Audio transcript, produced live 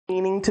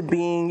meaning to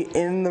being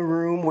in the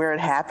room where it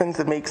happens.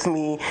 It makes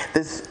me,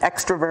 this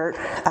extrovert,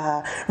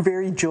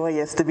 very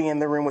joyous to be in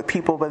the room with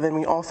people. But then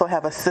we also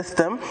have a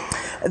system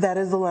that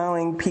is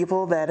allowing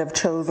people that have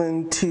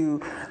chosen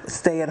to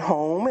stay at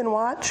home and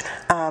watch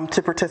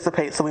to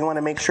participate. So we want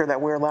to make sure that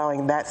we're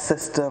allowing that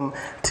system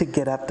to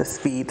get up to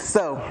speed.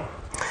 So,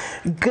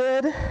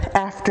 good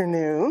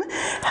afternoon.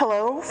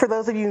 Hello. For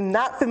those of you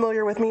not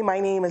familiar with me, my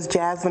name is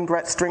Jasmine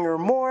Brett Stringer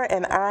Moore,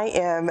 and I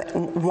am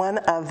one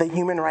of the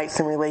Human Rights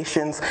and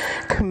Relations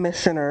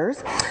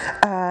Commissioners.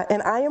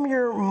 And I am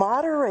your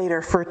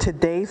moderator for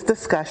today's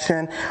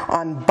discussion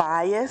on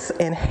bias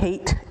and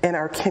hate in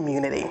our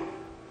community.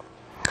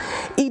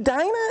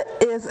 Edina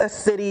is a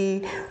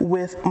city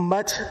with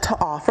much to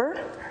offer.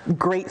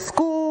 Great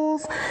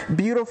schools,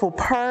 beautiful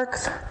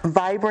parks,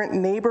 vibrant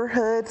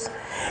neighborhoods,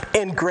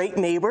 and great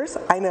neighbors.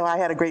 I know I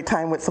had a great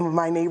time with some of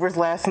my neighbors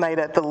last night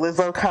at the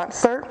Lizzo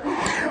concert.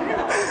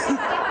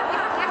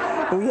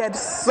 We had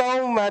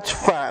so much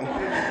fun.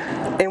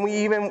 And we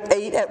even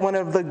ate at one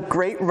of the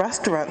great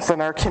restaurants in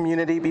our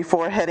community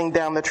before heading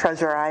down the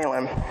Treasure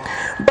Island.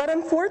 But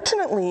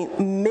unfortunately,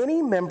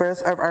 many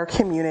members of our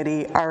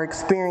community are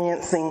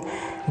experiencing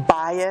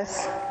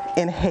bias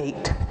and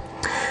hate.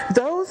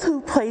 Those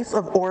whose place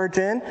of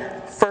origin,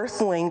 first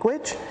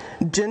language,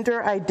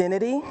 gender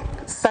identity,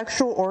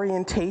 sexual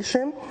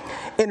orientation,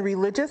 and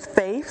religious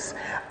faiths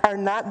are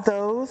not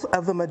those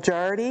of the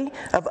majority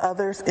of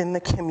others in the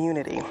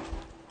community.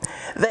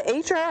 The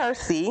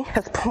HRRC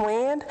has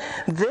planned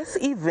this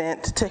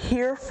event to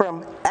hear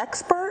from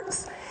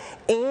experts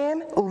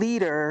and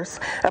leaders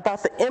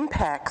about the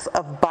impacts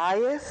of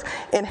bias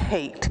and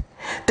hate,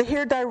 to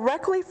hear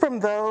directly from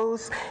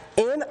those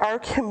in our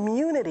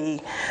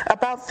community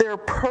about their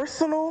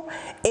personal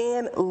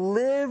and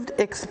lived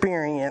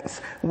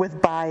experience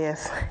with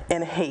bias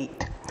and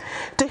hate,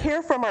 to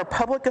hear from our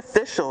public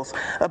officials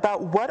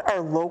about what our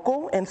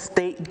local and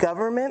state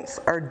governments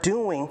are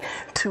doing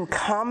to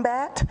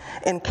combat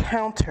and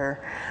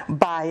counter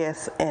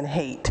bias and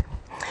hate.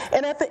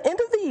 And at the end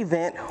of the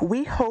event,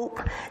 we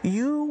hope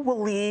you will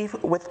leave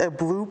with a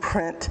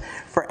blueprint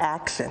for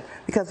action,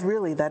 because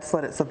really that's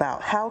what it's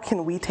about. How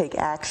can we take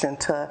action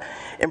to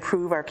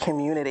improve our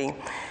community?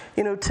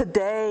 You know,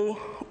 today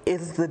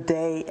is the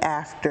day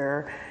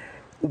after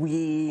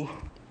we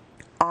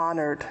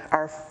honored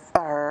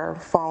our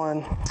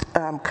fallen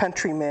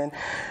countrymen,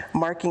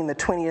 marking the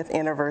 20th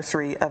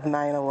anniversary of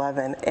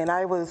 9/11. And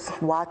I was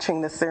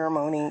watching the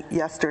ceremony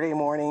yesterday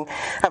morning.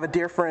 I have a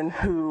dear friend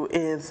who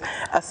is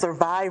a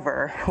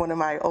survivor. One of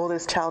my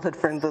oldest childhood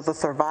friends is a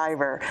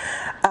survivor.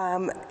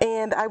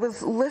 And I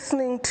was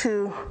listening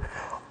to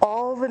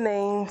all the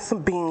names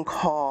being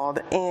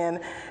called,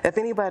 and if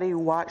anybody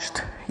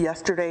watched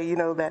yesterday, you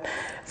know that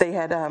they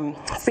had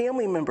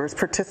family members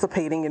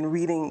participating in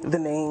reading the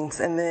names,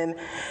 and then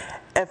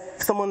if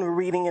someone were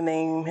reading a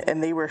name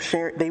and they would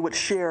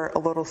share a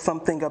little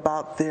something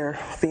about their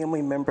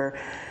family member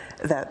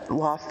that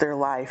lost their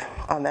life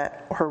on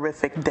that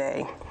horrific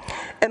day.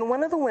 And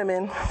one of the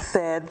women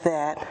said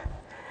that,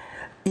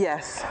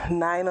 yes,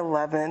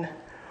 9/11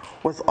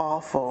 was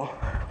awful,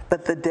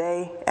 but the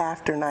day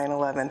after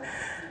 9/11,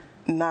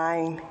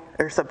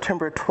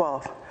 September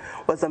 12th,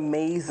 was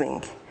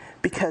amazing,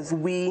 because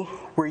we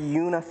were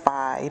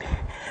unified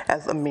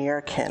as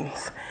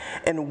Americans.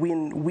 And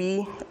when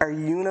we are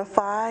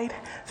unified,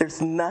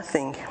 there's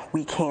nothing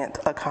we can't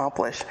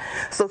accomplish.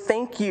 So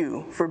thank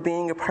you for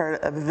being a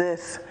part of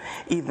this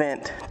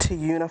event to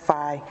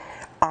unify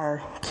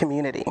our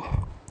community.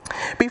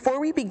 Before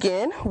we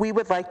begin, we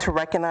would like to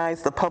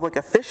recognize the public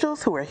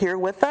officials who are here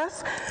with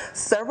us.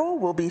 Several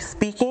will be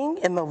speaking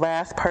in the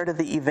last part of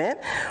the event,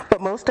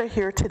 but most are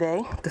here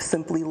today to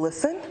simply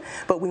listen,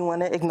 but we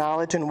want to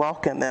acknowledge and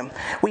welcome them.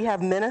 We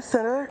have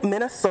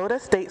Minnesota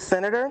State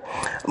Senator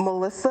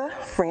Melissa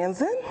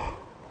Franzen,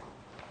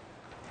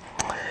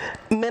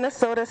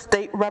 Minnesota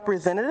State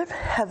Representative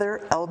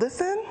Heather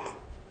Eldison.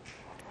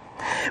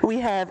 We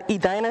have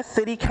Edina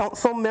City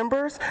Council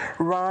members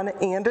Ron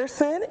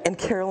Anderson and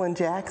Carolyn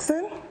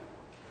Jackson.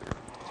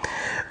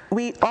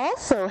 We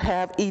also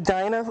have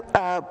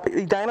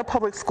Edina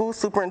Public School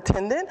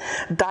Superintendent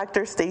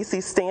Dr. Stacy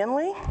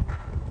Stanley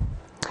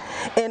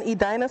and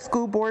Edina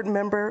School Board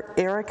member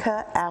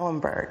Erica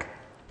Allenberg.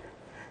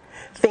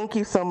 Thank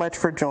you so much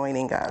for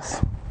joining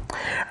us.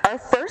 Our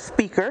first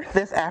speaker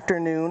this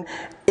afternoon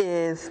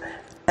is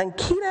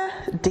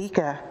Ankita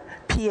Dika,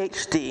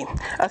 PhD,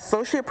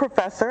 Associate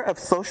Professor of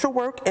Social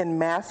Work and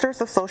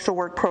Masters of Social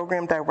Work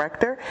Program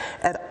Director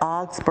at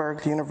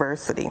Augsburg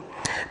University.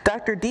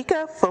 Dr.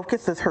 Dika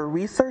focuses her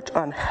research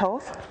on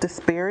health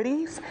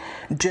disparities,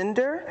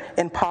 gender,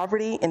 and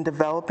poverty in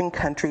developing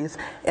countries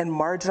and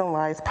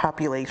marginalized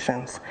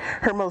populations.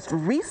 Her most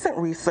recent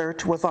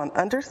research was on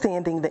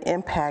understanding the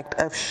impact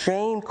of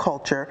shame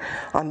culture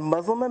on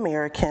Muslim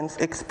Americans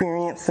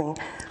experiencing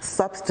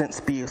substance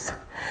abuse.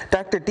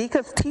 Dr.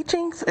 Dika's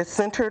teachings is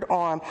centered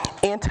on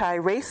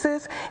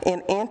anti-racist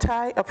and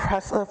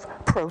anti-oppressive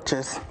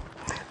approaches.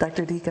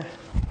 Dr. Dika.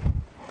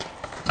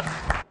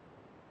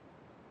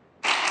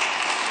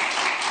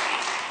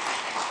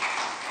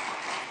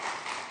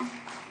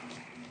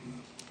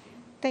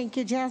 Thank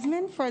you,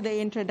 Jasmine, for the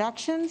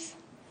introductions.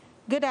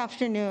 Good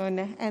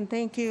afternoon, and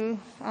thank you,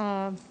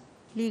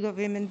 League of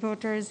Women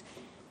Voters,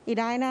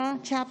 Edina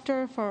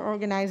chapter, for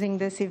organizing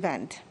this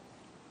event.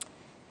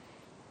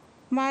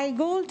 My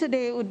goal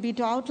today would be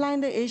to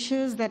outline the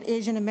issues that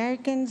Asian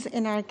Americans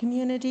in our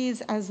communities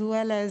as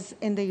well as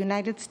in the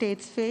United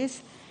States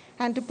face,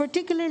 and to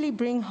particularly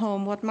bring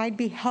home what might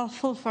be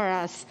helpful for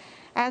us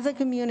as a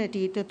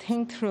community to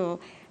think through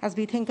as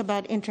we think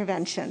about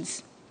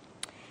interventions.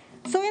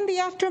 So in the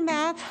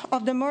aftermath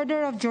of the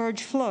murder of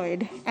George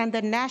Floyd and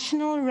the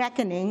national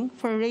reckoning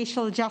for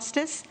racial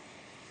justice,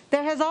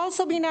 there has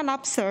also been an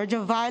upsurge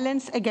of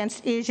violence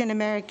against Asian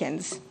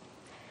Americans.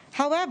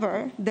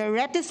 However, the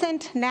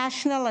reticent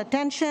national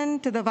attention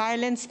to the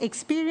violence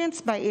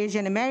experienced by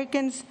Asian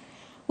Americans,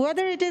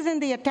 whether it is in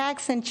the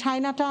attacks in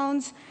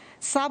Chinatowns,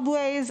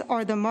 subways,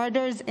 or the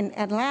murders in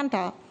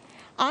Atlanta,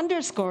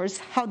 underscores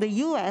how the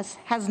U.S.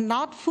 has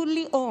not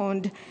fully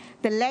owned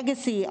the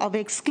legacy of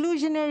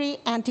exclusionary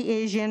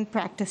anti-Asian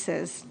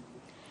practices.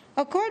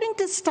 According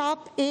to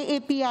Stop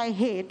AAPI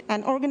Hate,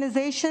 an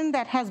organization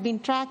that has been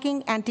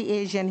tracking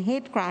anti-Asian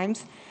hate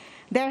crimes,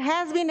 there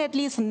has been at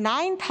least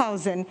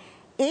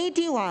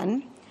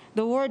 9,081,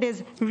 the word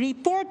is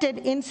reported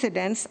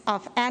incidents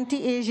of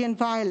anti-Asian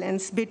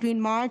violence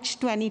between March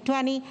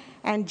 2020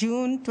 and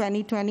June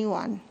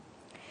 2021.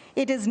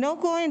 It is no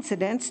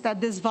coincidence that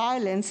this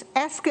violence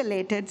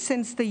escalated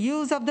since the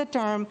use of the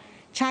term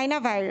China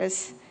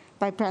virus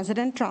by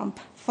President Trump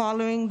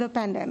following the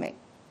pandemic.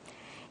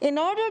 In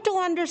order to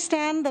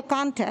understand the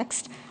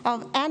context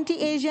of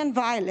anti-Asian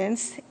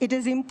violence, it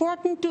is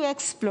important to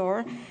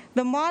explore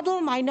the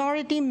model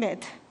minority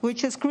myth,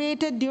 which was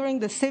created during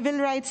the civil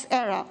rights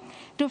era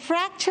to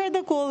fracture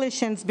the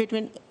coalitions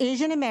between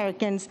Asian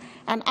Americans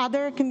and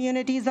other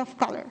communities of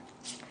color.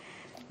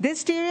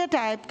 This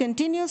stereotype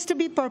continues to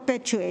be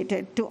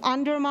perpetuated to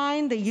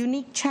undermine the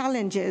unique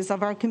challenges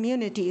of our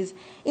communities,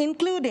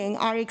 including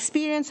our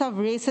experience of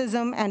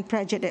racism and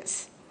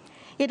prejudice.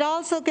 It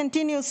also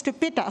continues to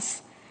pit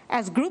us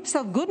as groups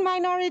of good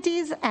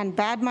minorities and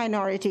bad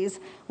minorities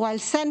while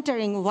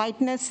centering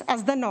whiteness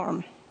as the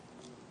norm.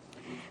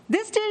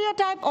 This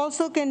stereotype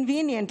also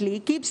conveniently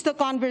keeps the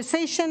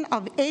conversation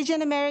of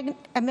Asian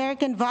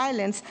American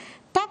violence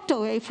tucked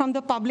away from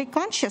the public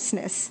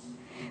consciousness.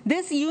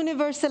 This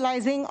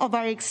universalizing of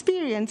our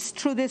experience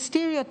through this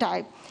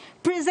stereotype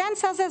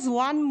presents us as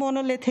one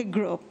monolithic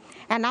group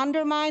and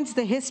undermines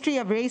the history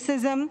of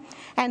racism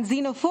and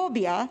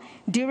xenophobia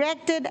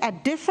directed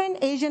at different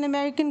Asian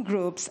American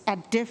groups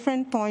at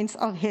different points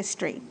of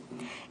history.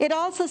 It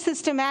also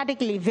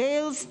systematically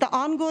veils the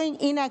ongoing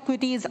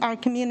inequities our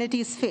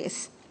communities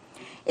face.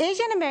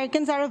 Asian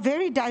Americans are a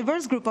very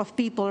diverse group of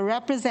people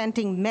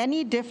representing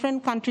many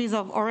different countries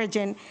of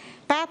origin,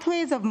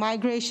 pathways of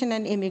migration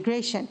and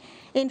immigration.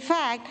 In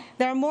fact,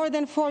 there are more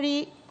than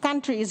 40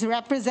 countries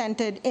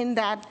represented in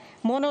that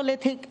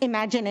monolithic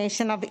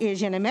imagination of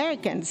Asian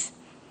Americans.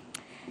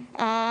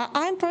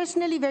 I'm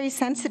personally very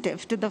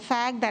sensitive to the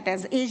fact that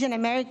as Asian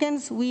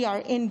Americans, we are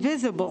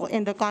invisible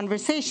in the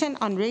conversation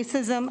on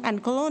racism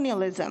and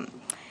colonialism.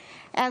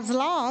 As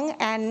long,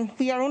 and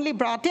we are only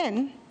brought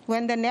in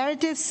when the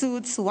narrative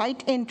suits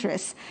white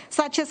interests,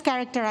 such as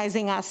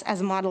characterizing us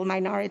as model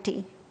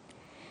minority.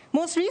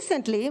 Most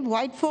recently,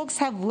 white folks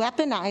have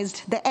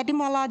weaponized the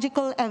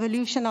etymological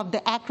evolution of the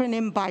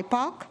acronym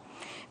BIPOC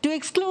to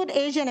exclude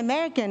Asian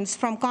Americans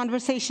from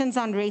conversations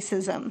on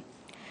racism.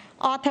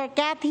 Author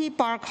Kathy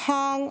Park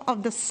Hong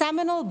of the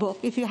seminal book,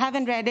 if you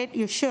haven't read it,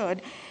 you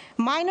should,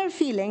 Minor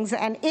Feelings,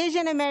 an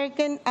Asian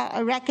American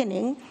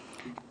Reckoning,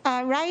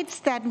 writes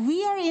that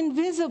we are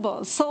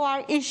invisible, so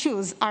our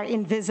issues are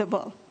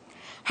invisible.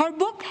 Her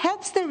book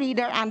helps the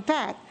reader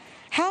unpack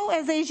how,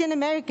 as Asian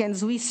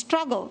Americans, we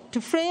struggle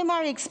to frame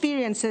our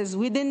experiences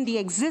within the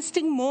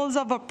existing molds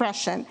of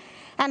oppression,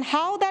 and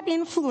how that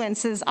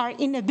influences our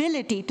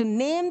inability to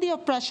name the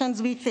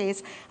oppressions we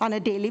face on a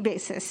daily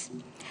basis.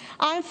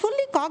 I'm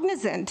fully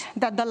cognizant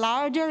that the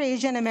larger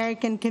Asian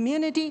American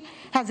community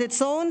has its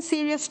own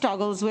serious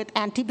struggles with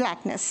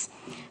anti-Blackness,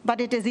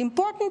 but it is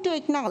important to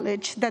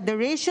acknowledge that the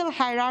racial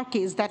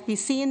hierarchies that we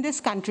see in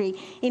this country,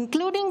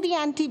 including the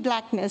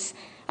anti-Blackness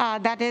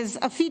that is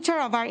a feature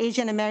of our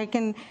Asian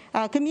American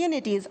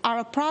communities, are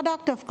a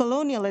product of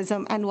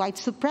colonialism and white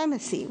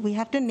supremacy. We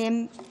have to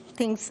name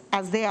things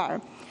as they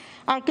are.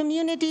 Our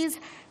communities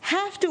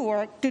have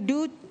work to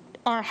do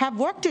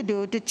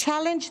to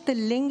challenge the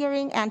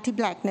lingering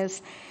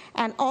anti-Blackness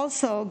and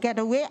also get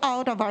a way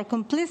out of our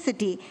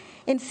complicity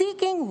in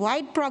seeking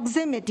white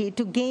proximity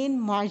to gain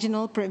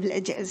marginal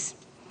privileges.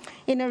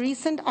 In a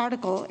recent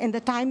article in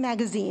the Time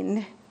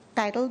magazine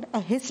titled A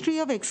History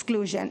of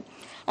Exclusion,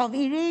 of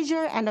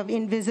Erasure and of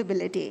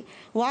Invisibility,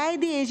 Why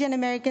the Asian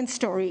American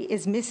Story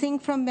is Missing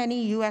from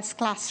Many U.S.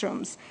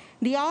 Classrooms,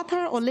 the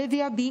author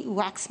Olivia B.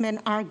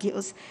 Waxman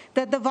argues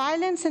that the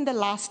violence in the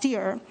last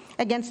year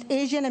against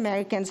Asian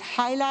Americans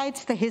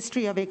highlights the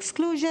history of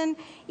exclusion,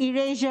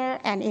 erasure,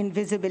 and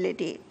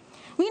invisibility.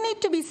 We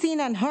need to be seen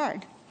and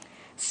heard.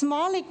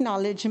 Small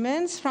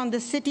acknowledgments from the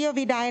city of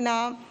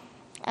Edina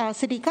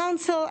City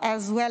Council,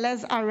 as well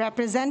as our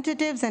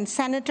representatives and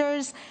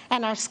senators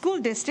and our school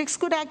districts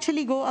could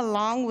actually go a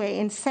long way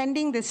in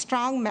sending this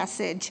strong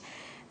message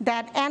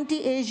that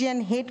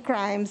anti-Asian hate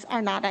crimes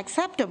are not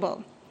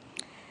acceptable.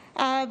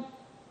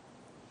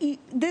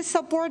 This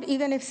support,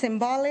 even if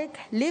symbolic,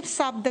 lifts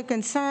up the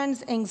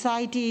concerns,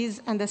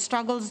 anxieties, and the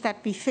struggles that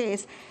we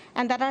face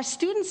and that our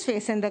students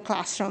face in the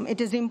classroom.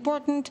 It is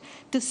important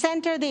to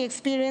center the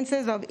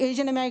experiences of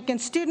Asian American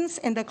students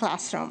in the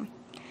classroom.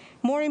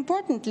 More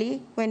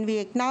importantly, when we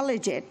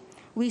acknowledge it,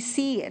 we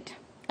see it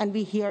and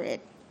we hear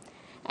it.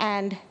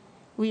 And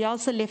we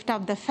also lift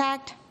up the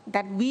fact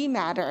that we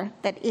matter,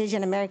 that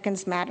Asian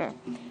Americans matter.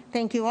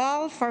 Thank you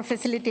all for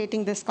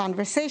facilitating this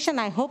conversation.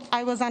 I hope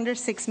I was under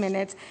 6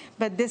 minutes,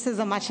 but this is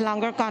a much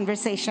longer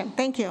conversation.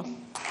 Thank you.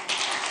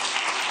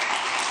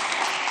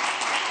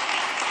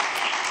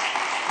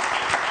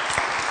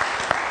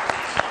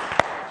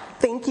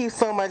 Thank you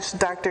so much,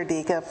 Dr.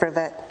 Dika, for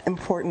that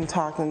important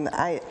talk. And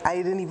I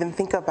didn't even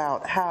think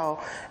about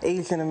how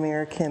Asian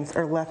Americans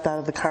are left out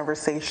of the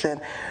conversation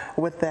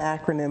with the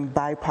acronym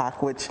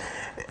BIPOC, which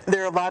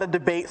there are a lot of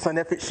debates on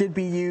if it should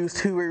be used,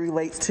 who it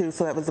relates to,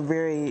 so that was a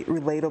very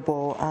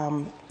relatable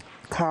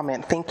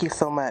comment. Thank you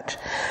so much.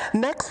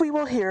 Next, we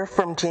will hear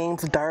from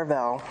James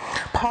Darvell,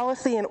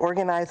 Policy and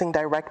Organizing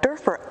Director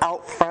for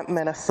Outfront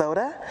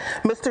Minnesota.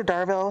 Mr.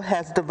 Darvell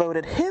has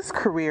devoted his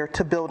career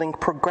to building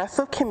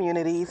progressive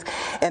communities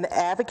and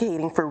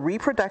advocating for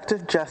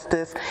reproductive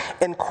justice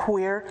and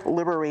queer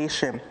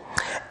liberation.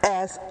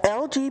 As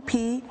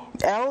LGBTQ+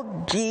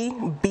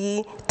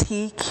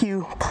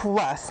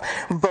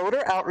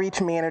 voter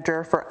outreach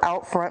manager for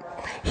Outfront,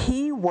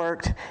 he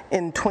worked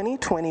in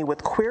 2020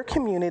 with queer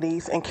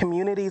communities and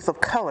communities of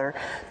color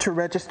to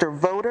register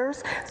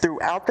voters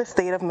throughout the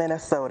state of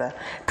Minnesota.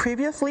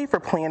 Previously,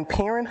 for Planned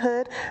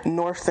Parenthood,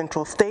 North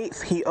Central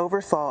States, he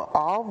oversaw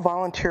all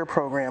volunteer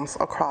programs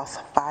across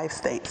 5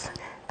 states.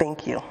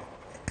 Thank you.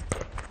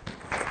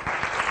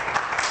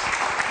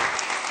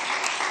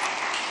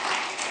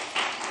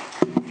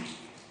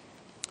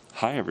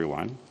 Hi,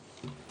 everyone.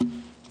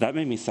 That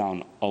made me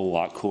sound a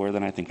lot cooler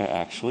than I think I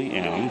actually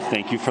am.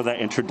 Thank you for that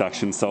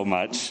introduction so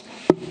much.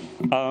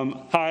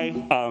 Hi,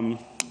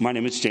 my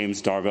name is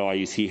James Darvell. I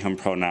use he, him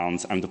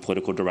pronouns. I'm the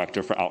political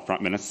director for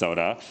Outfront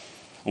Minnesota.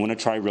 I want to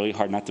try really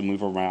hard not to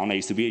move around. I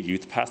used to be a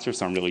youth pastor,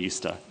 so I'm really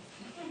used to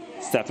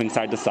stepping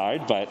side to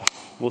side, but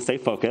we'll stay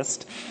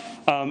focused.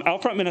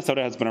 Outfront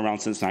Minnesota has been around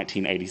since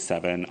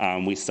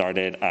 1987. We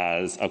started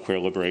as a queer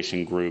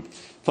liberation group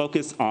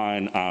focused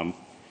on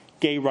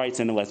gay rights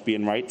and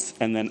lesbian rights,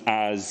 and then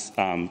as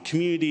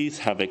communities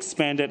have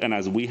expanded and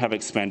as we have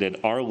expanded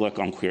our look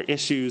on queer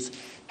issues,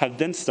 have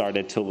then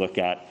started to look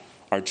at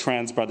our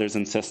trans brothers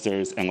and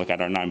sisters and look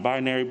at our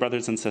non-binary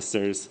brothers and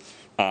sisters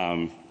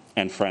and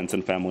friends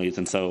and families.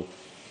 And so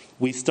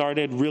we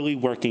started really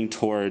working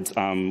towards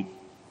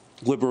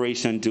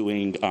liberation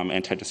doing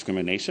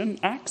anti-discrimination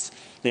acts.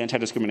 The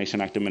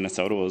Anti-Discrimination Act of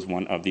Minnesota was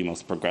one of the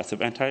most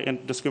progressive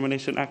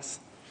anti-discrimination acts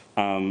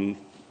in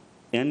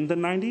the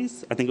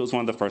 90s. I think it was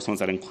one of the first ones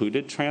that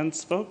included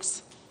trans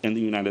folks in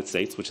the United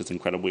States, which is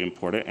incredibly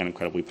important and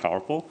incredibly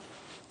powerful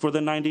for the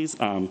 90s.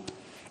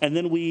 And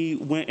then we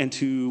went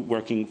into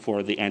working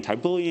for the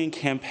anti-bullying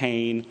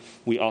campaign.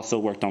 We also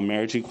worked on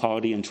marriage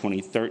equality in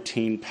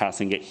 2013,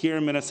 passing it here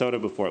in Minnesota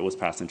before it was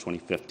passed in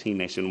 2015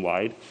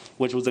 nationwide,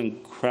 which was an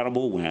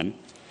incredible win.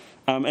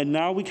 And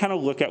now we kind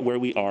of look at where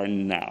we are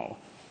now.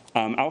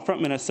 Outfront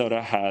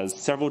Minnesota has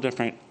several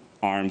different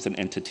arms and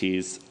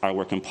entities. I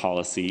work in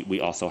policy.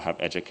 We also have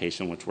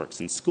education, which works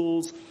in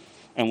schools,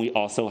 and we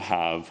also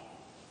have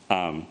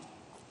our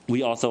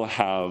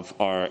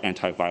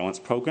anti-violence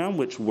program,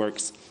 which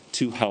works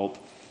to help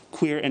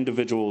queer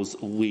individuals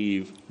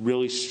leave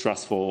really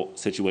stressful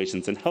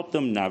situations and help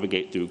them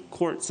navigate through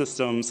court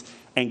systems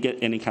and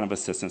get any kind of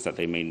assistance that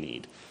they may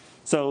need.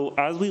 So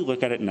as we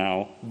look at it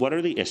now, what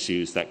are the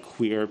issues that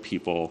queer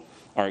people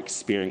are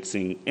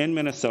experiencing in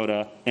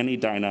Minnesota, in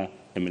Edina,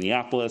 in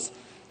Minneapolis,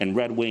 in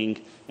Red Wing,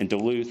 in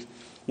Duluth?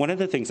 One of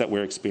the things that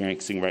we're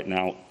experiencing right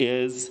now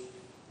is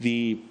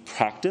the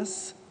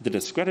practice, the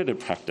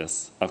discredited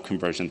practice of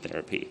conversion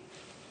therapy.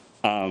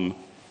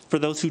 For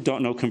those who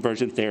don't know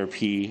conversion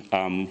therapy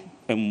and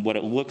what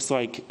it looks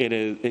like,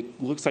 it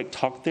looks like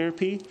talk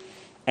therapy,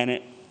 and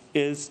it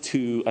is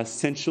to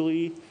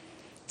essentially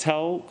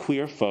tell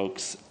queer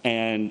folks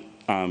and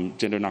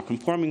gender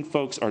nonconforming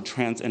folks or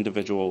trans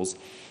individuals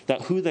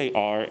that who they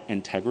are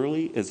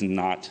integrally is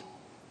not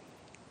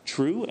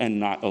true and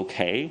not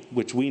okay,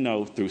 which we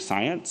know through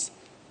science.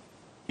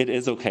 It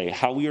is okay.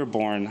 How we are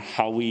born,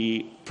 how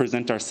we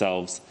present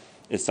ourselves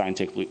is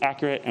scientifically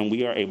accurate, and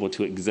we are able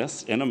to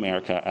exist in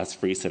America as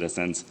free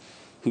citizens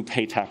who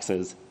pay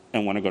taxes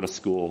and want to go to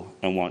school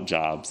and want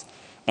jobs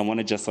and want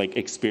to just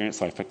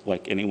experience life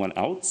like anyone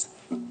else.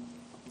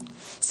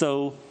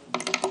 So,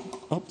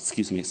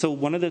 So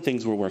one of the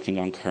things we're working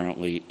on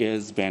currently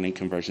is banning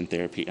conversion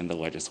therapy in the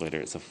legislature.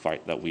 It's a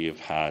fight that we have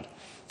had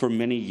for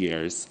many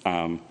years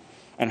and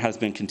has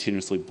been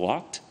continuously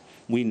blocked.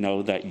 We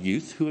know that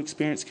youth who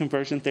experience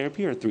conversion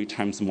therapy are 3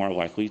 times more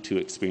likely to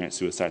experience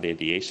suicide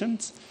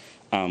ideations,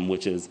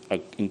 which is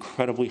an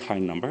incredibly high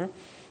number.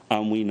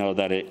 We know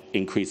that it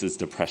increases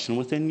depression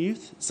within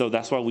youth. So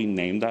that's why we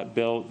named that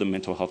bill the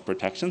Mental Health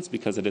Protections,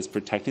 because it is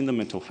protecting the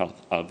mental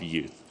health of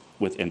youth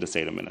within the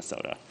state of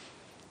Minnesota.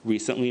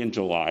 Recently in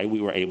July,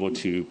 we were able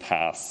to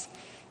pass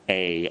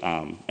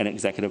an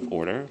executive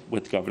order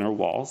with Governor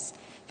Walz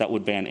that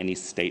would ban any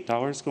state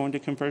dollars going to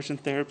conversion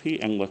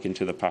therapy and look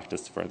into the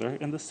practice further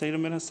in the state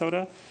of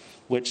Minnesota,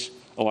 which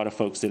a lot of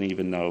folks didn't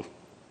even know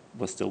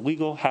was still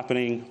legal,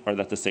 happening, or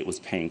that the state was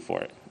paying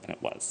for it, and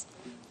it was.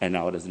 And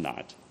now it is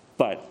not.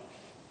 But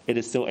it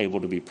is still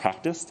able to be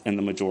practiced in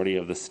the majority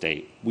of the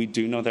state. We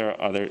do know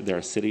there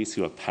are cities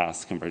who have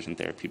passed conversion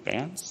therapy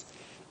bans,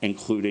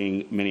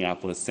 including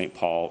Minneapolis, St.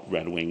 Paul,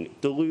 Red Wing,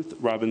 Duluth,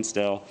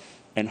 Robbinsdale,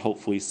 and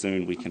hopefully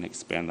soon we can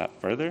expand that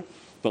further.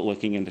 But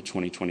looking into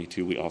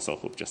 2022, we also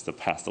hope just to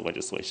pass the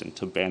legislation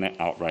to ban it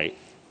outright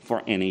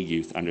for any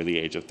youth under the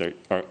age of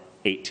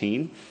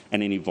 18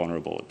 and any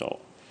vulnerable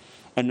adult.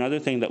 Another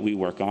thing that we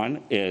work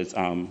on is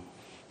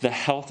the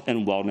health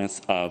and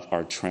wellness of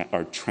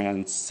our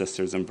trans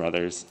sisters and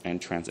brothers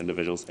and trans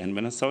individuals in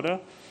Minnesota.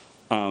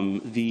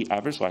 The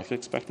average life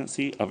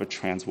expectancy of a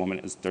trans woman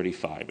is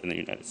 35 in the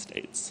United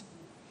States.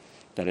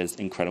 That is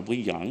incredibly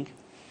young,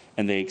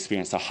 and they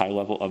experience a high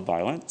level of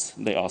violence.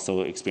 They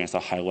also experience a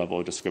high level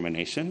of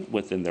discrimination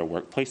within their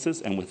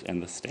workplaces and within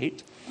the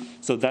state.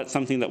 So that's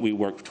something that we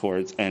work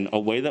towards, and a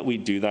way that we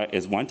do that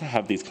is, one, to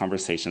have these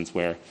conversations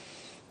where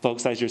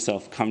folks like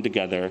yourself come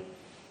together,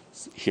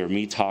 hear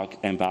me talk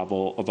and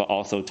babble, but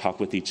also talk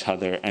with each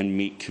other and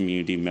meet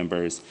community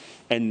members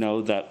and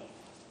know that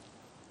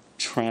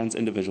trans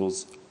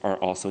individuals are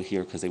also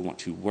here because they want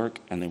to work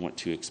and they want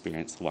to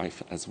experience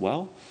life as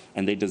well,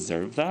 and they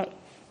deserve that,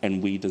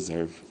 and we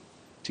deserve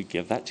to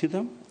give that to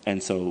them.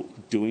 And so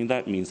doing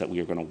that means that we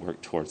are going to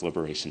work towards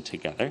liberation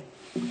together.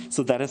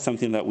 So that is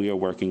something that we are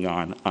working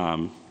on.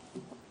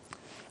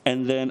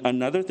 And then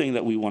another thing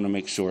that we want to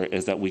make sure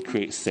is that we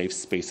create safe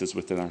spaces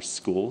within our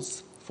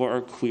schools for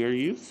our queer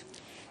youth.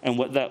 And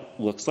what that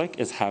looks like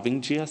is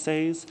having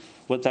GSAs.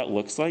 What that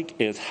looks like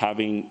is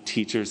having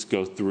teachers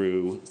go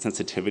through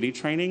sensitivity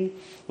training.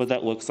 What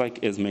that looks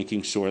like is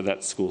making sure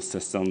that school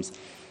systems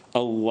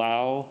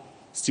allow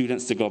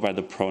students to go by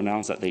the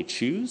pronouns that they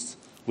choose,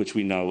 which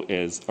we know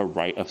is a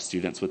right of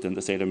students within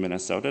the state of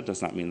Minnesota.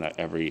 Does not mean that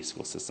every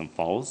school system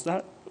follows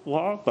that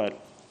law,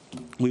 but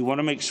we want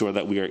to make sure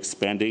that we are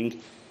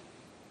expanding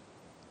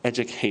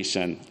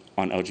education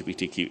on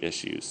LGBTQ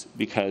issues,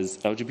 because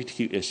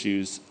LGBTQ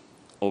issues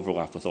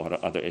overlap with a lot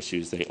of other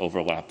issues. They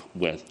overlap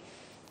with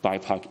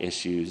BIPOC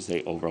issues,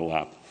 they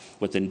overlap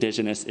with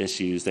Indigenous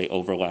issues, they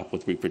overlap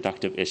with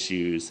reproductive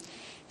issues,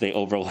 they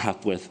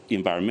overlap with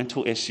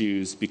environmental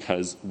issues,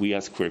 because we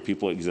as queer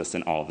people exist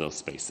in all of those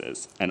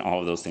spaces, and all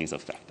of those things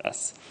affect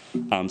us.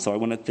 So I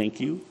want to thank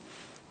you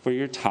for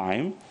your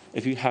time.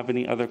 If you have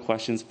any other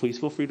questions, please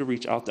feel free to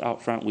reach out to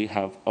Outfront. We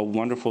have a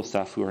wonderful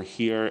staff who are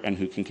here and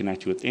who can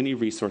connect you with any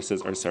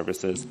resources or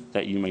services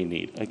that you may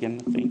need. Again,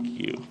 thank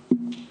you.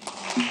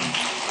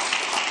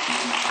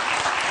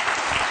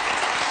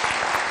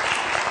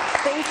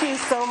 Thank you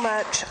so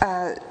much,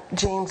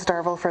 James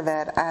Darville, for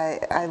that.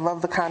 I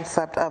love the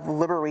concept of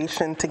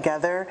liberation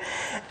together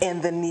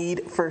and the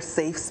need for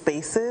safe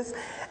spaces.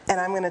 And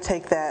I'm going to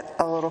take that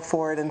a little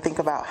forward and think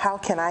about, how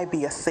can I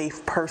be a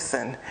safe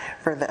person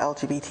for the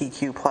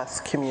LGBTQ plus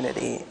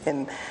community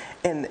and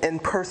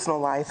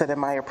personalize it in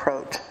my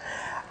approach.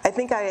 I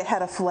think I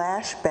had a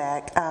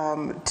flashback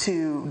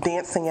to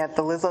dancing at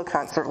the Lizzo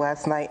concert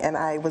last night, and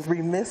I was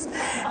remiss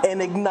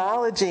in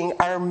acknowledging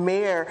our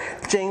mayor,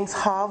 James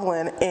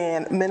Hovland,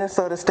 and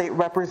Minnesota State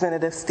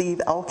Representative Steve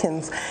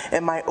Elkins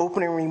in my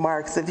opening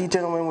remarks. If you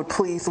gentlemen would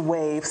please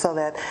wave so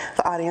that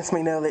the audience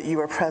may know that you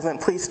are present.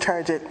 Please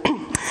charge it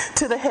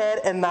to the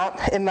head and not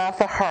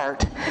the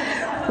heart.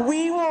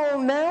 We will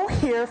now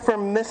hear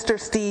from Mr.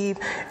 Steve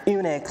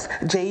Unix,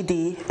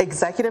 JD,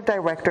 Executive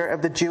Director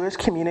of the Jewish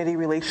Community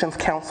Relations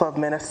Council of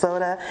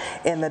Minnesota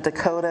and the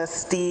Dakotas.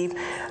 Steve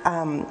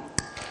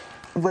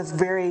was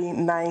very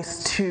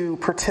nice to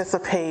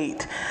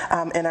participate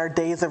in our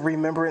Days of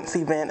Remembrance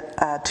event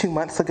 2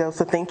 months ago,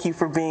 so thank you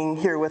for being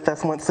here with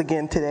us once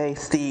again today,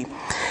 Steve.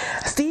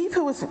 Steve,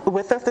 who is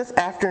with us this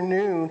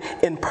afternoon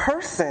in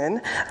person,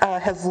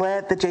 has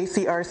led the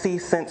JCRC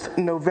since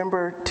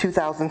November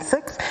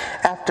 2006,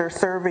 after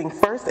serving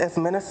first as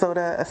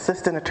Minnesota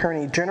Assistant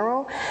Attorney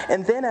General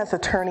and then as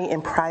attorney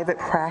in private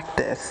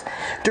practice.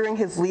 During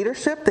his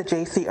leadership, the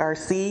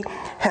JCRC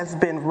has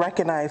been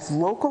recognized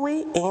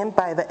locally and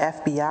by the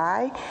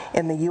FBI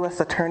and the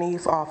U.S.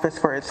 Attorney's Office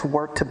for its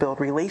work to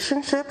build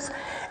relationships,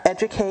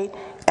 educate,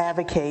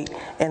 advocate,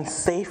 and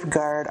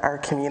safeguard our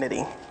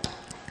community.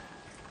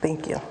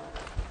 Thank you.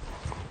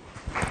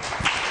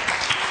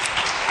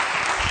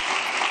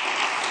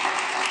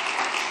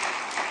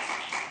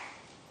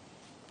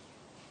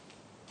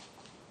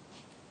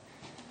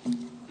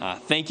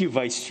 Thank you,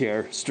 Vice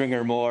Chair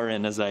Stringer Moore,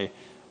 and as I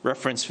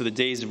reference for the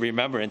Days of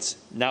Remembrance,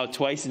 now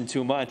twice in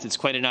 2 months. It's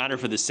quite an honor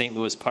for the St.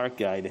 Louis Park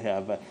guy to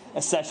have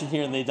a session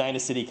here in the Edina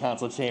City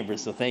Council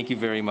chambers, so thank you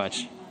very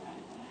much.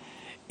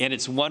 And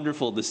it's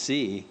wonderful to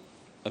see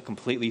a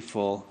completely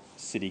full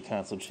City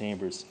Council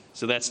chambers,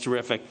 so that's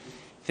terrific.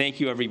 Thank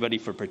you, everybody,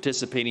 for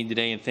participating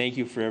today, and thank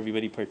you for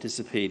everybody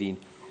participating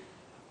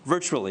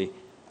virtually.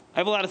 I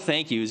have a lot of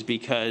thank yous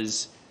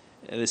because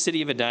the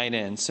City of Edina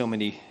and so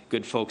many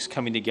good folks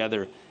coming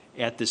together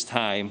at this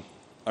time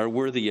are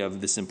worthy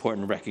of this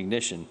important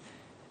recognition.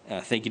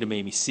 Thank you to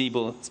Mamie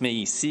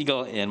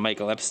Siegel and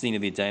Michael Epstein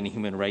of the Edina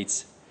Human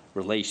Rights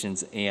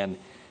Relations and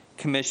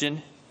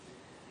Commission.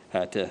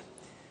 To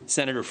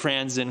Senator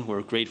Franzen,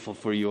 we're grateful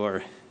for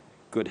your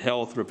good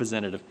health.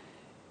 Representative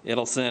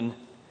Edelson,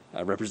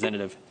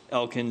 Representative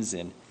Elkins,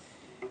 and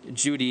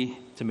Judy,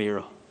 to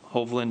Mayor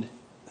Hovland,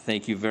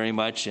 thank you very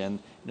much. And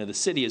the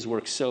city has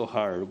worked so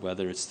hard,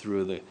 whether it's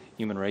through the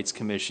Human Rights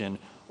Commission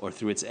or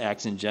through its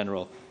acts in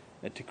general,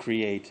 to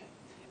create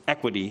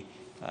equity,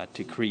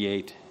 to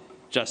create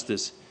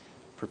justice,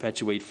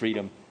 perpetuate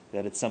freedom,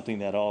 that it's something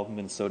that all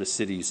Minnesota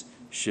cities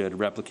should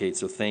replicate.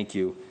 So thank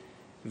you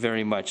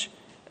very much.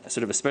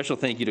 Sort of a special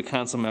thank you to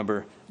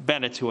Councilmember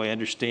Bennett, who I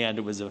understand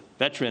was a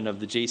veteran of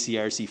the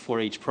JCRC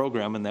 4-H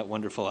program, and that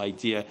wonderful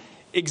idea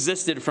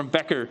existed from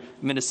Becker,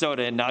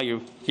 Minnesota, and now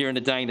you're here in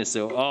Edina,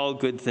 so all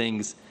good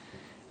things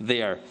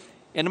there.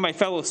 And to my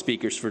fellow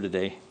speakers for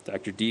today,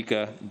 Dr.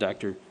 Dika,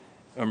 Mr.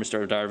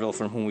 Darville,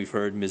 from whom we've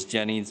heard, Ms.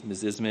 Jennings,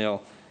 Ms.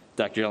 Ismail,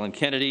 Dr. Ellen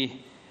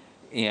Kennedy,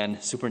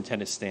 and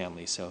Superintendent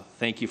Stanley. So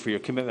thank you for your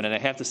commitment. And I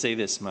have to say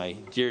this, my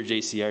dear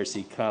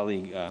JCRC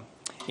colleague,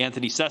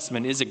 Anthony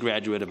Sussman, is a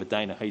graduate of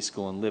Edina High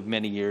School and lived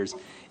many years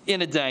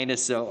in Edina,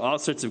 so all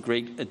sorts of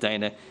great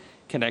Edina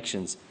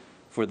connections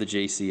for the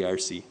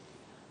JCRC.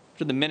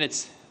 For the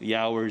minutes, the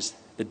hours,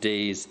 the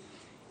days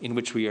in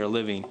which we are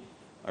living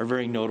are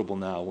very notable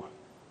now.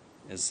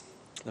 As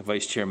the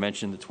Vice Chair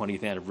mentioned, the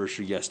 20th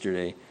anniversary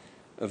yesterday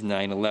of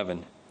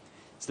 9/11.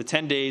 It's the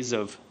 10 days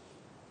of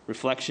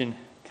reflection,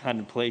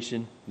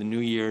 contemplation, the New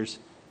Year's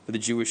for the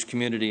Jewish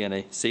community, and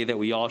I say that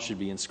we all should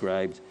be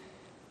inscribed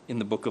in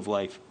the Book of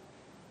Life.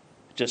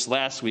 Just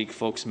last week,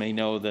 folks may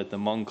know that the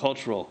Hmong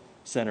Cultural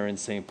Center in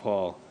St.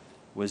 Paul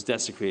was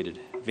desecrated,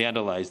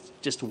 vandalized,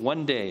 just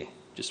one day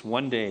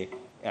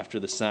after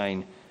the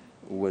sign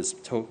was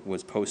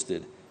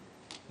posted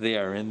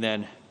there. And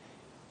then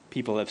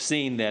people have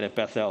seen that at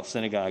Bethel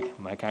Synagogue,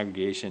 my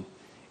congregation,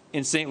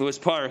 in St. Louis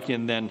Park,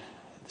 and then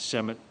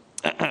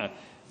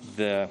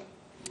the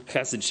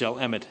Chesed Shel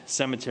Emet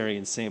Cemetery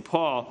in St.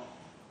 Paul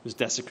was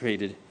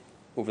desecrated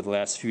over the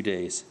last few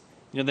days.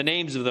 You know, the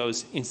names of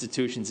those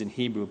institutions in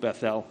Hebrew,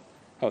 Bethel,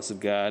 House of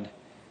God,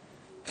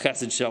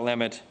 Chesed Shel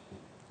Emet,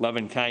 love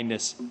and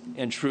kindness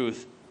and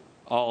truth,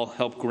 all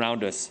help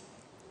ground us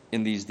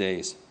in these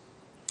days.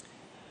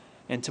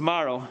 And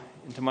tomorrow,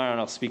 and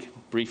I'll speak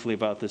briefly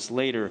about this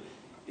later,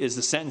 is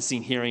the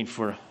sentencing hearing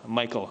for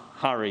Michael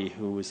Hari,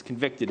 who was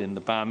convicted in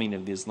the bombing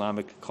of the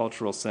Islamic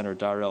Cultural Center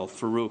Dar el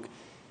Farouk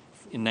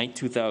in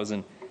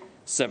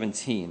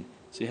 2017.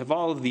 So you have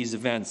all of these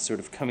events sort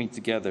of coming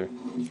together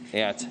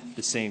at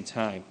the same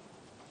time.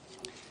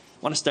 I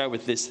want to start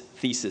with this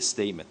thesis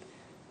statement,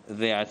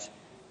 that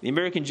the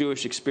American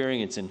Jewish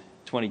experience in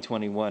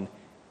 2021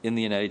 in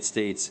the United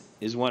States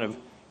is one of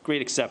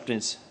great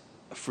acceptance,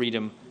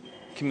 freedom,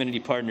 community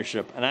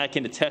partnership. And I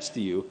can attest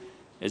to you,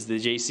 as the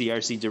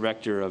JCRC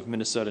director of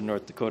Minnesota,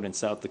 North Dakota, and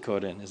South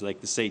Dakota, and as I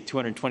like to say,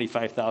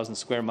 225,000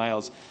 square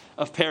miles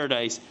of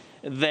paradise,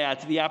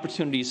 that the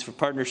opportunities for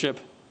partnership,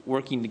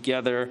 working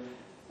together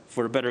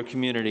for a better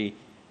community,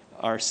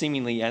 are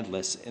seemingly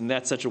endless. And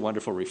that's such a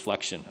wonderful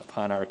reflection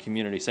upon our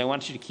community. So I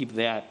want you to keep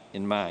that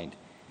in mind.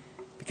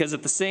 Because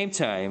at the same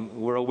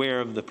time, we're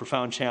aware of the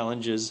profound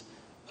challenges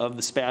of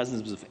the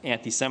spasms of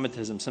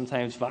anti-Semitism,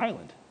 sometimes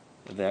violent,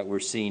 that we're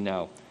seeing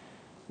now,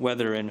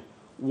 whether in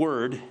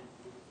word,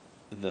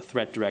 the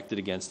threat directed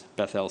against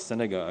Bethel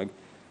Synagogue,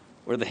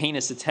 or the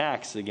heinous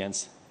attacks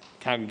against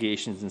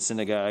congregations and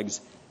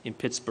synagogues in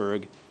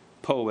Pittsburgh,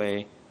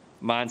 Poway,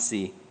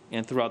 Muncie,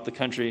 and throughout the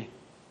country,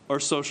 or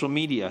social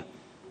media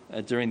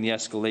during the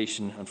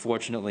escalation,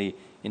 unfortunately,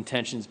 in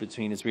tensions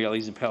between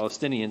Israelis and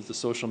Palestinians, the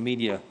social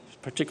media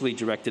particularly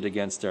directed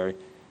against our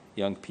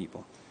young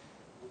people.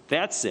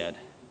 That said,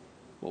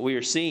 what we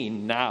are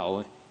seeing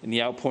now in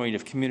the outpouring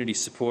of community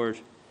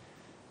support,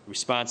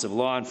 response of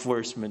law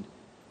enforcement,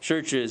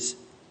 churches,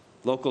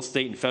 local,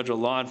 state, and federal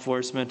law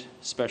enforcement,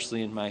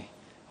 especially in my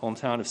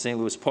hometown of St.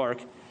 Louis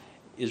Park,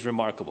 is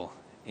remarkable.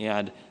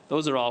 And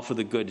those are all for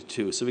the good,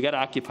 too. So we got to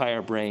occupy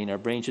our brain. Our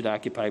brain should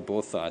occupy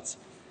both thoughts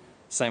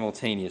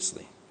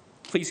simultaneously.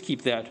 Please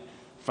keep that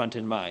front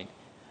in mind.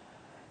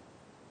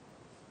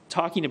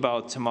 Talking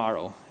about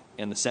tomorrow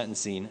and the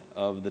sentencing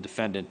of the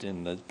defendant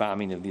in the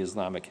bombing of the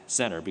Islamic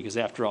Center, because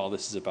after all,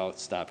 this is about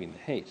stopping the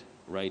hate,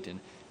 right? And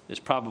there's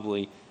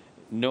probably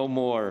no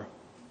more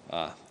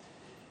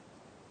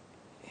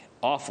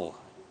awful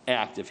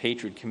act of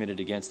hatred committed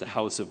against a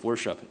house of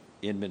worship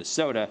in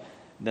Minnesota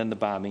than the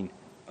bombing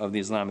of the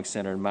Islamic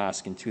Center and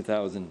Mosque in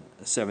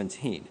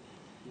 2017.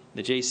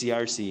 The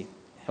JCRC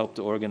helped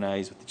to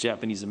organize with the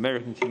Japanese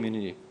American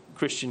community,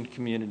 Christian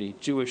community,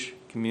 Jewish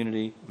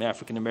community,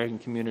 African American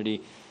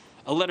community,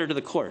 a letter to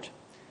the court,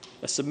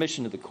 a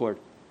submission to the court,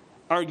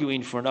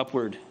 arguing for an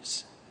upward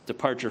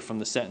departure from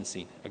the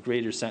sentencing, a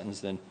greater sentence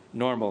than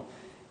normal,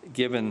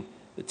 given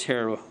the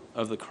terror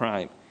of the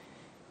crime.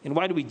 And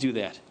why do we do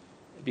that?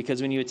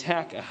 Because when you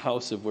attack a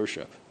house of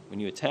worship,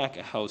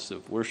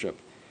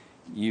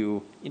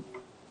 you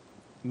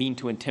mean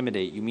to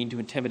intimidate. You mean to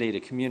intimidate a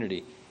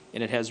community,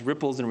 and it has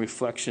ripples and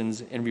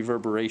reflections and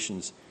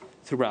reverberations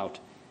throughout.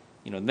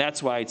 And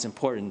that's why it's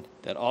important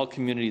that all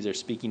communities are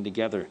speaking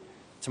together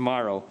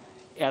tomorrow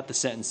at the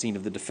sentencing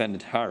of the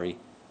defendant, Hari.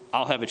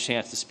 I'll have a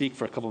chance to speak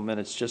for a couple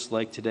minutes, just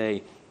like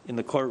today, in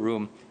the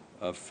courtroom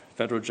of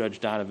Federal Judge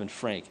Donovan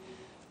Frank.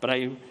 But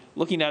I'm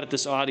looking out at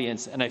this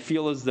audience, and I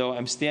feel as though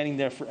I'm standing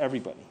there for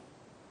everybody,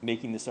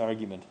 making this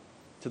argument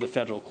to the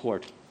federal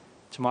court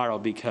tomorrow,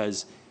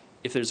 because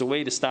if there's a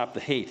way to stop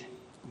the hate,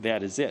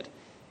 that is it,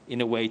 in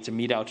a way to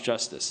mete out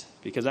justice.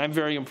 Because I'm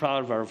very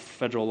proud of our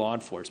federal law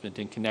enforcement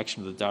in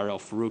connection with the Dar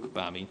el-Farouk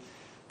bombing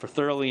for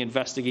thoroughly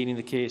investigating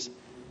the case,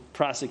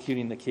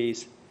 prosecuting the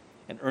case,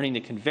 and earning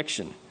the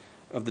conviction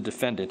of the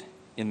defendant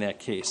in that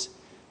case.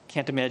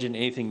 Can't imagine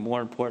anything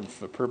more important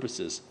for the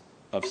purposes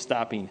of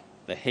stopping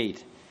the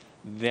hate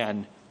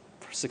than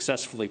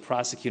successfully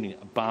prosecuting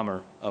a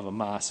bomber of a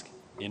mosque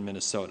in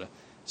Minnesota.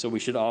 So we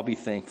should all be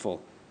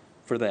thankful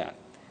for that.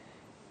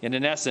 And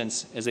in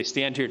essence, as I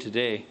stand here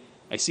today,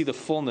 I see the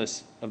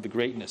fullness of the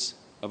greatness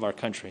of our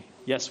country.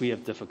 Yes, we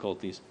have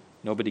difficulties.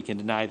 Nobody can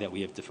deny that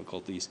we have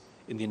difficulties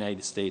in the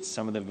United States.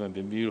 Some of them have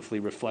been beautifully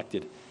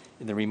reflected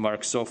in the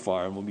remarks so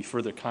far and will be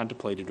further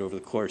contemplated over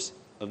the course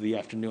of the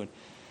afternoon.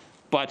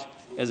 But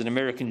as an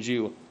American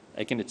Jew,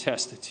 I can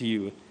attest to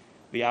you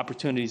the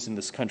opportunities in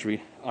this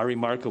country are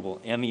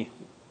remarkable, and the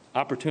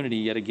opportunity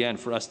yet again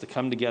for us to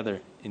come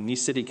together in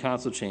these city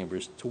council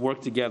chambers to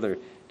work together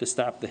to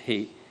stop the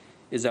hate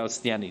is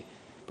outstanding.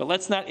 But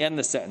let's not end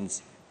the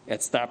sentence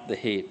at stop the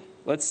hate.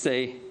 Let's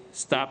say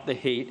stop the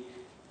hate,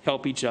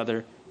 help each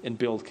other, and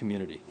build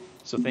community.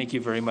 So thank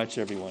you very much,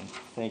 everyone.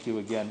 Thank you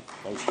again,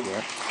 Vice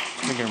Chair.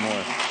 Finger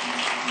Moore.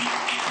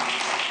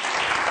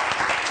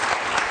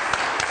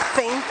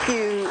 Thank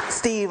you,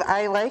 Steve.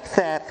 I like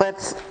that.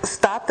 Let's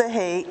stop the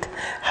hate,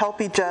 help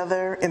each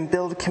other, and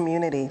build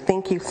community.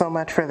 Thank you so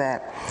much for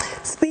that.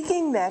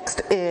 Speaking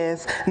next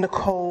is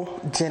Nicole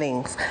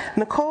Jennings.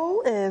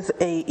 Nicole is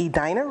a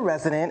Edina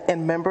resident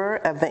and member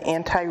of the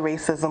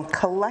Anti-Racism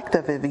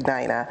Collective of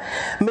Edina.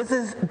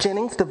 Mrs.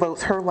 Jennings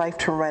devotes her life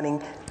to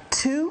running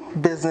 2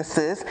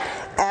 businesses,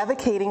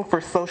 advocating for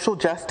social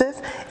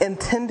justice, and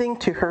tending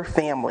to her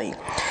family.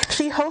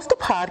 She hosts a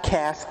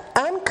podcast,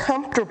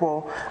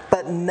 Uncomfortable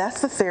but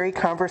Necessary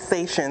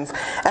Conversations,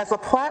 as a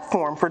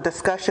platform for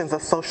discussions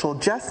of social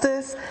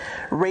justice,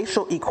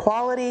 racial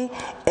equality,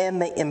 and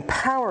the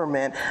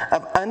empowerment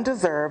of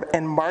undeserved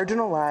and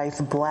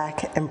marginalized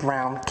Black and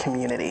Brown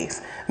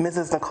communities.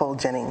 Mrs. Nicole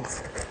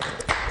Jennings.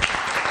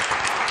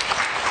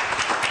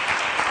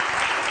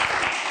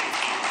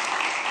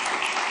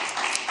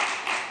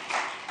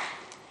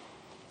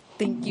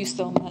 Thank you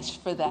so much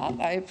for that.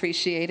 I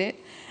appreciate it.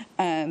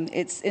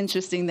 It's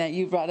interesting that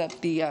you brought up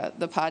the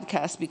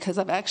podcast, because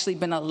I've actually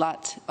been a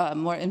lot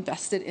more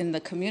invested in the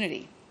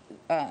community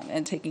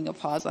and taking a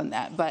pause on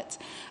that.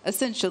 But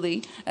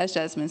essentially, as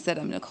Jasmine said,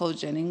 I'm Nicole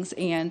Jennings,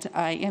 and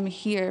I am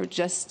here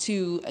just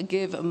to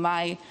give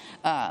my,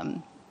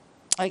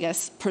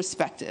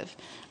 perspective.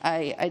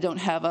 I don't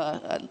have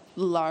a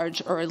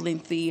large or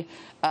lengthy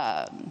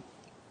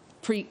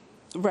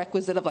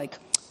prerequisite of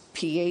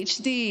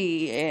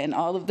PhD and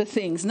all of the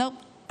things. Nope,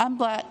 I'm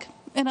Black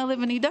and I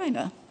live in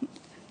Edina.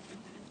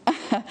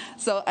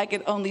 So I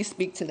can only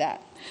speak to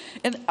that.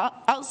 And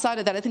outside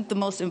of that, I think the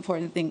most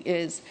important thing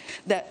is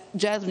that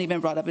Jasmine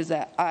even brought up is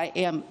that I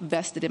am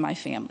vested in my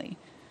family,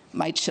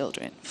 my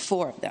children,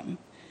 4 of them.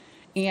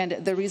 And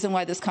the reason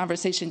why this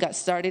conversation got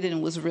started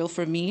and was real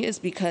for me is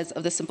because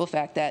of the simple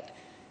fact that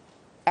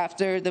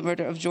after the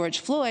murder of George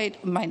Floyd,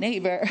 my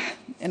neighbor,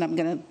 and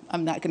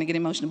I'm not gonna get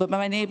emotional, but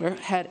my neighbor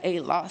had a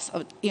loss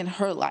in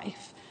her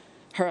life,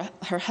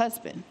 her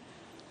husband,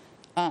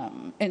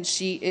 and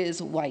she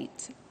is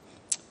white,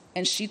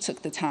 and she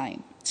took the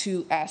time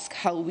to ask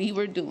how we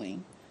were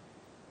doing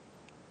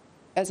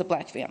as a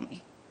Black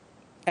family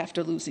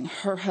after losing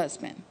her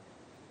husband.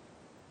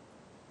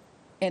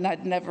 And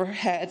I'd never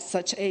had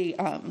such a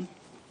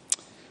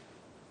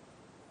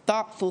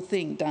thoughtful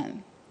thing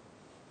done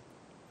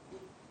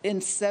in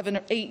 7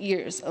 or 8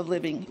 years of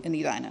living in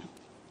Edina.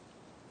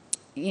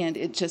 And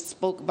it just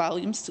spoke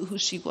volumes to who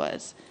she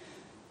was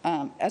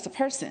as a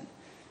person.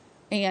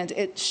 And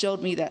it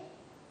showed me that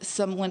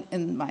someone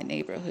in my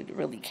neighborhood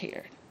really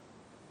cared.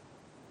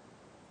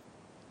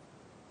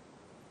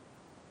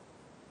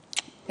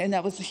 And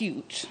that was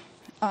huge,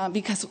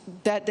 because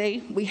that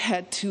day we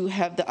had to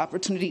have the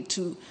opportunity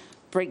to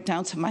break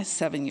down to my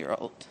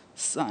 7-year-old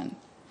son.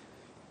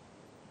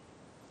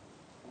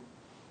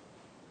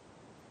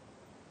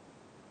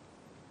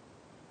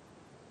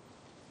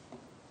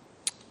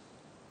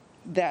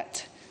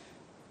 That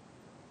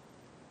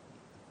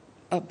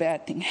a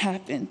bad thing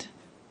happened,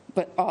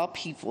 but all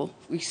people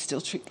we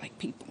still treat like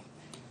people.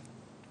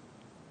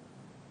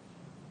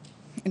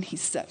 And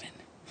he's 7.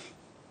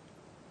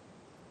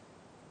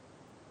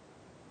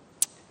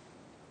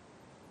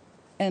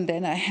 And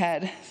then I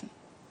had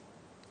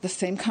the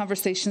same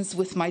conversations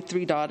with my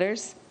 3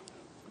 daughters.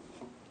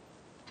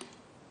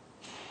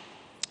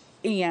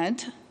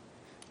 And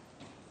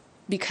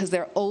because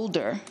they're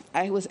older,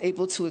 I was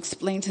able to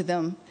explain to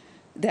them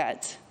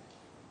that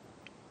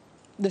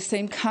the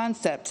same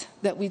concept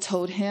that we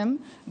told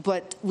him,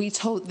 but we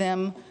told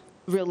them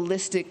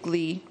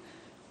realistically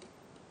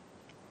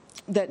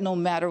that no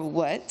matter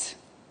what,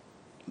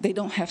 they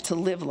don't have to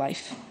live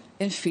life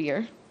in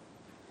fear,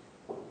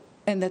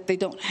 and that they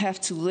don't have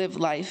to live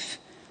life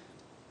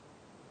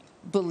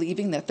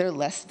believing that they're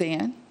less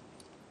than.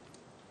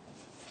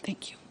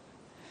 Thank you.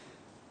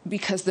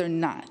 Because they're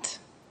not.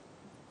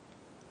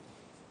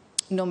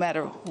 No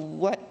matter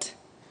what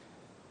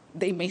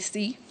they may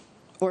see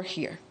or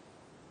hear,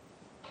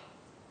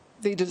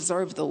 they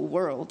deserve the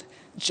world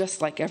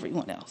just like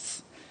everyone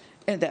else.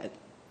 And that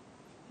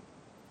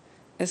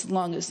as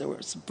long as there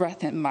was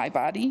breath in my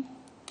body,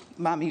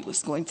 Mommy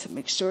was going to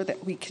make sure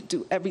that we could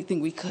do everything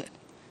we could.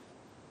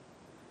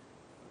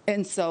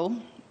 And so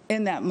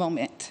in that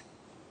moment,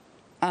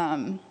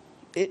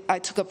 I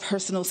took a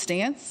personal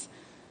stance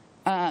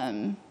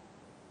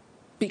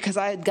because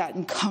I had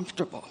gotten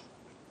comfortable.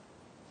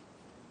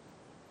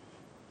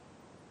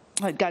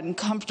 I'd gotten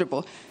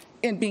comfortable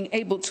in being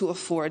able to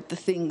afford the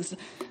things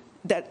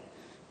that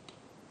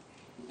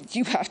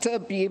you have to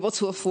be able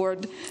to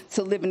afford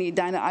to live in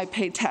Edina. I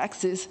pay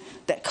taxes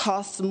that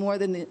cost more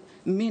than the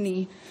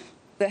many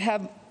that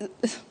have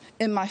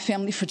in my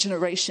family for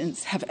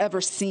generations have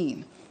ever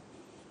seen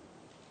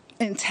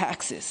in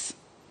taxes.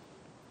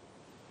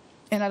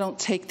 And I don't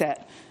take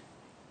that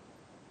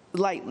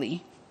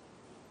lightly.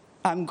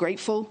 I'm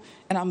grateful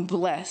and I'm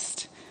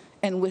blessed.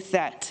 And with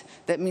that,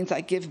 that means I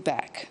give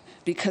back,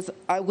 because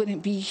I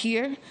wouldn't be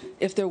here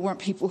if there weren't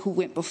people who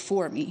went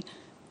before me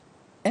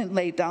and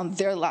laid down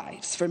their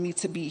lives for me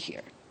to be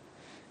here.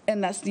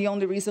 And that's the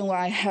only reason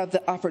why I have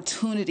the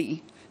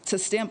opportunity to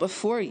stand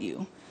before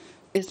you,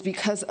 is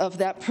because of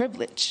that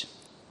privilege,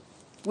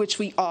 which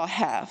we all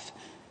have.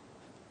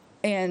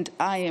 And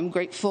I am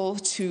grateful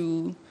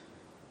to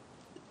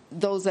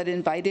those that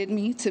invited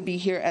me to be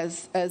here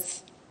as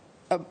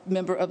a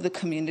member of the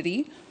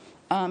community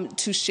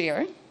to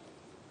share,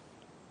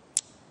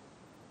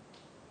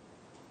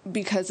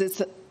 because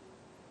it's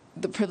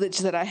the privilege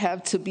that I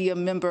have to be a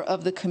member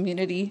of the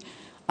community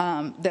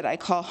that I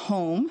call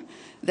home,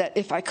 that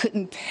if I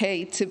couldn't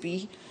pay to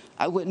be,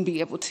 I wouldn't be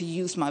able to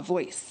use my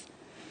voice.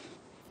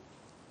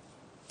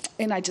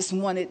 And I just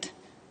wanted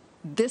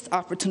this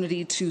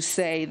opportunity to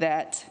say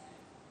that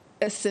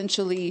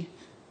essentially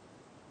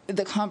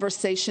the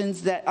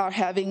conversations that are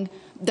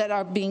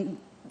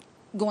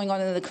going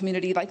on in the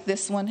community, like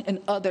this one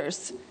and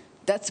others,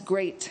 that's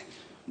great,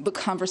 but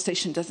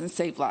conversation doesn't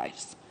save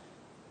lives.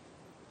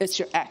 It's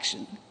your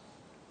action.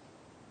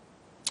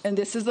 And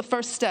this is the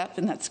first step,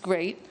 and that's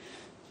great,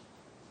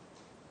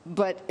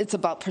 but it's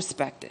about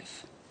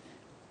perspective.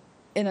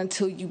 And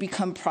until you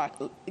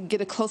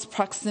get a close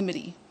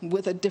proximity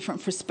with a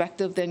different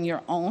perspective than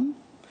your own,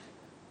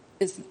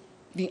 is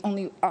the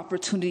only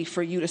opportunity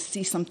for you to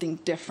see something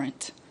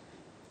different.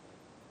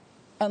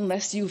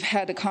 Unless you've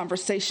had a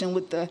conversation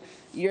with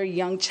your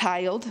young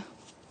child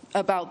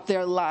about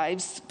their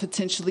lives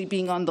potentially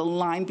being on the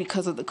line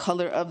because of the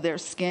color of their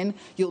skin,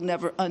 you'll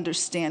never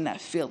understand that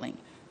feeling.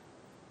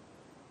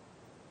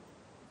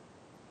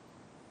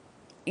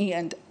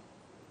 And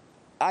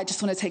I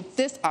just want to take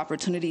this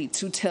opportunity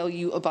to tell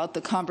you about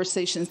the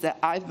conversations that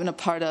I've been a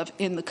part of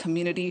in the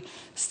community.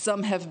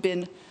 Some have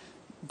been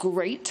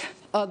great,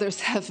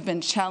 others have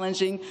been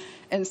challenging,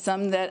 and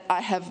some that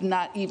I have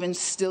not even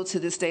still to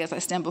this day as I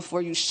stand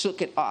before you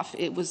shook it off.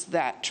 It was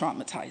that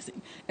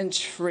traumatizing and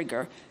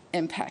trigger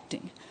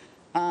impacting.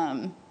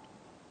 I'm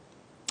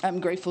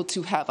grateful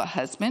to have a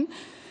husband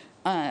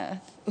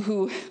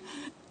who,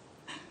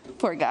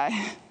 poor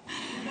guy,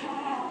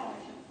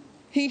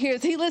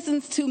 he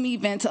listens to me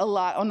vent a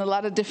lot on a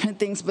lot of different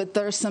things, but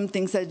there are some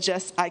things that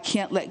just I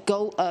can't let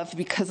go of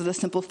because of the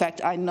simple fact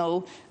I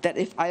know that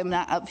if I am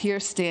not up here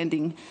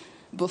standing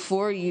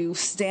before you,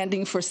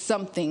 standing for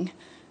something,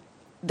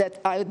 that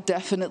I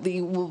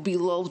definitely will be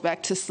lulled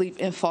back to sleep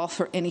and fall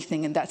for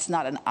anything, and that's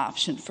not an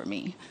option for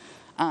me.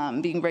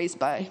 Being raised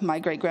by my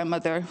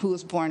great-grandmother, who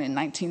was born in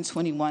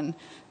 1921,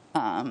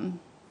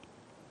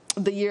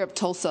 the year of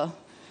Tulsa.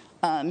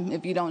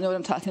 If you don't know what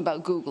I'm talking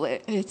about, Google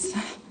it.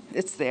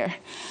 It's there.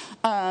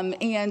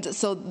 And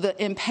so the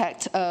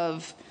impact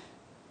of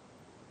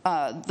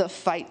the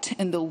fight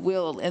and the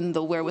will and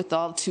the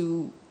wherewithal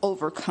to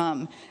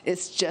overcome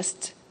is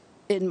just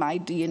in my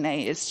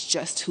DNA. It's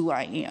just who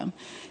I am.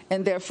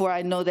 And therefore,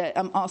 I know that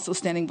I'm also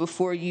standing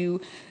before you,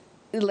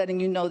 letting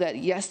you know that,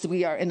 yes,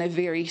 we are in a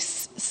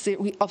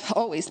we have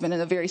always been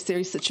in a very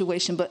serious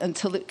situation, but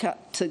until it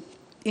got to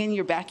in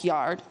your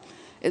backyard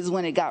is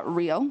when it got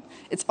real.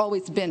 It's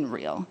always been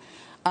real.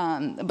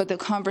 But the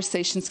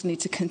conversations need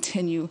to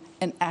continue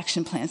and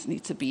action plans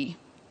need to be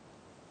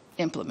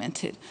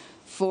implemented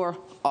for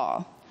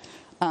all.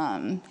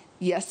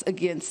 Yes,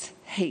 against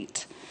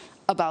hate,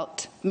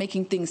 about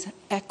making things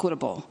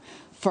equitable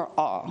for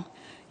all.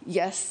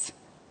 Yes,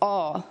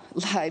 all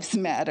lives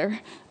matter.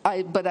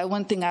 But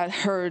one thing I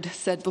heard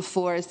said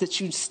before is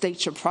that you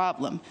state your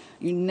problem,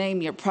 you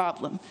name your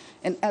problem.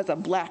 And as a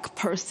Black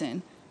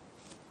person,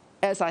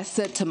 as I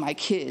said to my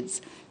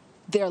kids,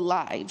 their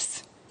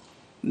lives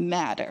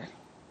matter.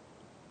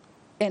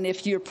 And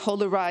if you're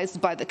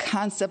polarized by the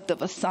concept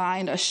of a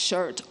sign, a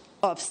shirt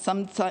of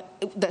some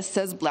that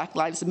says Black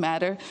Lives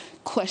Matter,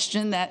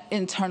 question that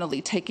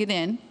internally, take it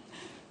in,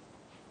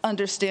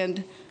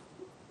 understand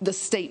the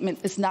statement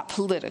is not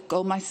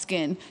political. My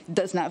skin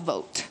does not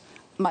vote.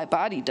 My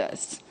body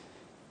does.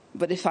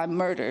 But if I'm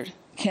murdered,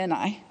 can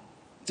I?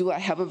 Do I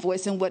have a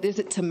voice? And what is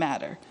it to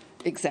matter?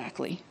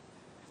 Exactly.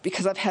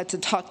 Because I've had to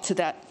talk to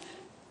that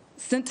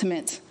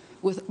sentiment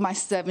with my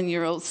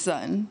 7-year-old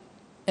son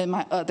and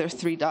my other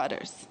 3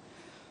 daughters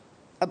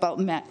about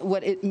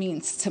what it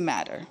means to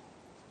matter.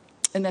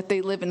 And that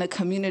they live in a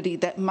community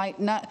that might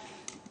not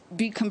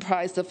be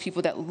comprised of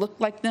people that look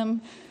like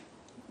them,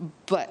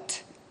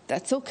 but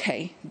that's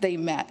okay.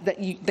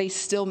 They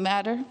still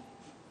matter,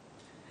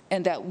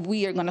 and that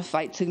we are going to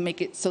fight to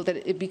make it so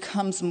that it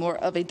becomes more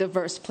of a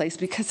diverse place.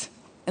 Because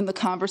in the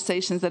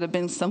conversations that have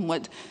been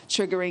somewhat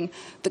triggering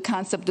the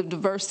concept of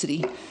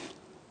diversity,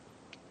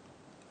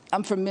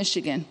 I'm from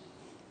Michigan.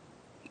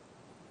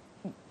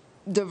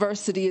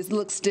 Diversity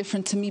looks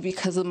different to me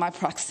because of my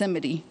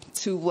proximity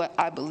to what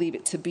I believe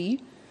it to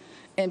be.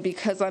 And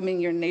because I'm in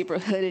your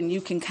neighborhood and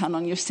you can count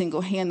on your single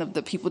hand of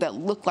the people that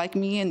look like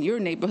me in your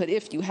neighborhood,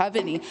 if you have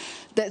any,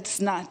 that's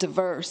not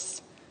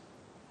diverse.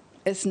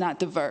 It's not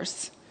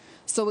diverse.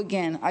 So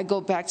again, I go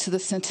back to the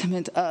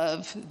sentiment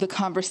of the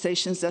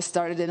conversations that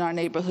started in our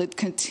neighborhood,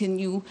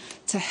 continue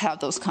to have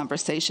those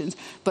conversations.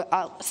 But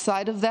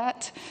outside of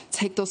that,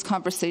 take those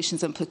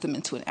conversations and put them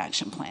into an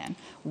action plan.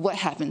 What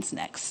happens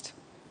next?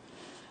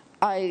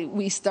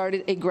 We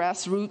started a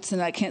grassroots,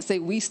 and I can't say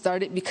we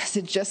started because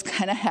it just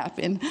kind of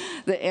happened,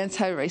 the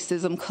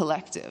Anti-Racism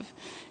Collective.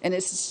 And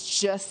it's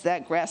just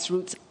that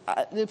grassroots.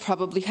 It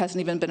probably hasn't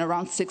even been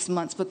around 6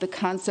 months, but the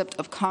concept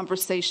of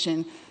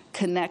conversation,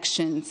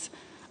 connections,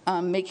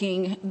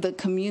 making the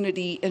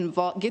community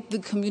involved, get the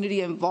community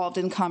involved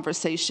in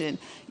conversation.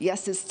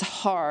 Yes, it's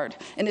hard.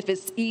 And if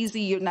it's easy,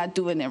 you're not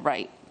doing it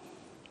right.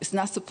 It's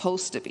not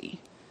supposed to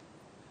be.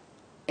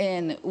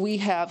 And we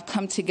have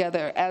come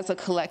together as a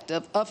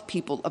collective of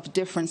people of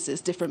differences,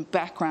 different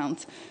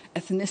backgrounds,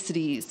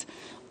 ethnicities,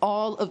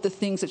 all of the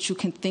things that you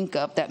can think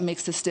of that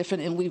makes us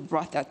different, and we've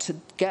brought that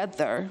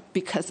together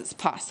because it's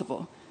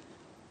possible.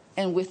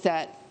 And with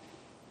that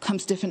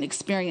comes different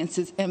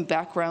experiences and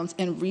backgrounds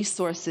and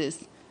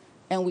resources,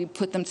 and we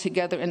put them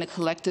together in a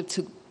collective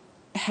to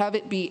have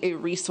it be a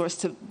resource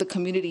to the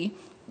community.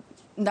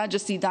 Not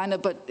just Edina,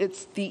 but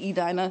it's the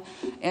Edina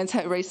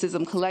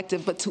Anti-Racism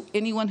Collective, but to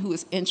anyone who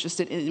is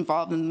interested in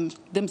involving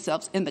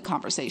themselves in the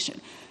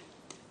conversation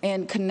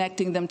and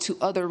connecting them to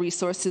other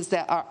resources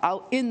that are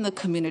out in the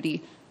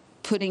community,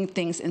 putting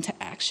things into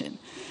action.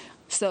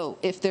 So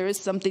if there is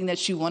something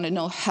that you want to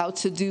know how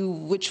to do,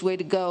 which way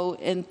to go,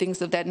 and things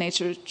of that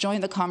nature,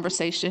 join the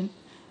conversation.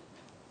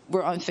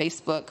 We're on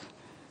Facebook.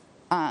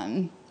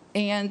 And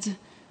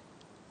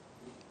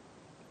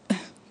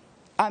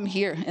I'm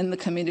here in the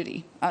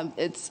community.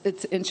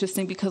 It's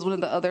interesting because one of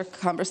the other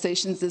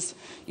conversations is,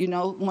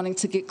 wanting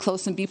to get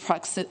close and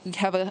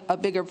have a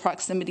bigger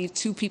proximity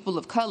to people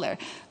of color.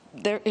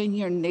 They're in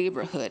your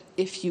neighborhood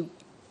if you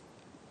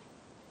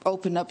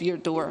open up your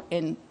door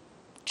and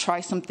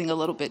try something a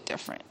little bit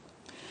different.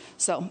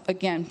 So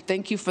again,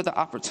 thank you for the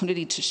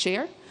opportunity to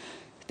share.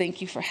 Thank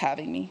you for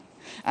having me.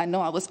 I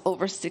know I was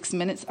over 6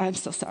 minutes. I'm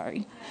so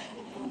sorry.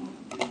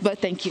 But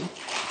thank you.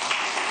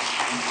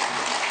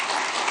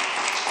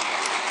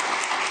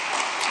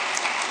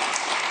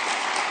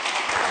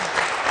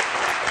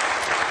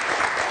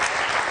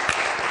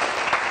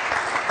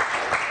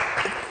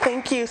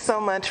 Thank you so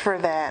much for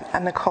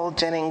that, Nicole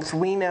Jennings.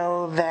 We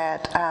know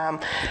that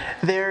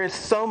there is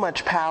so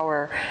much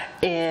power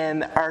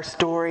in our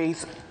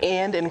stories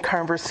and in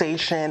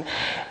conversation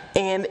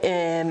and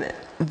in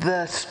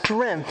the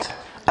strength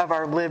of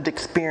our lived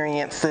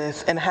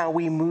experiences and how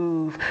we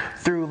move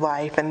through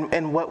life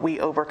and what we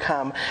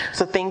overcome.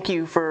 So thank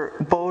you for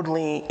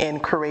boldly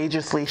and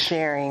courageously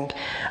sharing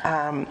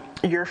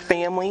your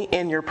family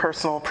and your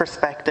personal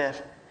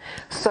perspective.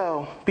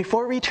 So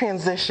before we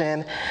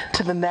transition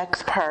to the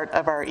next part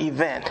of our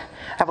event,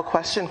 I have a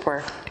question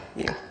for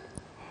you.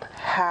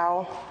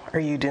 How are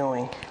you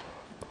doing?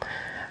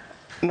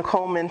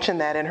 Nicole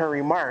mentioned that in her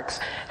remarks.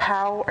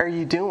 How are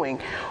you doing?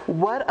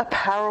 What a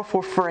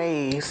powerful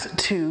phrase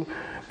to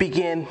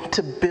begin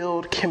to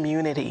build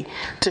community,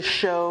 to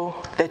show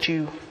that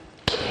you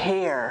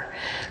care,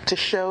 to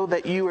show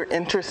that you are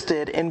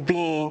interested in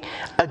being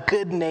a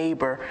good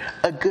neighbor,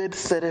 a good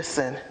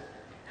citizen.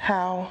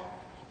 How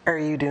are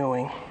you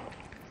doing?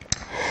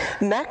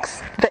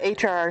 Next, the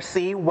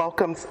HRRC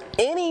welcomes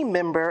any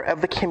member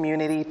of the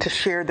community to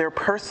share their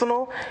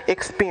personal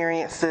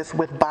experiences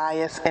with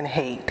bias and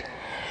hate.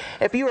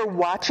 If you are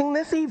watching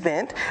this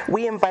event,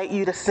 we invite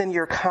you to send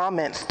your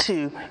comments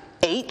to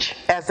H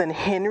as in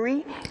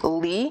Henry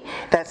Lee,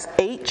 that's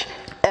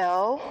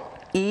HLEE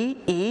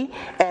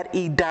at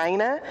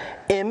edinamn.gov.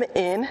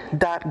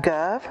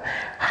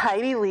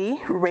 Heidi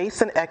Lee,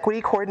 Race and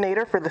Equity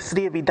Coordinator for the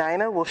City of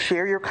Edina, will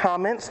share your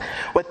comments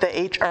with the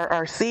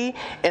HRRC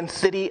and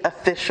city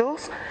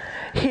officials.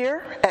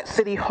 Here at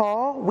City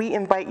Hall, we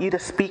invite you to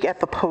speak at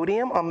the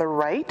podium on the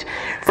right.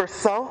 For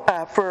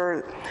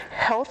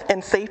health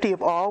and safety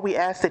of all, we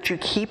ask that you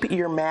keep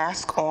your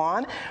mask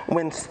on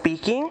when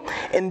speaking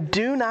and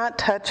do not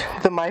touch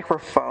the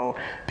microphone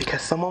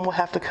because someone will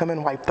have to come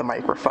and wipe the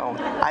microphone.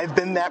 I've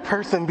been that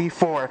person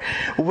before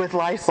with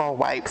Lysol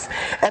wipes.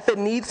 At the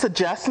needs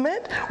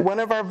adjustment,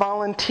 one of our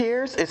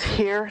volunteers is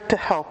here to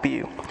help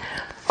you.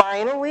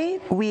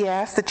 Finally, we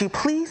ask that you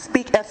please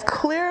speak as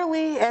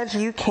clearly as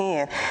you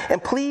can,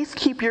 and please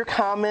keep your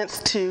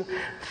comments to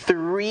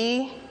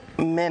 3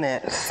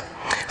 minutes.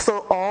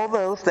 So all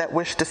those that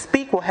wish to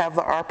speak will have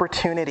the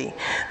opportunity.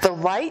 The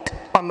light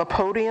on the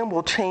podium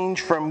will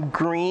change from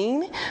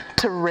green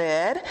to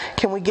red.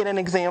 Can we get an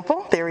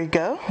example? There we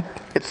go.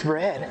 It's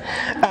red.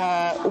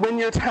 When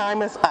your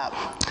time is up.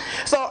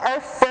 So our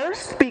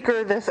first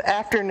speaker this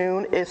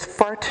afternoon is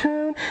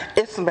Fartoon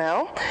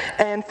Ismail,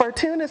 and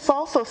Fartoon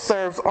also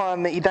serves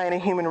on the Edina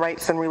Human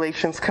Rights and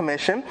Relations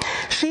Commission.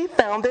 She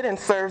founded and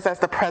serves as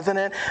the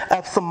president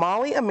of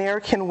Somali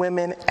American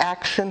Women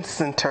Action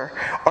Center,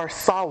 or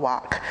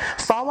SAWAC.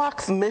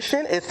 SAWAC's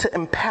mission is to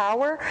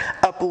empower,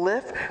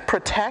 uplift,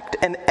 protect,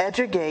 and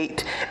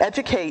educate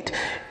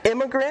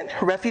immigrant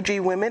refugee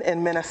women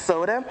in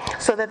Minnesota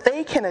so that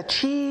they can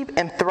achieve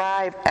and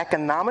thrive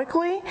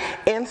economically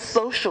and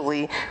socially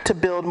to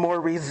build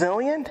more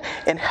resilient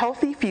and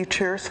healthy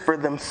futures for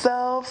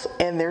themselves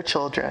and their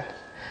children.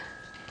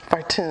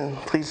 Fartoon,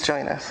 please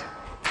join us.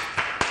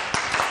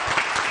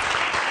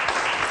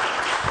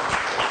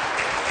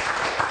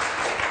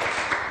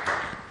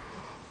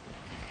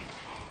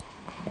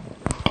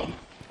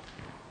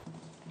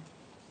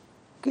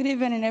 Good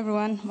evening,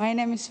 everyone. My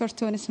name is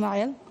Fartoon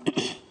Ismail.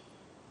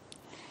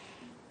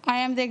 I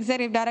am the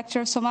Executive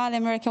Director of Somali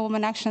American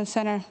Women Action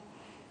Center,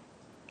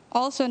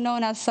 also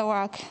known as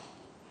SAWAC.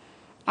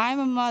 I'm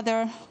a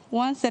mother,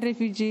 once a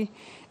refugee,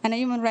 and a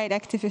human rights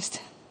activist.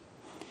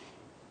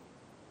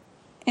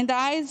 In the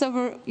eyes of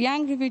a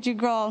young refugee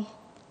girl,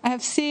 I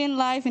have seen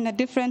life in a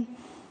different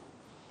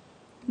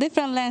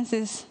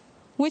lenses,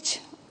 which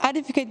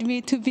educate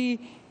me to be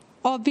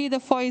the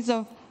voice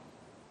of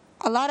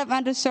a lot of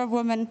underserved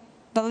women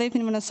that live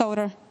in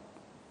Minnesota.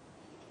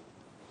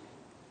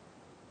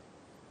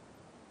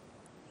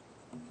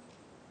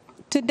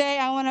 Today,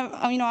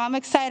 I'm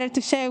excited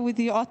to share with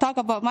you or talk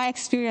about my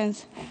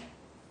experience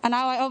and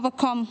how I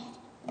overcome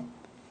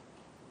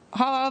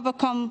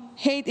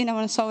hate in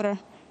Minnesota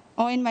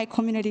or in my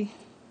community.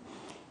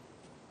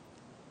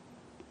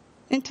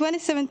 In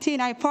 2017,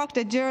 I parked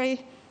at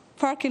Jerry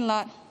parking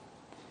lot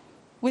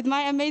with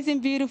my amazing,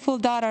 beautiful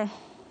daughter.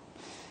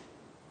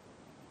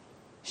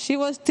 She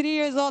was 3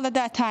 years old at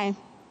that time.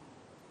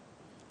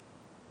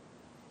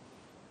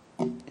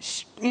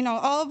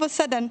 All of a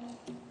sudden,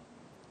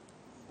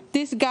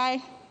 this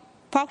guy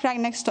parked right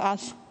next to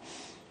us.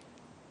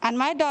 And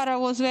my daughter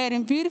was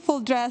wearing a beautiful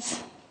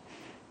dress,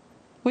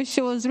 which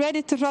she was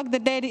ready to rock the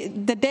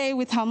day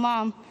with her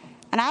mom,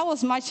 and I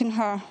was matching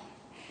her.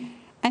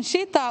 And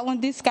she thought when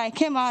this guy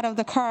came out of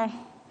the car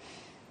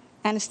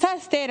and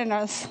started staring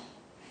at us,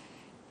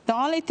 the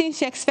only thing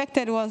she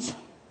expected was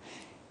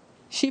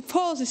she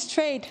posed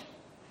straight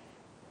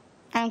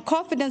and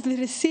confidently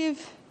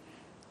received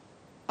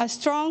a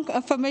strong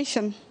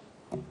affirmation.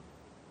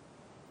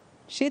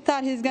 She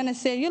thought he's going to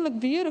say, "You look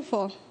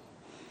beautiful.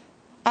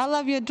 I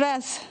love your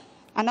dress."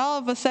 And all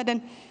of a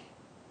sudden,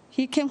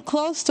 he came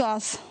close to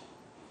us,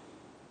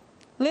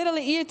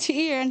 literally ear to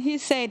ear, and he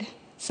said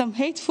some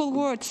hateful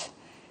words.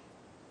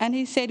 And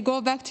he said,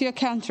 "Go back to your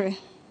country."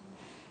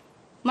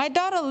 My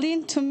daughter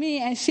leaned to me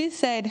and she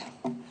said,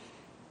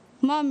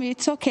 "Mommy,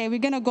 it's okay. We're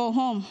going to go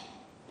home."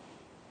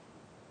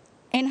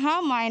 In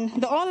her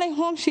mind, the only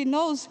home she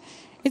knows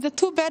is the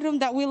 2-bedroom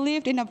that we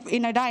lived in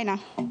Edina,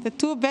 the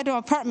 2-bedroom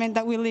apartment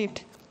that we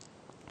lived.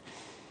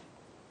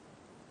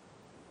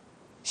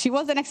 She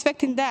wasn't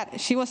expecting that.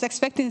 She was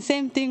expecting the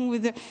same thing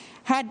with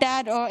her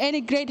dad or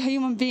any great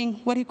human being,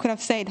 what he could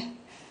have said.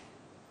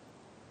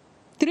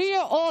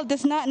 3-year-old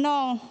does not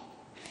know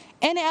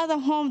any other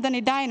home than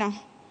Edina.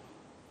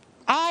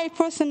 I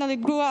personally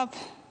grew up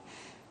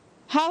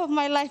half of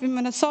my life in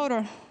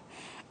Minnesota,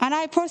 and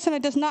I personally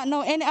does not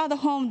know any other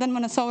home than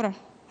Minnesota.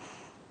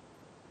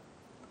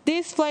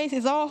 This place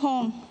is our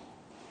home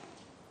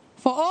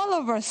for all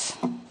of us,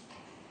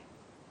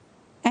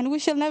 and we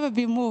shall never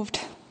be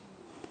moved.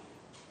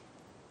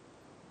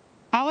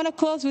 I want to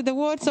close with the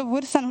words of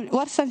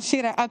Warsan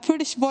Shira, a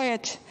British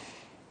poet.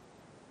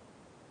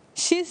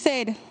 She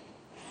said,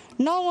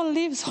 "No one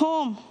leaves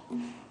home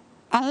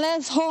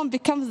unless home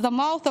becomes the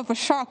mouth of a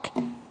shark.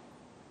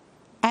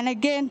 And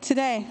again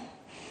today,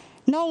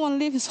 no one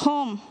leaves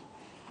home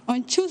or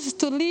chooses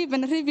to live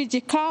in a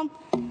refugee camp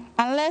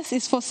unless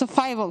it's for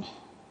survival.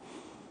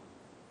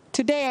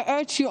 Today I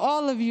urge you,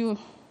 all of you,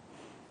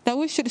 that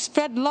we should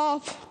spread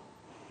love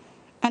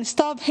and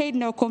stop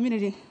hating our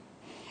community.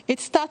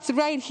 It starts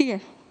right here,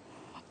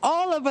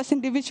 all of us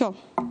individuals.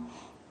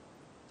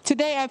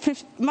 Today,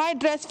 my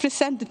dress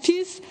presents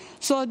peace,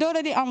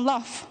 solidarity, and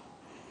love.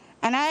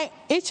 And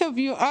each of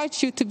you,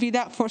 urge you to be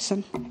that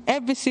person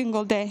every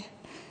single day.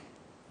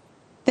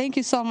 Thank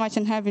you so much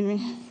for having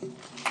me.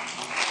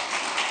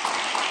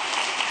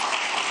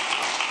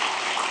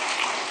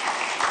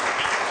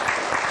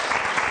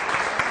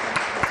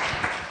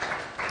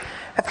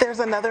 If there's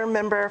another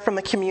member from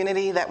the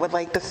community that would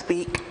like to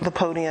speak, the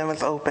podium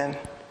is open.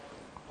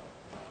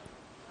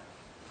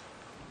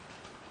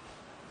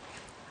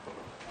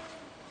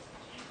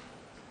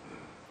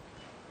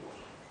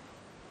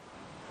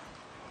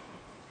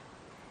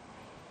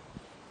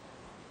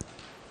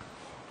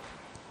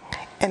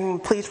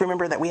 And please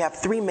remember that we have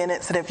 3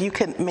 minutes, and if you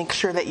could make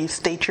sure that you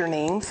state your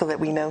name so that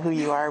we know who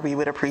you are, we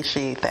would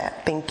appreciate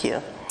that. Thank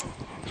you.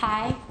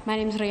 Hi, my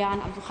name is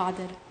Rayan Abdul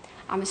Qadir.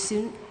 I'm a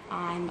student.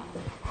 I'm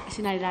a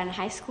student at Edina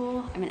High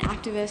School. I'm an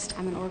activist.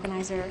 I'm an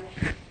organizer.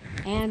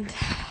 And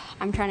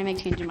I'm trying to make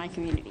change in my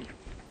community.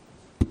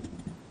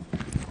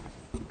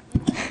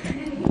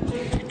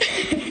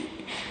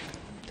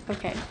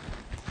 Okay.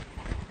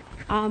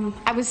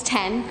 I was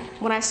 10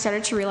 when I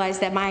started to realize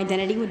that my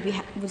identity would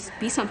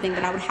be something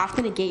that I would have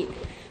to negate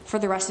for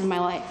the rest of my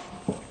life.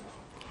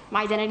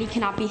 My identity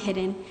cannot be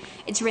hidden.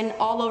 It's written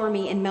all over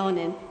me in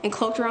melanin and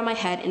cloaked around my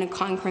head in a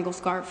cotton Kringle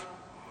scarf.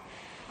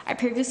 I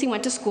previously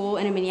went to school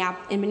in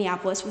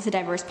Minneapolis with a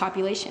diverse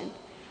population.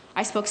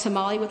 I spoke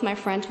Somali with my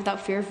friends without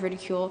fear of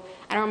ridicule,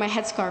 and I wore my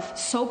headscarf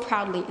so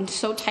proudly and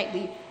so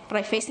tightly, but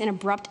I faced an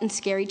abrupt and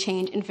scary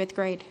change in 5th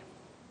grade.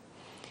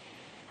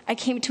 I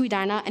came to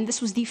Edina, and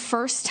this was the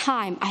first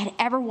time I had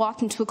ever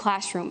walked into a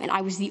classroom, and I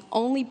was the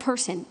only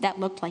person that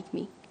looked like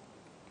me.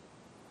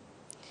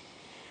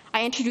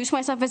 I introduced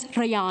myself as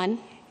Rayan,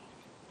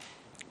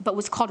 but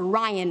was called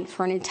Ryan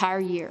for an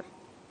entire year.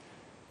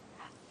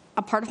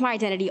 A part of my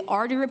identity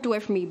already ripped away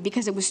from me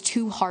because it was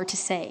too hard to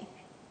say.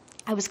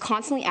 I was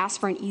constantly asked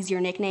for an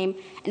easier nickname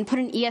and put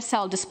in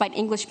ESL despite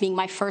English being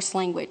my first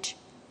language.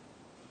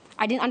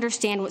 I didn't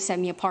understand what set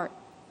me apart.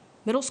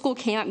 Middle school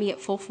came at me at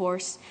full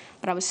force,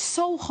 but I was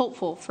so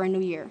hopeful for a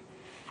new year.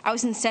 I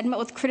was instead met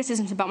with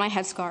criticisms about my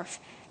headscarf.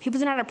 People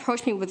did not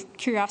approach me with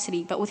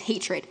curiosity, but with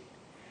hatred.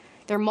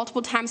 There were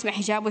multiple times my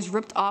hijab was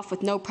ripped off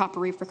with no proper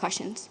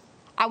repercussions.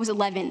 I was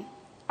 11.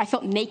 I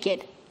felt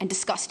naked and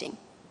disgusting.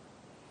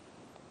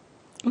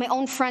 My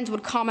own friends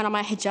would comment on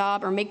my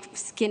hijab or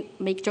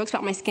make jokes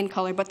about my skin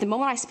color, but the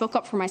moment I spoke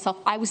up for myself,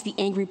 I was the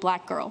angry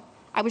black girl.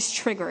 I was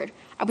triggered.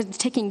 I was a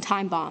ticking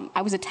time bomb.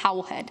 I was a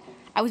towel head.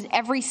 I was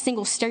every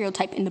single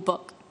stereotype in the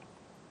book.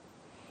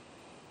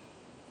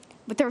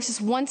 But there was this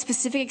one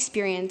specific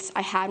experience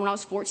I had when I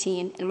was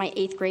 14 in my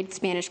 8th grade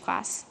Spanish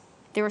class.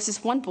 There was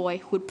this one boy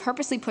who would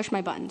purposely push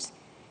my buttons.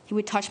 He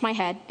would touch my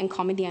head and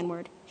call me the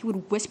N-word. He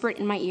would whisper it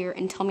in my ear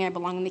and tell me I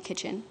belong in the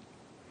kitchen.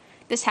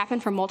 This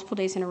happened for multiple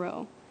days in a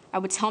row. I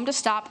would tell him to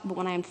stop, but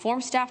when I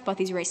informed staff about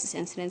these racist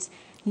incidents,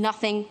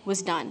 nothing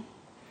was done.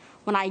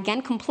 When I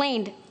again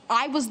complained,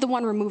 I was the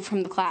one removed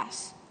from the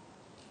class.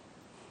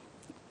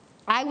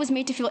 I was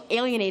made to feel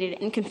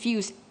alienated and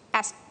confused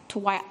as to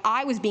why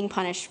I was being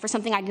punished for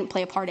something I didn't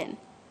play a part in.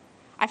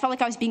 I felt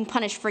like I was being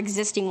punished for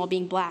existing while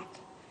being black.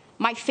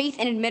 My faith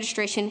in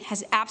administration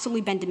has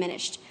absolutely been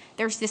diminished.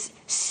 There's this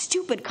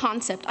stupid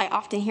concept I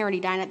often hear in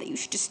Edina that you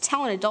should just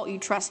tell an adult you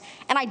trust,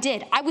 and I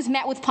did. I was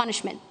met with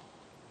punishment.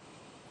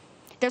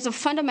 There's a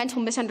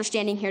fundamental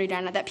misunderstanding here in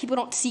Edina that people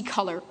don't see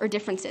color or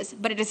differences,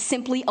 but it is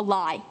simply a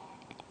lie.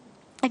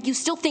 If you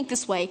still think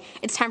this way,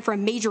 it's time for a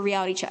major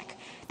reality check.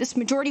 This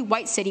majority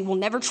white city will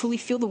never truly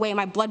feel the way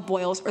my blood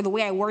boils or the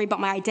way I worry about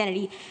my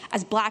identity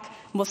as black,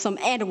 Muslim,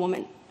 and a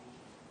woman.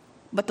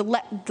 But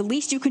the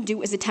least you can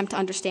do is attempt to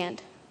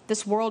understand.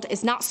 This world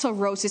is not so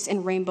roses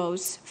and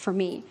rainbows for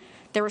me.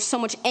 There is so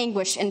much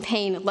anguish and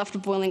pain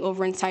left boiling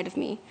over inside of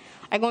me.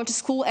 I go into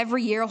school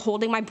every year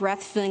holding my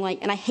breath,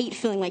 and I hate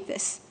feeling like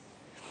this.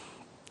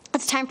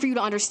 It's time for you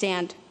to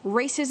understand.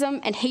 Racism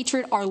and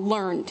hatred are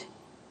learned.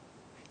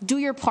 Do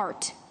your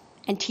part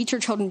and teach your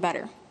children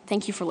better.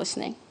 Thank you for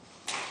listening.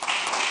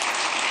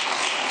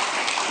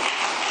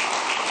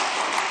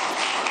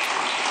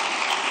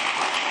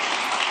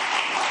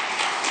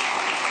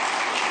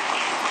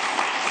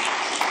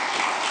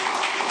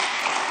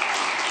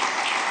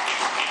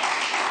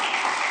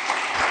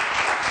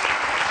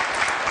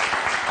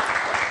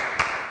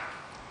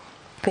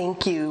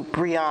 Thank you,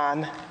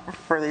 Brian,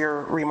 for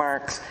your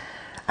remarks.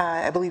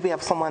 I believe we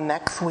have someone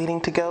next waiting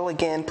to go.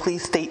 Again,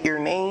 please state your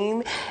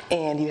name,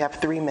 and you have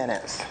 3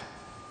 minutes.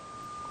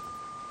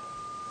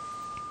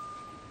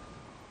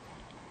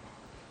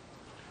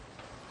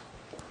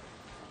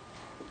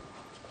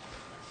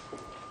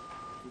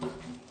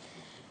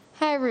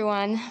 Hi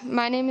everyone,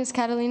 my name is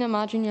Catalina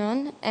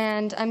Madrignon,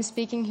 and I'm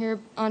speaking here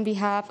on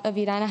behalf of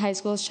Edina High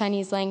School's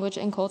Chinese Language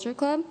and Culture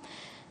Club,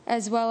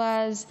 as well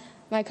as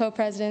my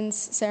co-presidents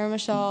Sarah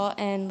Michelle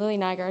and Lily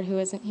Nygaard, who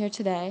isn't here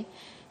today,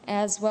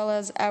 as well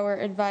as our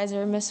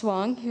advisor, Miss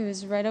Wong,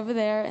 who's right over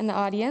there in the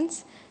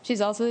audience.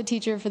 She's also the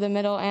teacher for the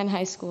middle and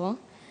high school.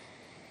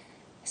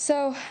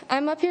 So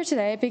I'm up here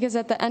today because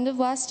at the end of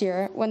last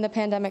year, when the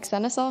pandemic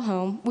sent us all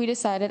home, we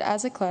decided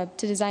as a club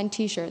to design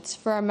t-shirts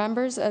for our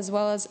members as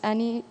well as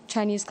any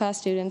Chinese class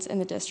students in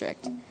the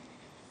district.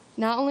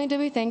 Not only did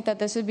we think that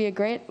this would be a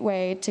great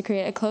way to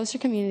create a closer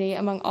community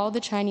among all the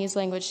Chinese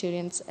language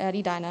students at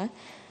Edina,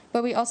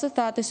 but we also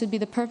thought this would be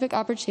the perfect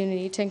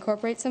opportunity to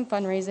incorporate some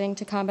fundraising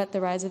to combat the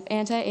rise of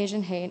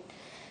anti-Asian hate,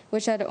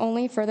 which had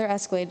only further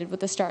escalated with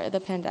the start of the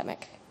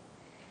pandemic.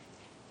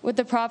 With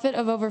the profit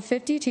of over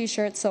 50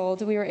 t-shirts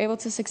sold, we were able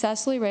to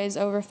successfully raise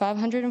over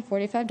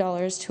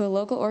 $545 to a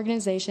local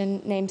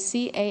organization named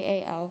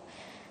CAAL,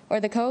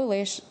 or the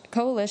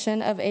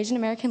Coalition of Asian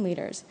American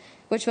Leaders,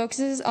 which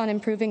focuses on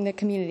improving the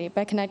community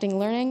by connecting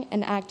learning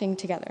and acting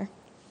together.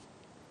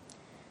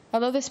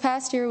 Although this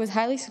past year was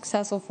highly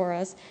successful for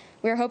us,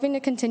 we are hoping to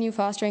continue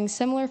fostering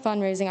similar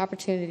fundraising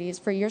opportunities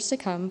for years to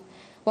come,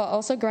 while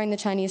also growing the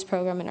Chinese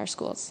program in our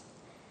schools.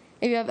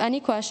 If you have any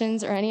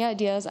questions or any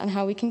ideas on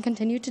how we can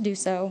continue to do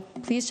so,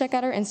 please check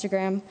out our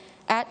Instagram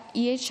at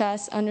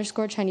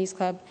EHS_Chinese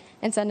Club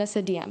and send us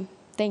a DM.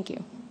 Thank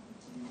you.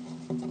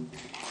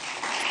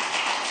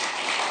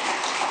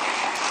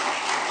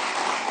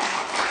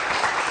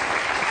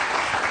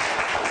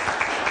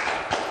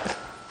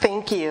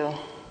 Thank you.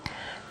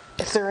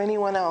 Is there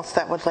anyone else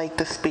that would like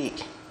to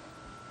speak?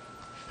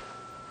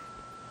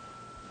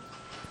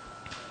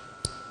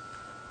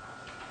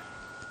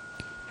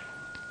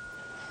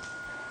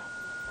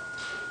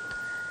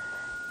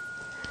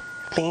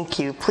 Thank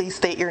you. Please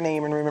state your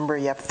name and remember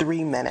you have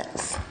 3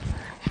 minutes.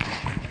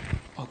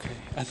 Okay,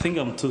 I think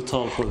I'm too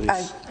tall for this.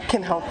 I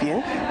can help you.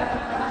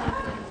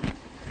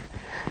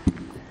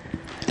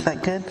 Is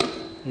that good?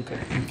 Okay,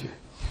 thank you.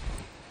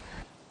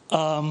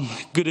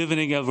 Good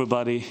evening,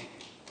 everybody.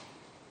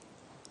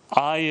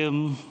 I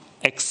am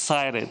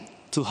excited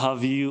to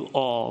have you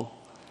all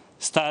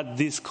start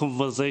this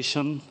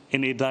conversation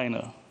in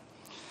Edina,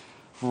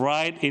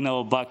 right in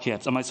our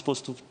backyard. Am I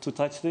supposed to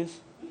touch this?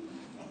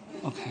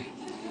 Okay.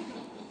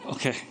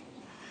 Okay,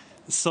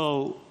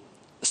 so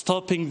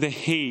stopping the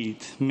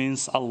hate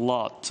means a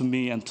lot to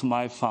me and to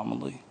my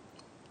family.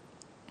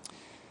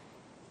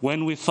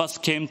 When we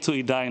first came to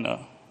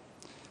Edina,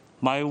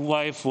 my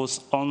wife was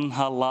on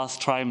her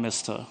last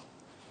trimester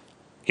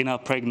in her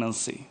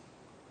pregnancy.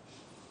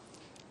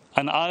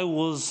 And I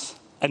was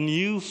a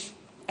new,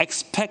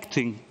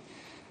 expecting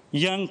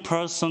young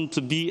person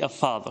to be a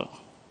father.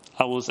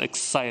 I was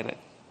excited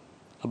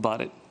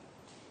about it.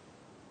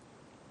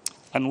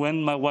 And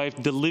when my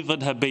wife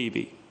delivered her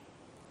baby,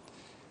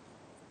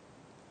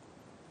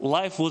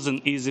 life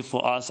wasn't easy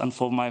for us and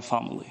for my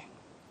family.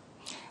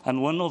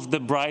 And one of the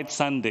bright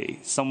Sunday,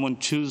 someone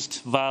chose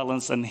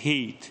violence and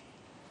hate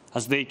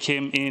as they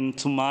came in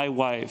to my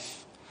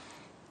wife.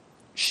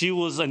 She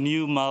was a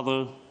new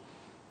mother,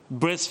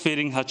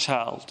 breastfeeding her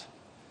child.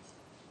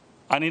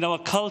 And in our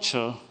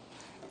culture,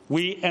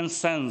 we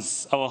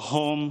incense our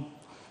home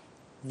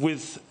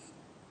with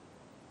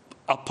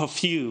a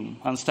perfume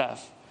and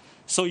stuff.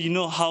 So you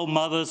know how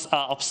mothers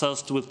are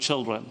obsessed with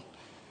children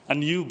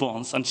and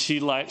newborns. And she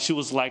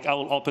was like, I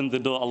will open the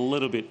door a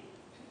little bit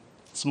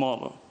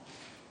smaller.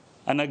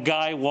 And a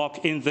guy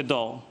walked in the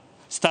door,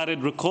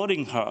 started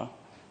recording her,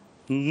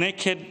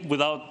 naked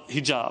without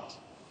hijab,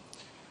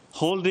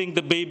 holding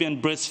the baby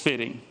and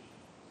breastfeeding.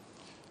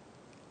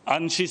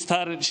 And she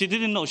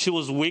didn't know, she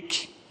was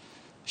weak.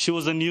 She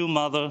was a new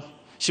mother.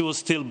 She was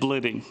still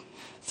bleeding.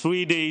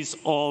 3 days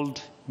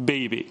old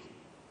baby.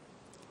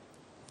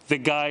 The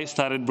guy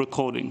started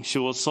recording. She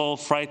was so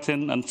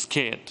frightened and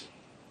scared.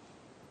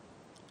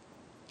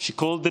 She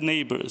called the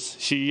neighbors.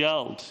 She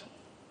yelled.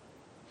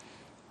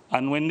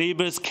 And when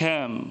neighbors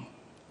came,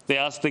 they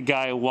asked the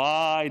guy,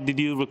 why did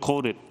you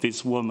record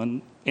this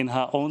woman in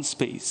her own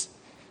space?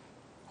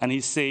 And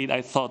he said,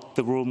 I thought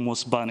the room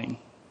was burning.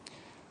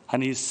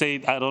 And he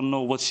said, I don't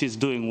know what she's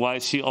doing. Why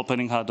is she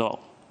opening her door?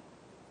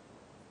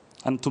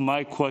 And to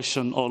my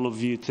question, all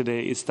of you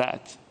today, is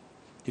that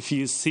if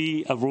you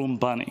see a room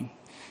burning,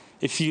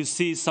 if you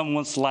see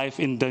someone's life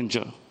in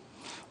danger,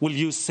 will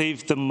you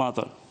save the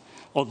mother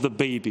or the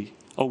baby,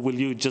 or will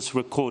you just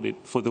record it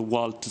for the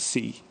world to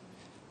see,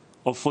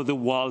 or for the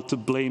world to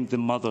blame the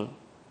mother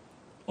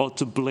or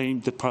to blame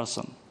the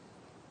person?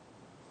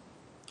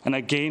 And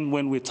again,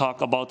 when we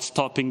talk about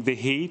stopping the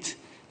hate,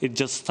 it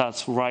just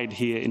starts right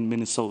here in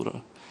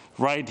Minnesota,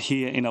 right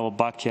here in our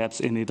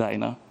backyards in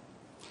Edina.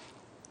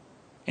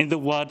 In the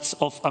words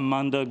of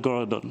Amanda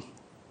Gordon,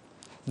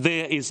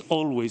 there is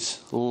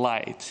always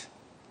light,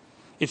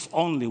 if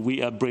only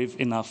we are brave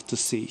enough to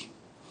see.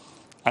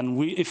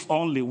 And if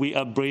only we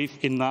are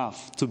brave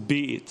enough to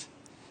be it.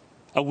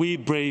 Are we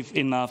brave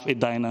enough,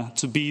 Edina,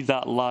 to be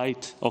that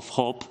light of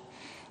hope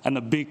and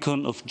a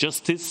beacon of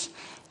justice,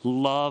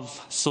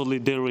 love,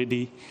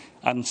 solidarity,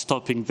 and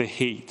stopping the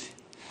hate.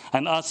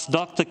 And as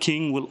Dr.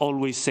 King will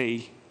always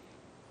say,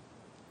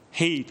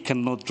 hate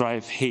cannot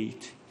drive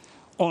hate.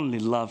 Only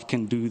love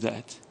can do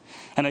that.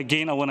 And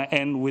again, I want to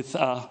end with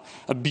a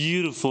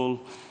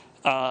beautiful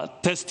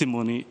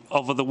testimony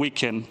over the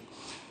weekend.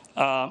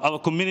 Our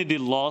community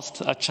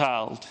lost a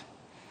child,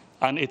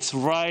 and it's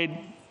right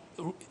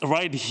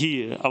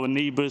here, our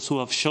neighbors who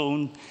have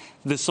shown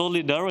the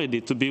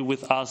solidarity to be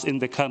with us in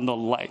the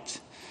candlelight.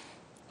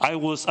 I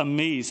was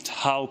amazed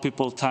how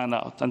people turn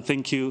out. And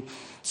thank you,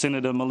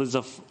 Senator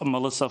Melissa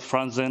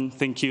Franzen.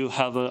 Thank you,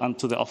 Heather, and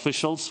to the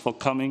officials for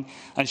coming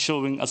and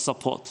showing us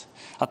support.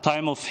 A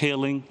time of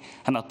healing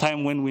and a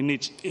time when we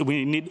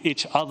need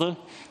each other.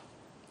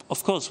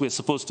 Of course, we're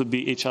supposed to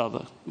be each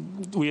other.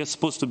 We are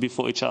supposed to be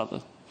for each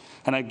other.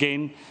 And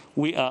again,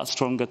 we are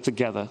stronger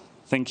together.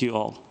 Thank you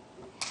all.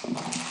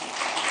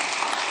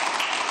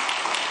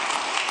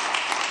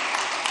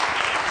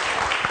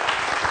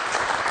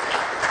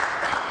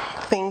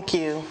 Thank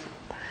you.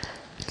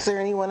 Is there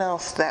anyone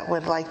else that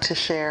would like to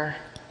share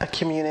a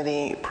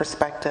community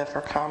perspective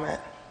or comment?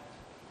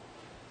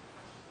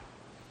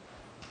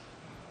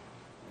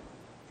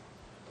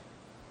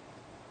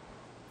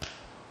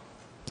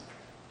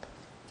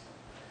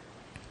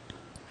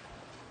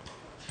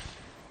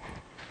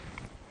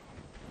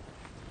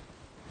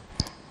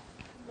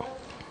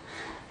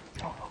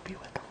 I'll help you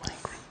with the mic.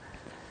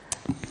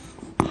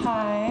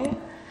 Hi.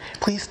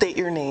 Please state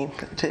your name.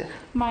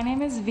 My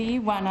name is V.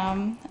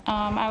 Wenham.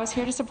 I was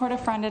here to support a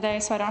friend today,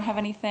 so I don't have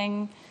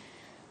anything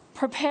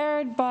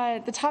prepared,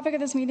 but the topic of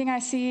this meeting I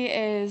see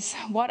is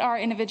what are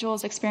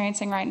individuals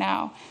experiencing right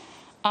now?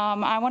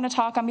 I want to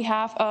talk on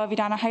behalf of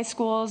Edina High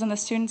Schools and the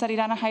students at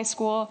Edina High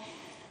School.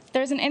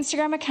 There's an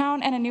Instagram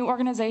account and a new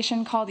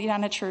organization called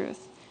Edina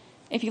Truth.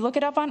 If you look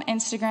it up on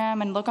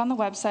Instagram and look on the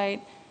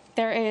website,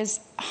 there is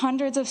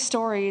hundreds of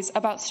stories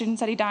about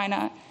students at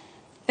Edina,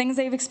 things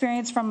they've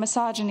experienced from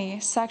misogyny,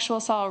 sexual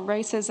assault,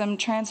 racism,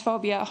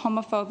 transphobia,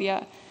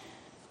 homophobia,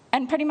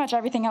 and pretty much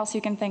everything else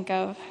you can think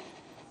of.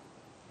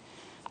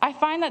 I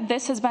find that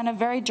this has been a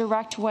very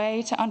direct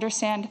way to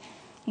understand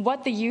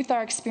what the youth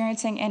are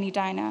experiencing in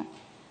Edina.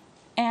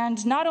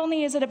 And not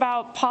only is it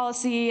about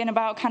policy and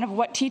about kind of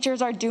what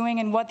teachers are doing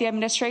and what the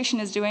administration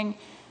is doing,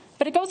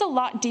 but it goes a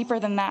lot deeper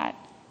than that.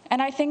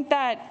 And I think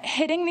that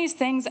hitting these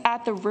things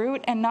at the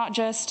root and not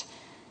just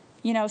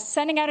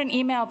sending out an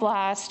email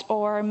blast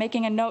or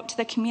making a note to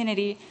the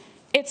community,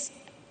 it's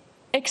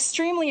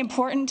extremely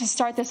important to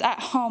start this at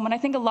home. And I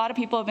think a lot of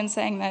people have been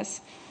saying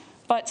this,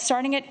 but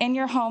starting it in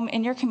your home,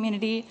 in your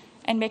community,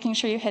 and making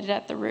sure you hit it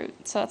at the root.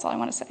 So that's all I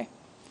want to say.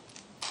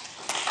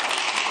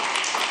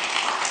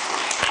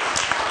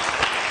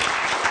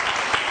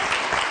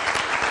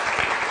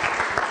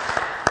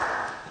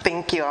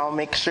 Thank you. I'll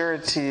make sure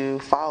to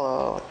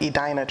follow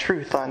Edina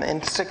Truth on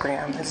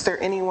Instagram. Is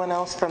there anyone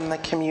else from the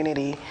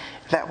community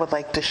that would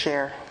like to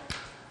share?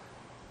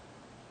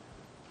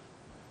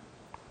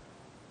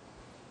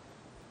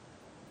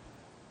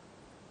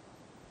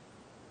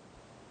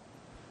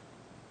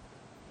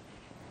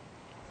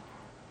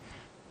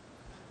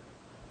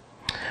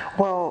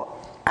 Well,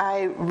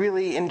 I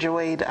really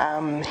enjoyed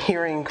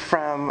hearing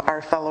from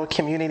our fellow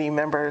community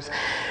members.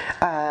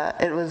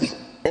 It was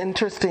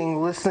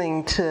interesting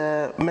listening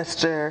to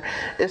Mr.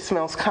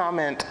 Ismail's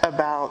comment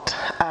about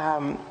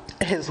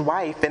his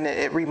wife, and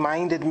it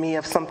reminded me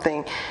of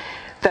something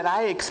that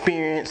I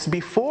experienced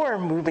before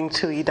moving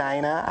to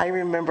Edina. I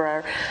remember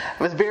I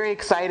was very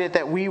excited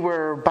that we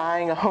were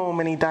buying a home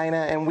in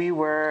Edina, and we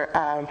were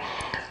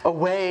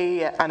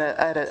away on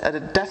at a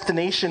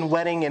destination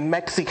wedding in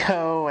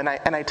Mexico, and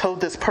I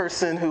told this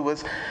person who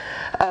was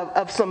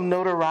of some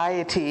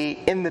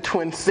notoriety in the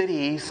Twin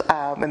Cities,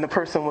 and the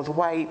person was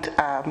white,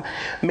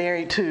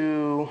 married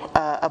to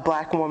a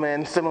black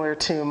woman similar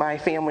to my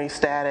family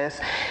status,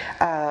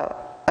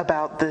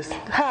 about this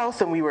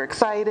house, and we were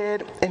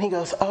excited, and he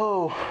goes,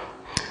 "Oh,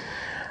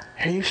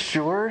 are you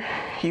sure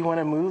you want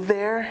to move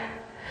there?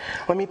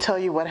 Let me tell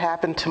you what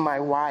happened to my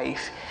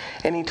wife."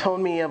 And he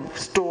told me a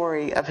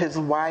story of his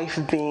wife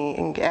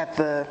being at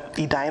the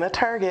Edina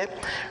Target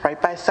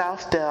right by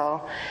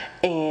Southdale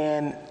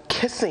and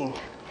kissing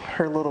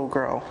her little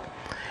girl,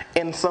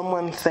 and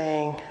someone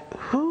saying,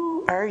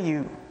 "Who are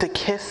you to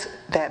kiss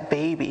that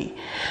baby?"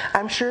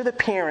 I'm sure the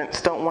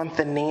parents don't want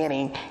the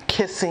nanny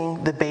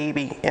kissing the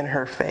baby in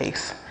her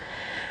face.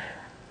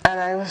 And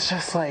I was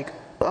just like,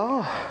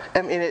 oh,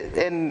 I mean,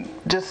 and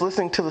just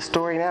listening to the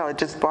story now, it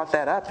just brought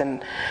that up,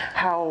 and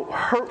how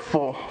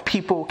hurtful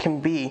people can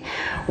be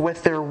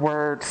with their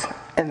words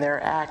and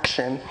their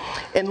action.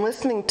 And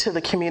listening to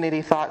the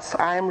community thoughts,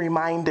 I am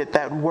reminded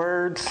that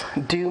words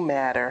do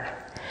matter,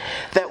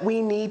 that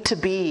we need to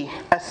be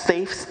a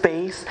safe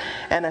space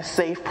and a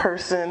safe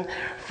person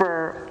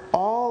for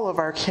all of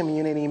our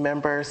community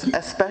members,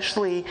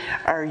 especially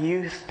our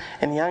youth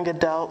and young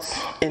adults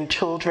and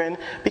children,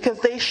 because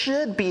they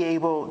should be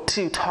able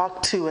to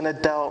talk to an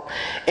adult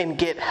and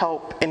get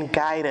help and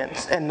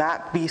guidance and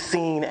not be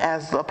seen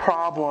as a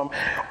problem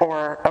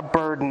or a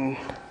burden.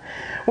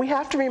 We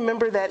have to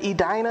remember that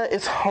Edina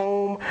is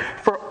home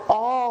for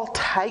all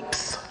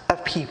types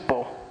of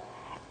people.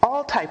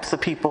 All types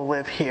of people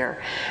live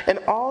here, and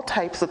all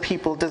types of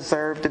people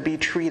deserve to be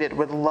treated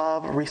with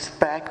love,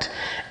 respect,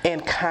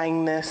 and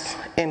kindness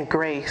and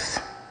grace.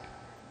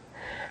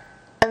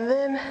 And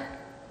then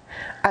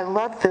I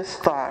love this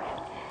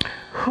thought.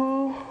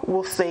 Who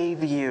will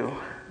save you?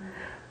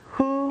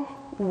 Who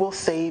will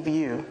save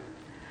you?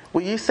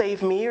 Will you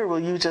save me, or will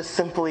you just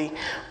simply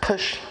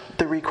push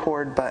the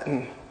record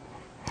button?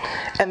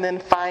 And then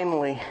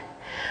finally,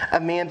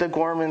 Amanda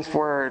Gorman's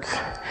words,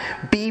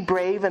 be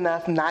brave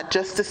enough not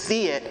just to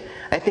see it.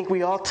 I think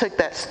we all took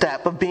that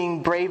step of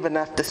being brave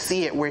enough to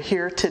see it. We're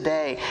here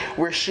today.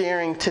 We're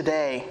sharing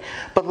today.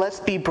 But let's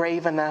be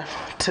brave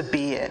enough to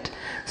be it.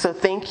 So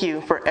thank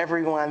you for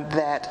everyone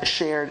that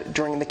shared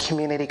during the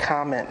community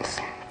comments.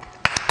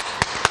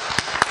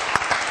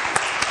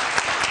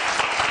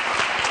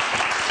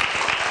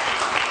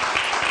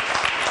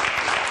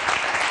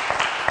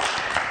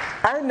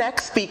 Our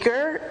next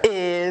speaker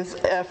is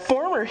a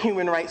former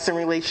Human Rights and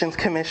Relations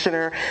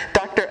Commissioner,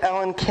 Dr.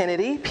 Ellen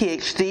Kennedy,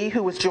 PhD,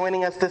 who was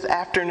joining us this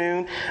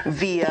afternoon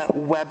via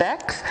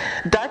WebEx.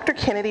 Dr.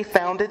 Kennedy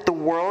founded the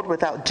World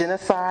Without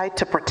Genocide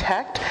to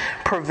protect,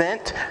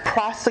 prevent,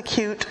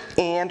 prosecute,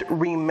 and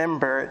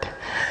remembered.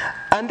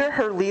 Under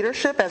her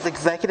leadership as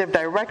Executive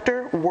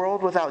Director,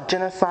 World Without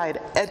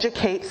Genocide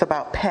educates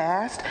about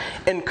past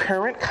and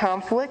current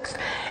conflicts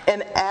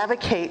and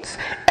advocates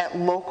at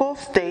local,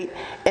 state,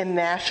 and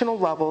national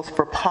levels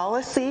for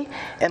policy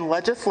and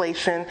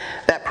legislation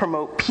that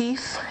promote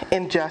peace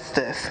and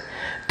justice.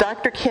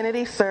 Dr.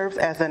 Kennedy serves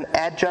as an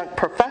adjunct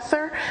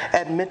professor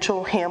at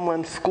Mitchell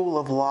Hamlin School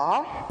of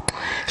Law.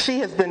 She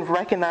has been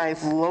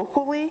recognized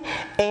locally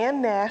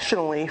and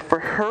nationally for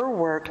her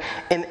work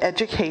in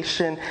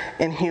education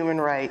and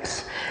human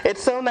rights.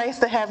 It's so nice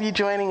to have you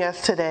joining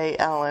us today,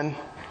 Ellen.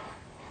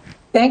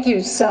 Thank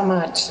you so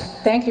much.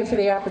 Thank you for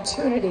the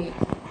opportunity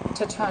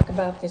to talk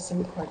about this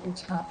important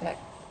topic.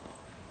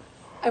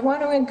 I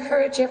want to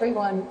encourage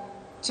everyone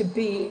to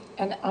be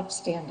an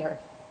upstander.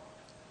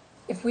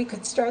 If we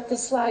could start the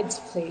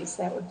slides, please,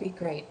 that would be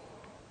great.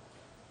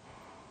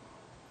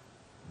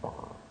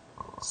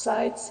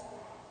 Slides.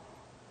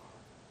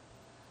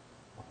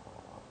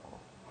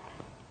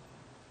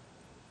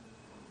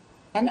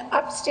 An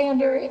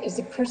upstander is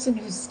a person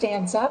who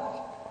stands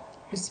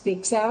up, who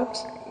speaks out,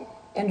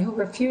 and who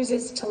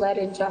refuses to let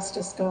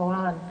injustice go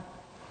on.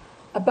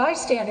 A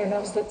bystander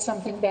knows that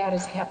something bad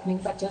is happening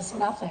but does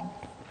nothing.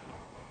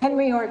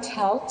 Henry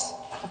Ortelt,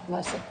 of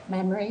blessed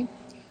memory,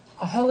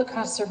 a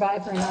Holocaust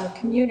survivor in our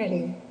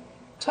community,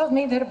 told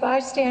me that a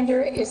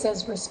bystander is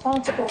as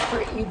responsible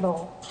for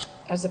evil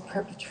as a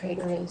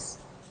perpetrator is.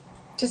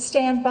 To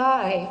stand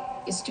by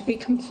is to be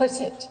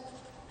complicit,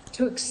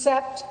 to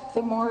accept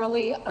the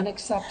morally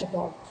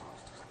unacceptable,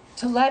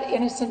 to let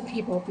innocent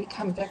people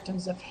become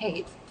victims of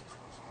hate.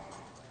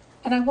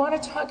 And I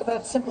want to talk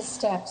about simple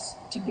steps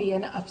to be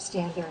an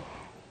upstander.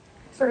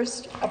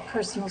 First, a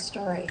personal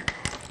story.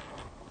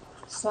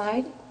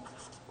 Slide.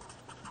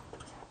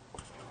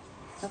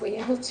 Are we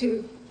able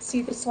to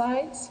see the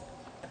slides?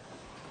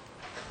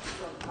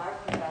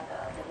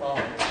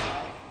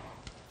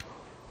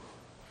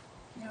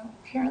 No,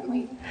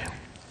 apparently.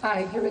 All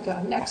right, here we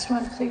go. Next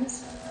one,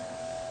 please.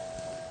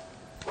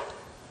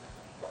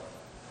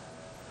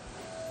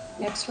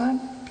 Next one.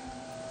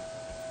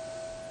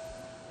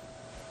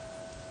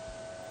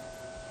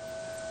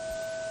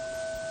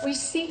 We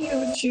see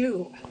you,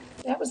 Jew.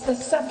 That was the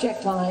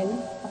subject line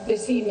of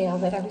this email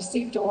that I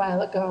received a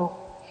while ago.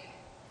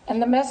 And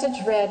the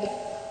message read,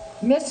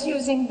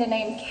 misusing the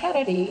name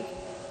Kennedy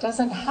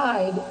doesn't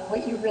hide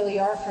what you really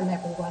are from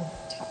everyone,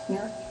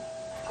 Tuckner.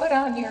 Put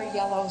on your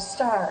yellow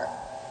star.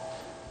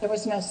 There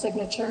was no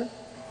signature,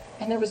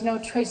 and there was no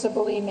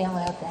traceable email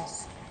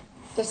address.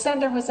 The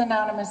sender was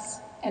anonymous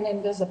and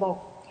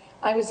invisible.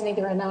 I was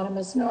neither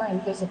anonymous nor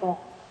invisible.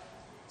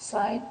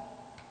 Slide.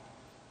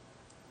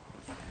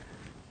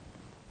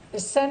 The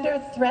sender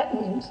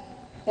threatened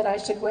that I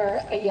should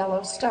wear a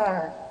yellow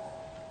star,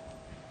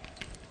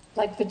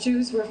 like the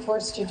Jews were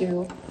forced to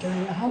do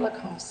during the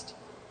Holocaust.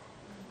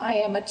 I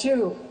am a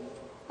Jew.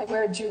 I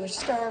wear a Jewish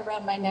star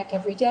around my neck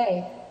every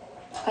day.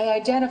 I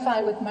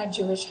identify with my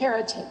Jewish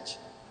heritage,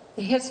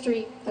 the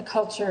history, the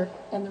culture,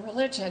 and the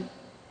religion.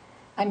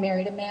 I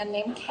married a man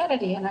named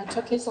Kennedy, and I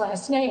took his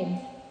last name,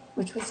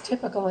 which was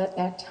typical at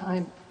that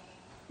time.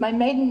 My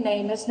maiden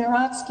name is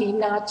Narodsky,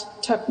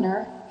 not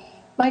Tuckner.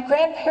 My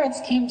grandparents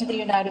came to the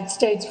United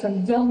States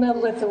from Vilna,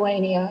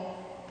 Lithuania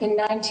in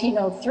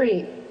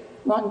 1903,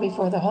 long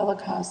before the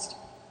Holocaust.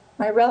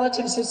 My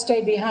relatives who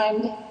stayed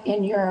behind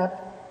in Europe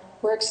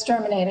were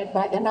exterminated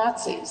by the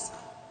Nazis.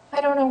 I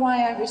don't know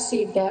why I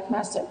received that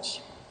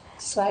message.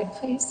 Slide,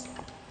 please.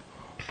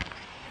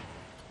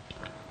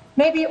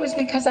 Maybe it was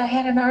because I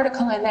had an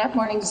article in that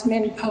morning's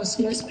Min Post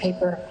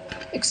newspaper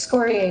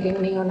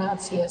excoriating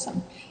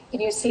neo-Nazism.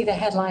 And you see the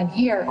headline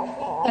here.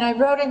 And I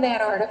wrote in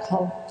that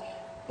article,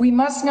 we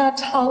must not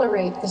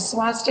tolerate the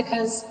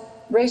swastikas,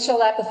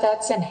 racial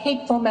epithets, and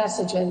hateful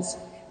messages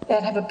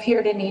that have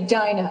appeared in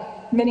Edina,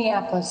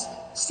 Minneapolis,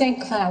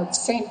 St. Cloud,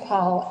 St.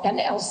 Paul, and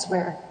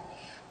elsewhere.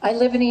 I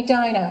live in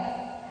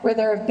Edina, where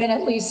there have been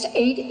at least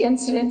 8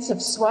 incidents of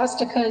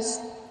swastikas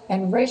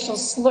and racial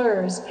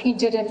slurs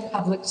painted in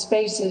public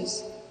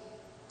spaces.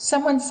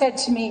 Someone said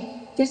to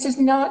me, "This is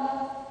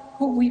not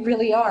who we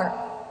really are."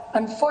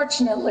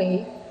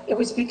 Unfortunately, it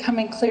was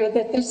becoming clear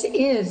that this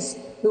is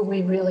who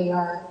we really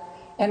are,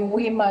 and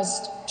we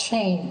must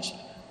change.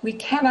 We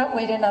cannot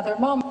wait another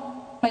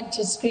moment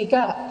to speak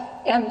up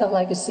and the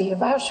legacy of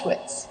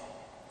Auschwitz.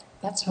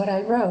 That's what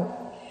I wrote.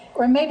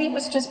 Or maybe it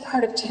was just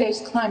part of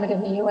today's climate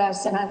in the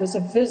US and I was a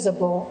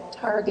visible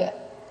target.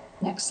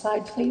 Next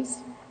slide, please.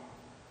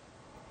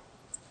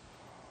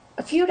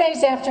 A few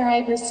days after I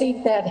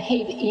received that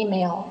hate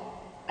email,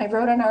 I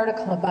wrote an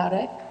article about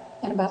it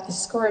and about the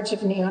scourge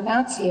of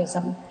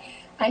neo-Nazism.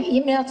 I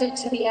emailed it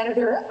to the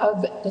editor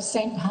of the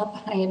St. Paul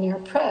Pioneer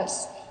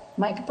Press,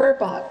 Mike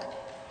Burbach.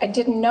 I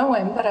didn't know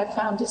him, but I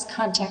found his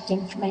contact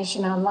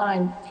information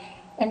online.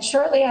 And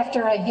shortly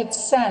after I hit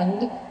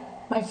send,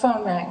 my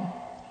phone rang.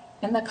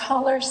 And the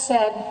caller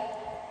said,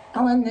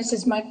 "Ellen, this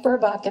is Mike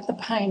Burbach at the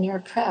Pioneer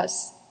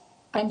Press.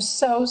 I'm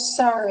so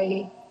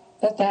sorry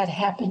that that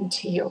happened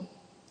to you."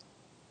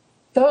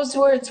 Those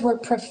words were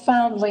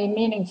profoundly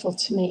meaningful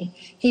to me.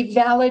 He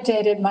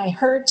validated my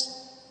hurt,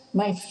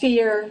 my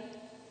fear,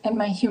 and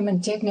my human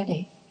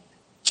dignity.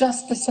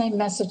 Just the same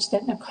message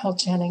that Nicole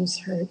Jennings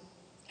heard.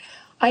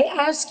 I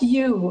ask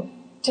you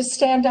to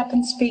stand up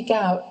and speak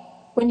out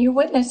when you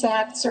witness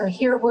acts or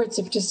hear words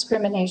of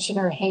discrimination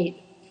or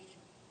hate,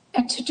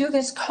 and to do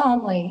this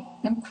calmly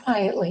and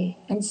quietly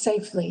and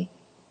safely.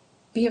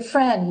 Be a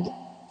friend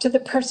to the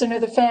person or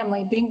the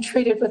family being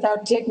treated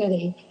without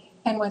dignity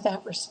and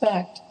without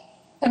respect.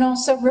 And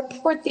also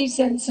report these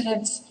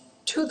incidents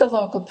to the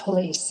local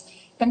police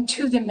and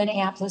to the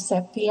Minneapolis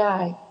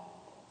FBI.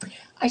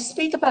 I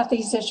speak about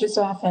these issues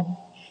often.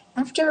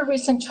 After a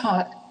recent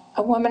talk,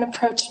 a woman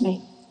approached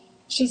me.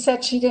 She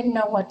said she didn't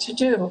know what to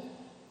do.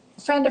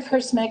 A friend of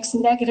hers makes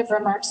negative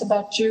remarks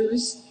about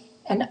Jews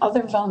and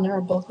other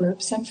vulnerable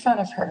groups in front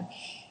of her.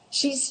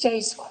 She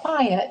stays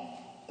quiet,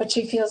 but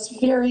she feels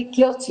very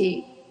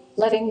guilty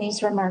letting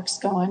these remarks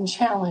go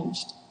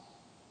unchallenged.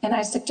 And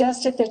I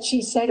suggested that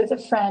she say to the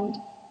friend,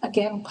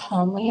 again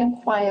calmly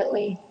and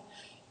quietly,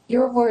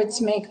 "Your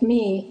words make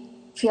me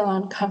feel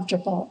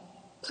uncomfortable.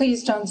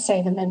 Please don't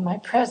say them in my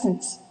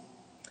presence."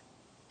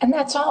 And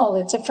that's all.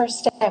 It's a first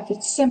step.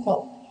 It's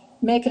simple.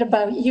 Make it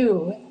about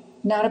you,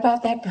 not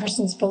about that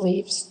person's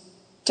beliefs.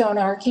 Don't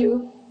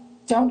argue,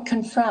 don't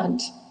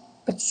confront,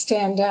 but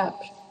stand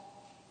up.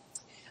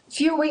 A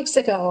few weeks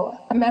ago,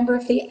 a member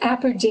of the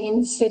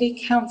Aberdeen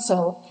City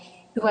Council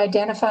who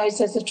identifies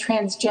as a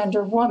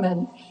transgender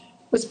woman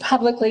was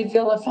publicly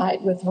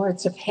vilified with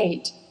words of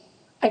hate.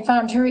 I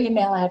found her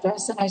email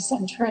address and I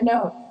sent her a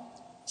note.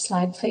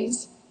 Slide,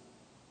 please.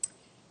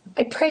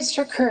 I praised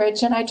her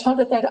courage and I told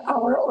her that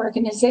our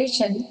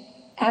organization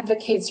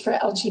advocates for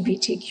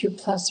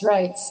LGBTQ+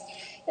 rights.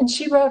 And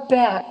she wrote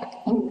back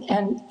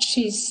and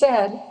she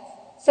said,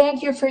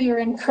 "Thank you for your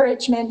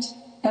encouragement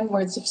and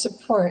words of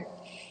support.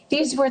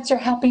 These words are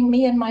helping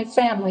me and my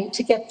family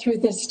to get through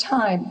this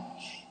time.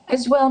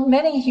 As well,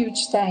 many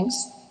huge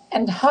thanks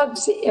and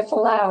hugs, if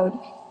allowed,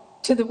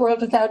 to the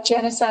World Without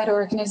Genocide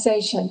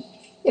organization.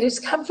 It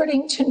is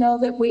comforting to know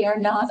that we are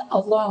not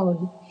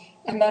alone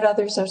and that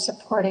others are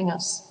supporting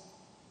us."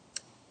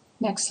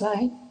 Next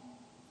slide.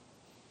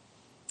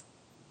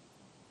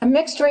 A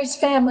mixed-race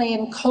family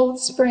in Cold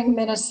Spring,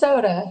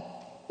 Minnesota,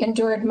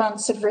 endured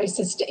months of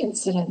racist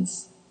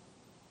incidents.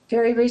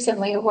 Very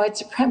recently, a white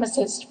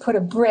supremacist put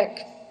a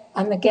brick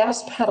on the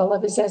gas pedal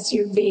of his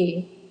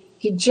SUV.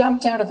 He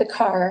jumped out of the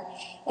car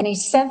and he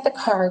sent the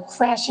car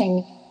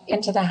crashing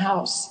into the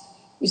house.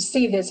 You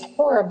see this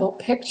horrible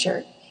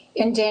picture,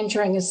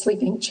 endangering a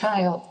sleeping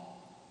child.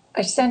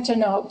 I sent a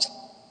note,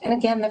 and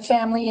again, the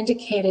family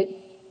indicated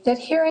that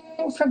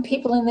hearing from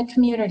people in the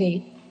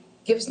community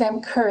gives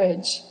them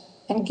courage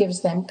and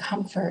gives them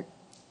comfort.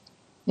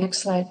 Next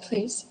slide,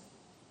 please.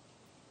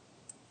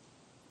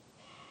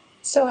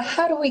 So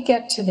how do we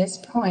get to this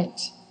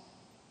point?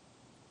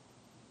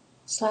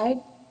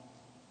 Slide.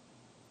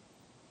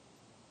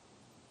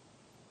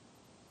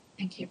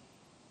 Thank you.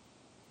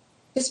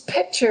 This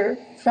picture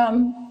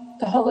from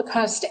the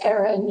Holocaust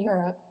era in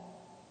Europe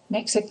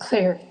makes it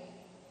clear.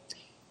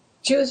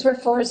 Jews were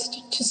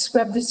forced to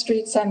scrub the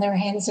streets on their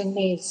hands and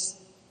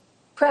knees.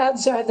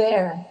 Crowds are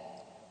there,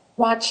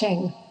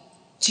 watching,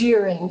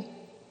 jeering,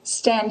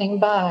 standing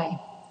by.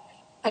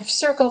 I've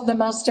circled the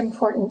most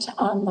important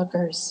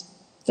onlookers,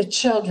 the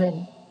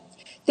children.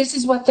 This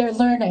is what they're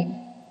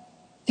learning.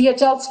 The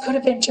adults could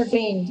have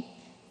intervened.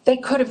 They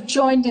could have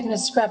joined in the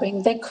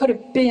scrubbing. They could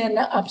have been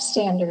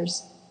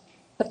upstanders,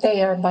 but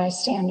they are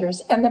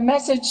bystanders. And the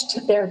message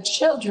to their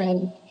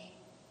children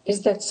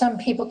is that some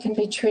people can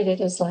be treated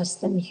as less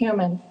than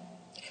human.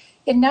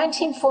 In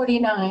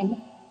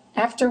 1949,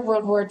 after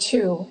World War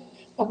II,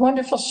 a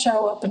wonderful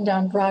show opened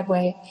on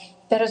Broadway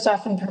that is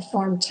often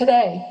performed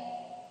today.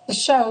 The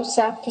show,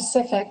 South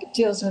Pacific,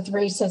 deals with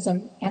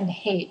racism and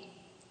hate.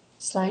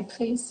 Slide,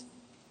 please.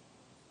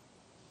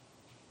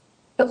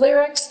 The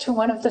lyrics to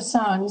one of the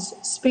songs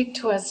speak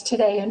to us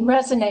today and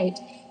resonate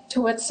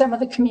to what some of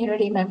the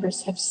community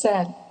members have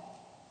said.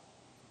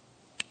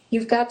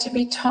 You've got to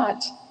be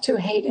taught to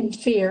hate and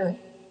fear.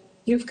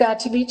 You've got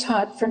to be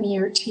taught from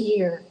year to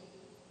year.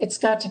 It's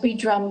got to be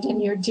drummed in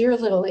your dear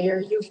little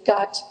ear. You've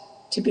got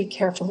to be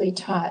carefully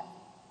taught.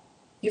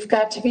 You've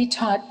got to be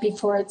taught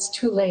before it's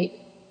too late,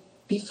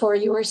 before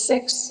you are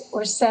 6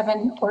 or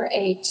 7 or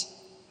 8,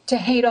 to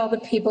hate all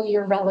the people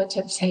your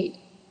relatives hate.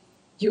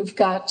 You've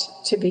got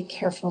to be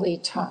carefully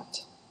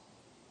taught.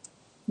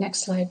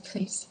 Next slide,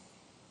 please.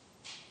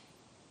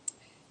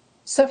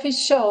 Sophie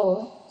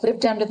Scholl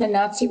lived under the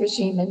Nazi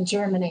regime in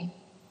Germany.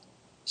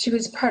 She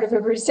was part of a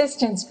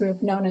resistance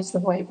group known as the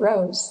White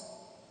Rose.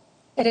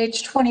 At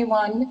age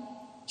 21,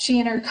 she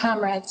and her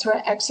comrades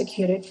were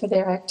executed for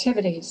their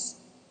activities.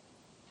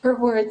 Her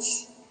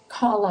words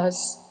call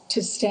us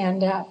to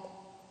stand up.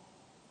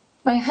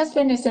 My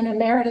husband is an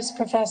emeritus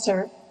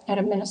professor at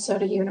a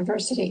Minnesota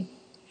university.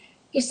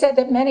 He said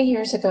that many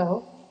years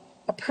ago,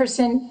 a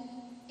person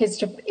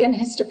in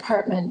his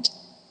department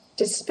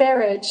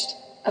disparaged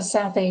a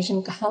South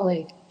Asian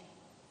colleague.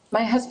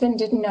 My husband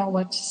didn't know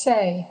what to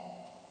say,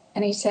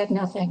 and he said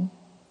nothing.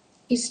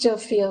 He still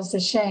feels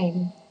the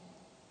shame.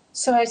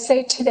 So I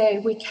say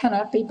today, we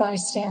cannot be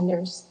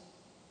bystanders.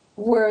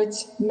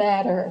 Words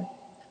matter.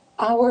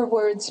 Our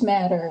words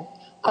matter.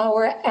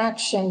 Our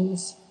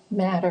actions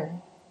matter.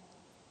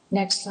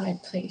 Next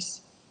slide, please.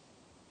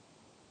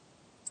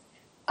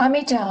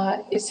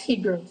 Amidah is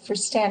Hebrew for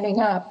standing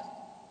up.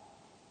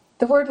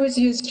 The word was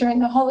used during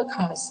the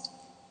Holocaust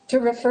to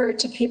refer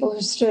to people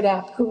who stood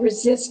up, who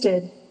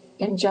resisted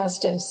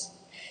injustice.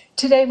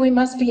 Today, we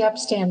must be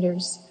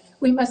upstanders.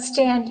 We must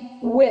stand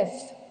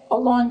with,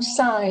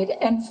 alongside,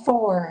 and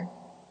for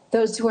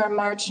those who are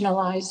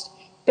marginalized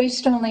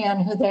based only on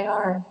who they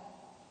are.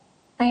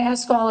 I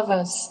ask all of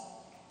us,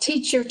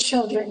 teach your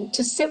children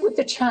to sit with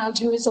the child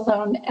who is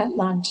alone at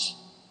lunch,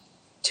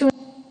 to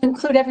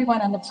include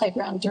everyone on the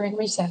playground during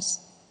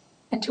recess,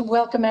 and to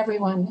welcome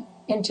everyone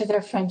into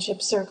their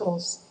friendship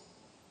circles.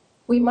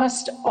 We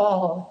must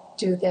all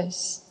do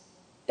this.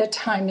 The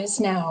time is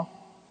now.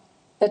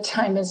 The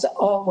time is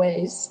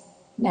always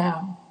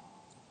now.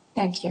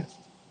 Thank you.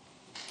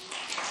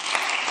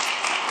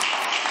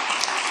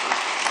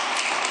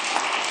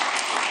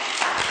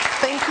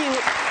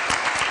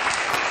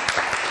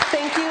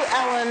 Thank you,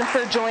 Ellen,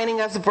 for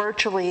joining us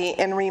virtually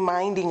and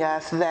reminding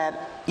us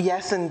that,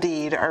 yes,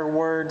 indeed, our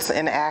words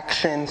and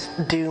actions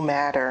do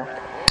matter.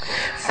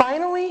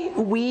 Finally,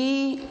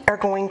 we are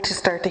going to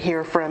start to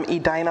hear from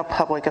Edina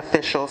public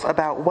officials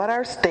about what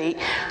our state,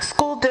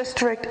 school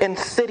district, and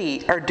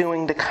city are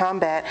doing to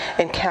combat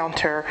and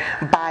counter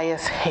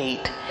bias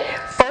hate.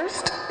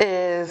 First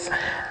is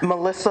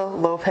Melissa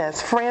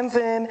Lopez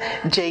Franzen,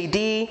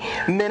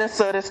 JD,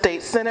 Minnesota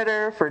State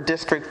Senator for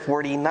District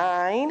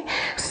 49.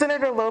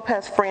 Senator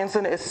Lopez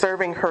Franzen is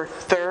serving her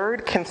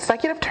third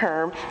consecutive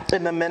term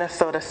in the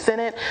Minnesota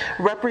Senate,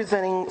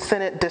 representing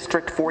Senate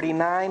District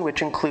 49,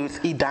 which includes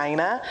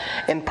Edina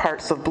and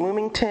parts of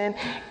Bloomington,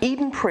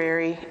 Eden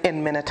Prairie,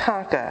 and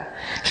Minnetonka.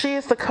 She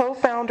is the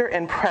co-founder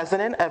and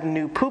president of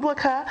New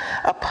Publica,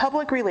 a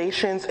public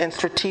relations and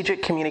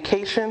strategic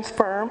communications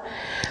firm.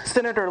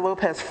 Senator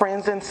Lopez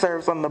Franzen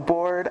serves on the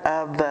board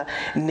of the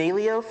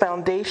Naleo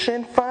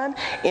Foundation Fund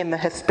and the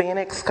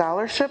Hispanic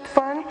Scholarship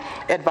Fund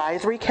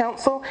Advisory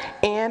Council,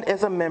 and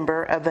is a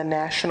member of the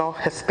National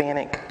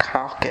Hispanic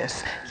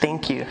Caucus.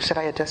 Thank you. Should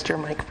I adjust your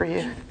mic for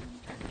you?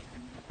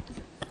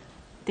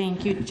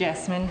 Thank you,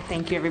 Jasmine.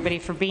 Thank you, everybody,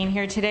 for being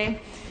here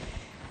today.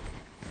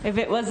 If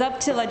it was up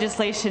to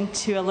legislation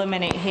to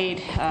eliminate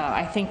hate,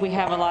 I think we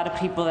have a lot of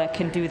people that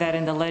can do that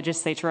in the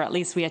legislature, or at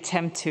least we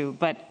attempt to,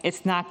 but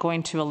it's not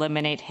going to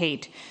eliminate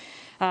hate.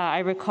 I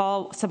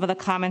recall some of the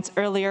comments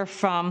earlier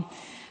from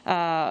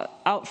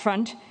out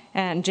front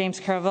and James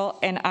Carville,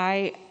 and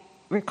I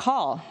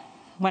recall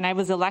when I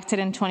was elected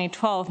in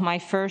 2012, my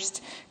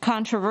first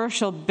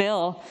controversial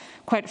bill,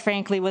 quite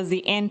frankly, was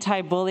the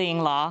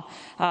anti-bullying law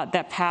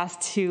that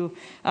passed in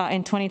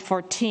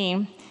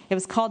 2014. It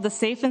was called the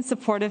Safe and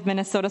Supportive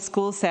Minnesota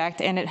Schools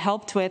Act, and it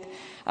helped with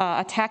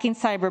attacking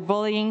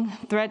cyberbullying,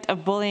 threat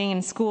of bullying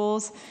in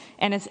schools,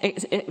 and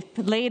it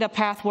laid a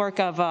pathwork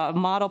of a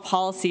model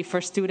policy for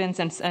students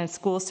and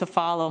schools to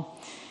follow.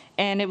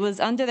 And it was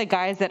under the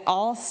guise that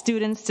all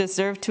students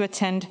deserve to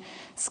attend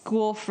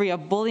school free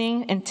of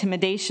bullying,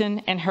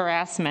 intimidation, and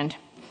harassment.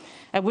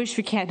 I wish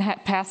we can't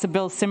pass a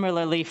bill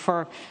similarly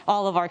for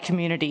all of our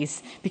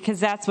communities, because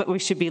that's what we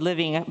should be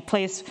living, a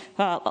place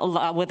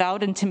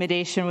without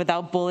intimidation,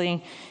 without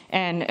bullying,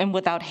 and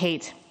without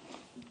hate.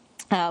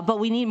 But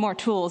we need more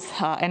tools,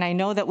 and I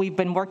know that we've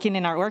been working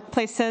in our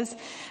workplaces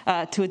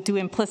to do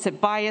implicit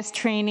bias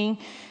training,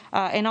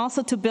 and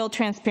also to build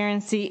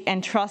transparency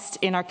and trust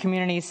in our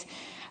communities.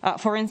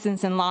 For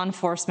instance, in law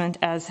enforcement,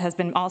 as has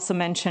been also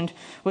mentioned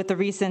with the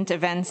recent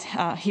events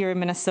here in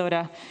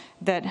Minnesota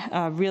that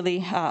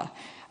really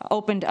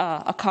opened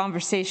a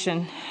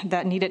conversation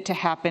that needed to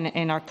happen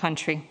in our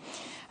country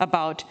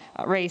about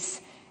race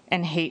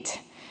and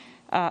hate.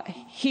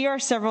 Here are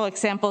several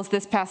examples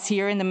this past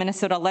year in the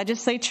Minnesota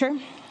legislature,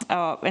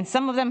 and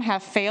some of them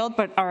have failed,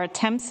 but are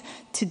attempts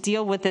to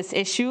deal with this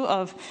issue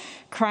of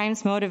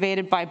crimes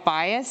motivated by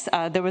bias.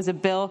 There was a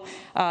bill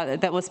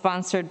that was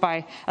sponsored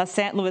by a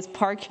St. Louis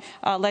Park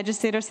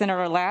legislator,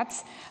 Senator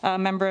Latz, a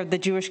member of the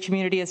Jewish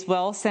community as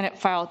well, Senate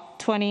File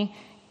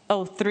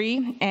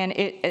 2003, and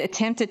it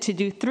attempted to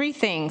do three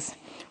things.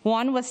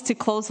 One was to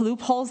close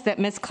loopholes that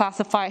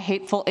misclassify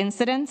hateful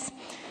incidents.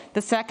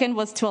 The second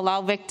was to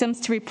allow victims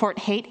to report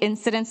hate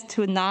incidents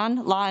to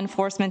non-law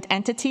enforcement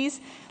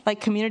entities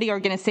like community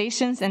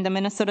organizations and the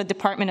Minnesota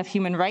Department of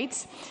Human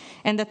Rights.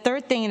 And the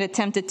third thing it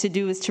attempted to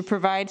do is to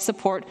provide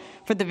support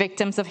for the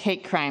victims of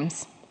hate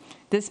crimes.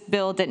 This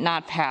bill did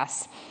not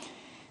pass.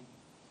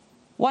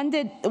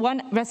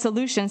 One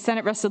resolution,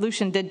 Senate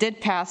resolution that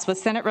did pass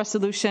was Senate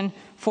Resolution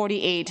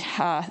 48,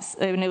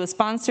 and it was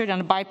sponsored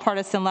on a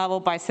bipartisan level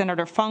by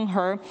Senator Fung He,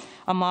 a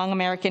Hmong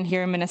American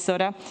here in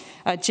Minnesota,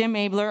 Jim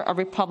Abler, a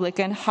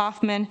Republican,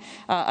 Hoffman,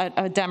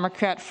 a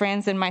Democrat,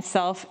 Franz and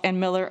myself,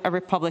 and Miller, a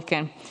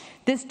Republican.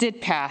 This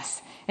did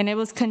pass, and it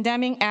was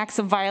condemning acts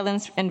of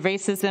violence and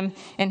racism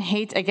and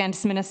hate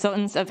against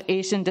Minnesotans of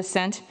Asian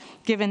descent,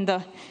 given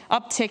the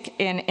uptick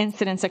in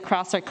incidents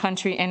across our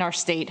country and our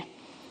state.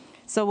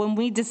 So when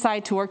we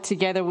decide to work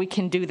together, we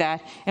can do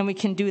that, and we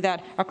can do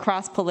that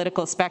across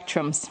political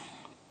spectrums.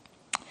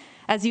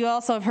 As you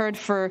also have heard,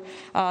 for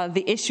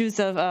the issues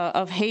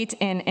of hate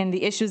and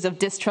the issues of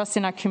distrust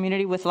in our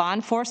community with law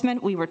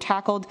enforcement, we were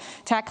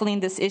tackling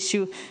this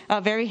issue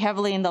very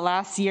heavily in the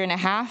last year and a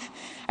half.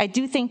 I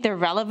do think they're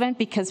relevant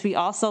because we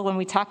also, when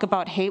we talk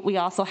about hate, we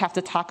also have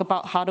to talk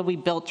about how do we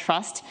build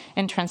trust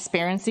and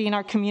transparency in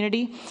our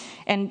community.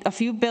 And a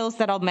few bills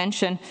that I'll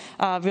mention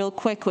real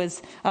quick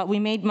was we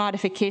made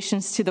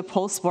modifications to the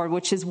Post Board,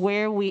 which is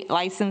where we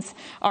license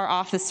our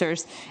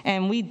officers.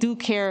 And we do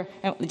care,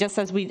 just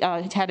as we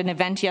had an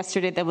event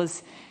yesterday that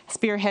was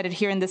spearheaded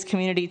here in this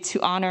community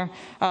to honor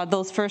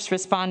those first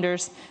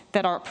responders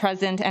that are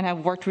present and have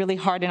worked really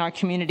hard in our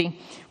community.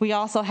 We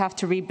also have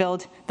to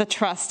rebuild the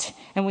trust,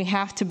 and we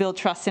have to build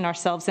trust in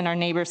ourselves and our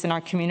neighbors in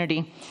our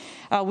community.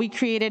 We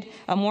created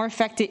a more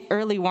effective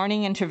early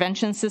warning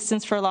intervention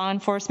systems for law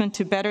enforcement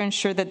to better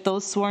ensure that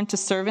those sworn to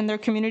serve in their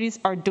communities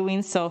are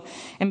doing so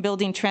and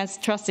building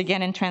trust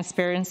again and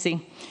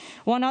transparency.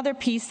 One other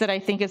piece that I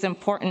think is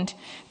important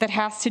that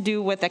has to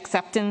do with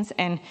acceptance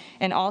and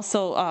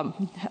also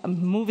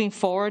moving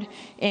forward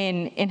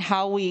in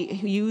how we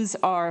use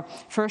our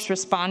first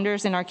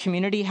responders in our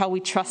community, how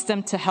we trust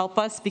them to help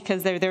us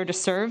because they're there to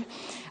serve.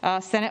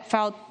 Senate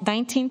File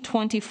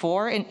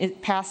 1924, and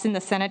it passed in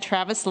the Senate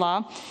Travis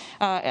Law,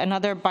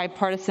 another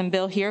bipartisan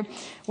bill here.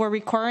 We're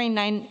requiring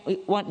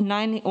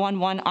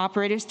 911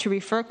 operators to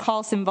refer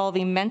calls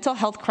involving mental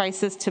health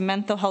crisis to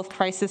mental health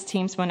crisis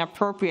teams when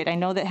appropriate. I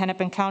know that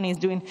Hennepin County is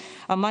doing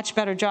a much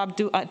better job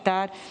at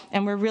that,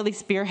 and we're really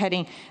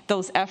spearheading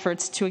those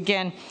efforts to,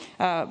 again,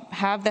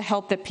 have the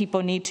help that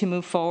people need to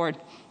move forward.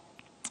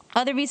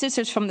 Other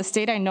resources from the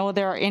state I know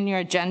they are in your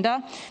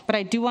agenda, but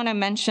I do want to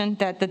mention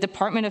that the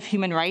Department of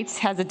Human Rights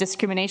has a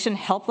discrimination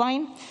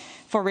helpline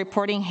for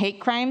reporting hate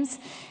crimes,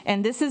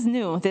 and this is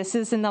new. This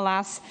is in the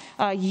last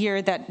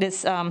year that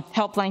this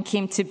helpline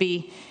came to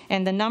be,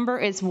 and the number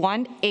is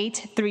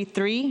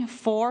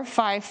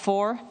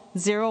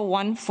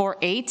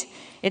 1-833-454-0148.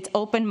 It's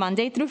open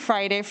Monday through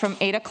Friday from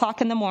 8 o'clock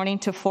in the morning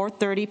to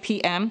 4:30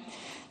 p.m.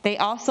 They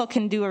also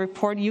can do a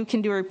report. You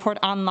can do a report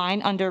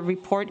online under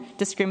report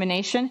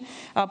discrimination,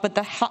 but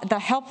the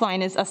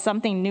helpline is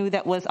something new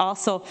that was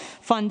also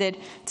funded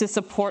to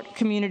support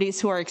communities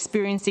who are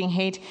experiencing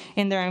hate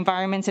in their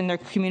environments, in their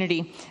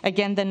community.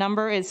 Again, the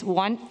number is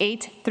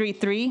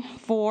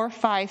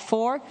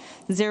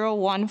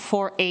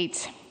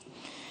 1-833-454-0148.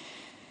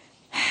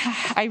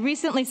 I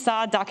recently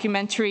saw a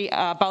documentary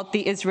about the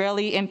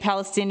Israeli and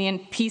Palestinian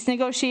peace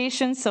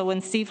negotiations. So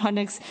when Steve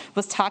Hundix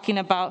was talking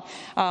about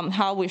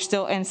how we're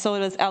still, and so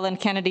does Ellen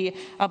Kennedy,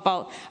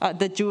 about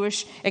the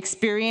Jewish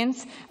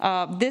experience,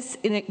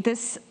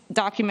 this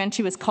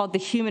documentary was called The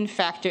Human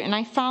Factor, and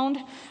I found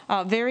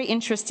very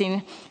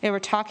interesting. They were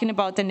talking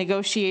about the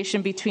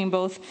negotiation between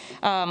both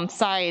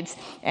sides,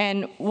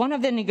 and one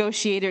of the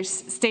negotiators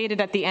stated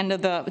at the end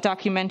of the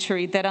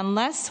documentary that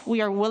unless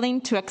we are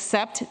willing to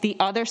accept the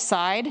other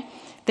side,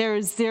 there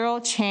is zero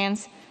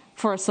chance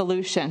for a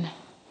solution.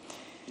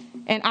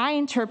 And I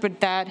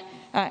interpret that,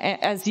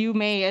 as you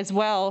may as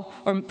well,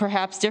 or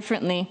perhaps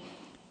differently,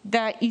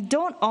 that you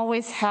don't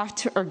always have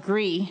to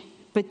agree,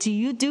 but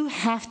you do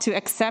have to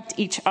accept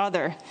each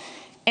other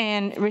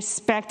and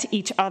respect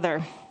each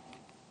other.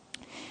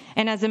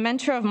 And as a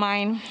mentor of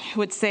mine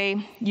would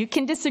say, you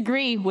can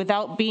disagree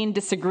without being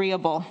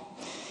disagreeable.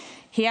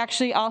 He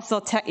actually also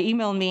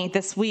emailed me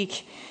this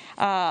week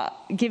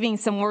giving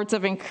some words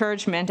of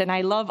encouragement, and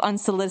I love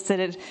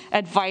unsolicited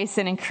advice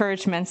and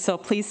encouragement, so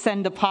please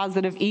send the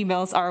positive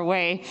emails our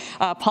way.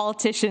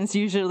 Politicians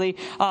usually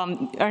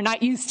are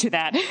not used to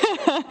that.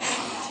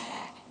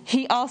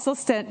 He also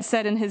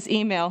said in his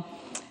email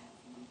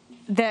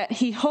that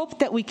he hoped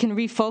that we can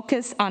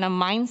refocus on a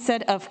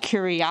mindset of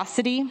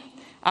curiosity,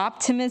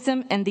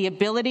 optimism, and the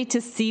ability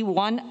to see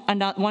one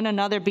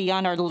another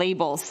beyond our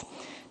labels,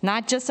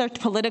 not just our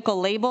political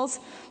labels,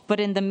 but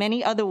in the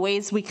many other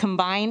ways we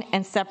combine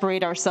and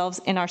separate ourselves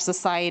in our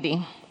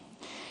society.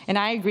 And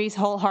I agree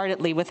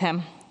wholeheartedly with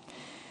him.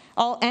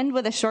 I'll end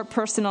with a short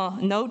personal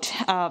note.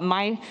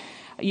 My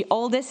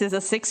oldest is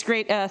a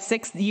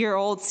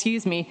six-year-old,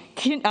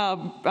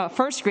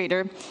 first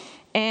grader.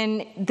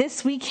 And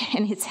this week,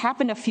 and it's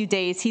happened a few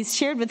days, he's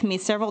shared with me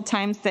several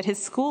times that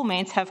his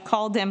schoolmates have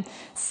called him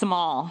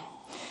small.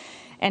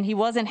 And he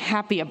wasn't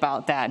happy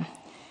about that.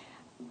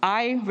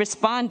 I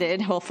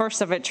responded, well,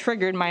 first of it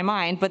triggered my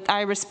mind, but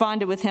I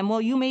responded with him,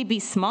 well, you may be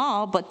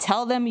small, but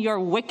tell them you're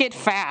wicked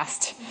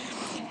fast.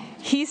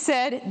 He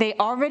said, they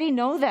already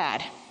know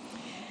that.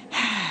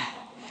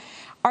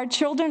 Our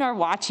children are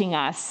watching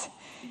us,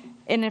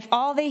 and if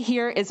all they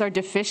hear is our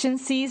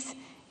deficiencies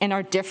and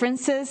our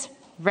differences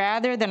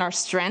rather than our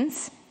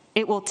strengths,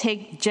 it will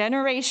take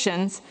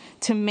generations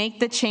to make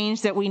the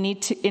change that we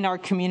need to in our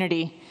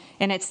community,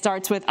 and it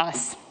starts with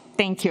us.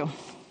 Thank you.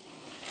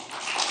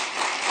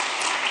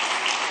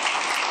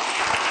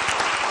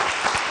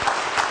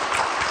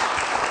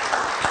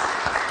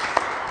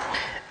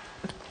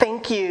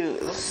 Thank you,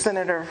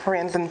 Senator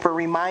Franzen, for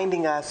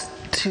reminding us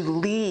to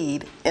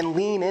lead and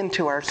lean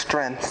into our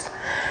strengths.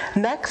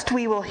 Next,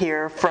 we will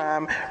hear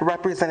from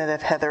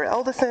Representative Heather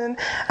Eldison,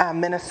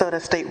 Minnesota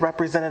State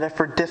Representative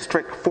for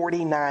District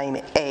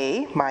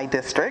 49A, my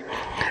district.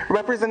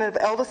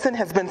 Representative Eldison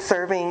has been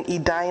serving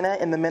Edina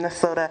in the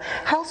Minnesota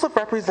House of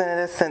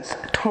Representatives since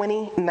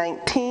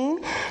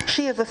 2019.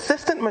 She is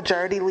Assistant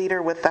Majority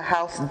Leader with the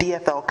House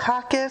DFL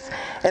Caucus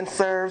and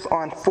serves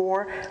on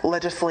 4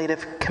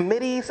 legislative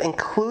committees,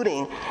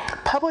 including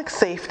Public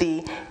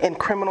Safety and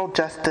Criminal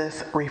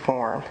Justice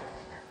Reform.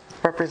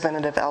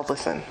 Representative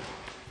Eldison.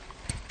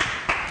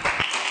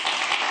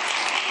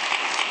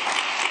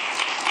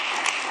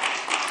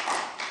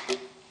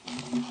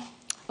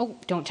 Oh,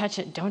 don't touch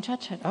it, don't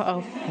touch it. Uh-oh,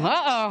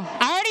 uh-oh,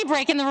 I'm already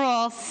breaking the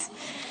rules.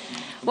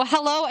 Well,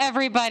 hello,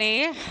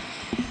 everybody.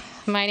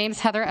 My name's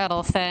Heather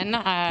Edelson.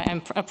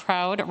 I'm a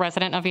proud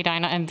resident of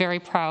Edina. I'm very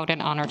proud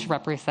and honored to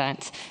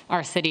represent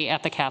our city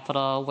at the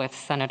Capitol with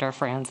Senator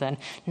Franzen.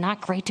 Not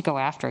great to go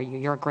after you.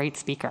 You're a great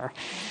speaker.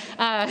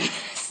 I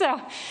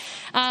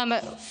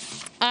want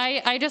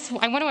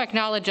to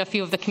acknowledge a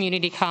few of the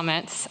community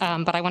comments,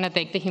 but I want to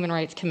thank the Human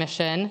Rights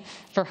Commission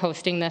for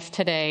hosting this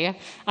today.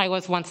 I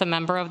was once a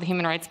member of the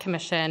Human Rights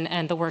Commission,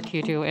 and the work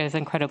you do is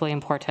incredibly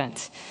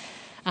important.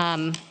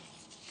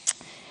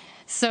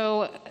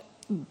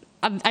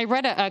 I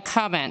read a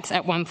comment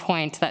at one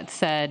point that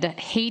said,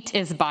 hate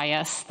is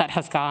bias that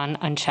has gone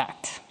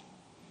unchecked.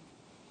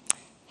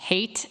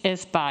 Hate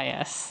is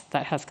bias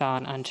that has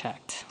gone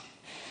unchecked.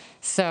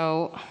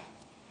 So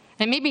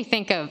it made me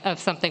think of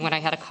something when I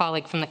had a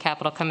colleague from the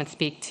Capitol come and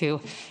speak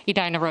to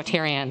Edina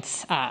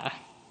Rotarians,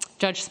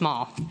 Judge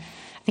Small.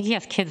 I think he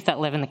has kids that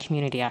live in the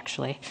community,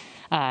 actually.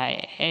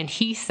 And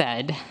he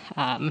said,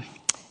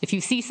 if you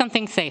see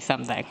something, say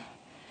something.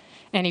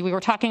 And we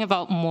were talking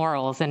about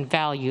morals and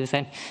values,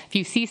 and if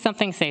you see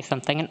something, say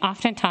something. And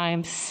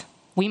oftentimes,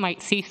 we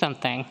might see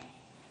something,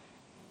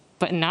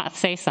 but not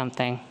say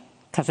something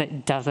because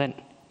it doesn't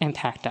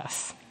impact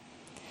us.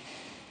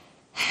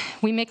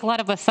 We make a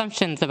lot of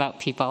assumptions about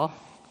people,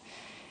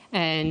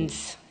 and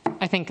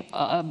I think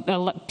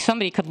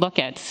somebody could look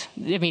at,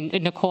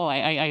 Nicole,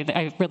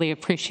 I really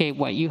appreciate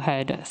what you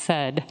had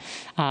said.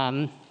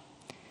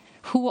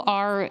 Who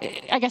are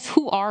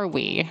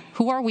we?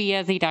 Who are we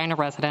as Edina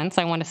residents?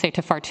 I want to say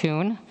to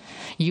Fartoon,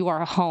 you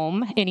are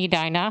home in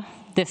Edina.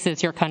 This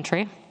is your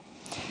country.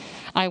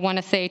 I want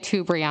to say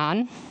to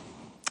Brianne,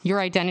 your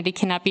identity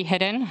cannot be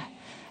hidden,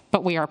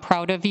 but we are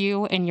proud of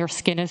you, and your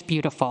skin is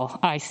beautiful.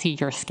 I see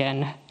your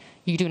skin.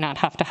 You do not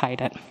have to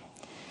hide it.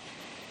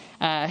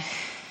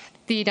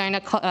 The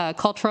Edina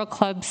Cultural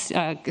Club's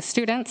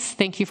students,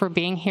 thank you for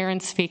being here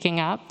and speaking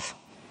up.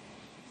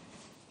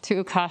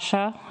 To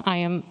Ukasha, I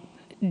am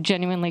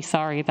genuinely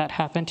sorry that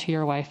happened to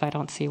your wife. I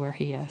don't see where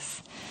he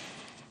is.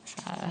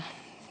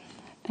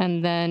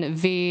 And then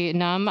V.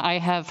 Num, I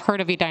have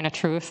heard of Edina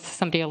Truth.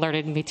 Somebody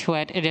alerted me to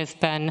it. It has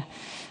been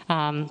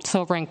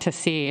sobering to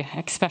see,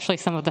 especially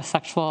some of the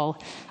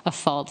sexual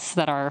assaults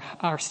that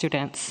our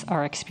students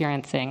are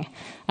experiencing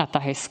at the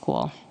high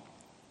school.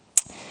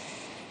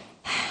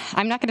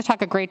 I'm not going to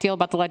talk a great deal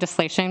about the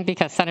legislation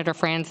because Senator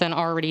Franzen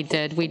already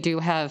did. We do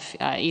have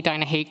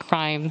Edina hate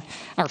crime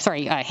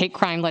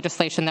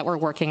legislation that we're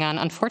working on,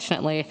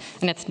 unfortunately,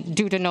 and it's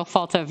due to no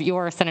fault of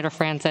yours, Senator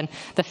Franzen.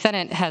 The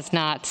Senate has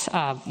not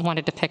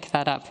wanted to pick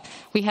that up.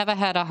 We have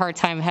had a hard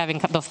time having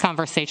those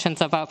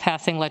conversations about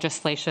passing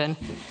legislation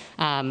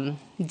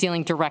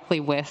dealing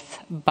directly with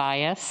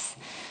bias.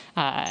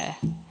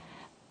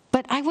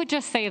 But I would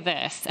just say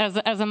this, as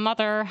a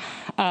mother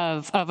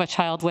of a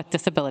child with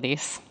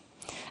disabilities,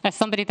 as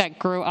somebody that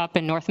grew up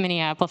in North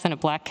Minneapolis in a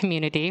black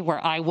community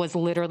where I was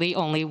literally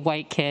only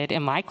white kid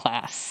in my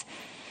class,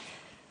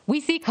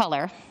 we see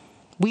color,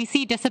 we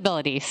see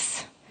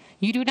disabilities.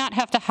 You do not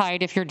have to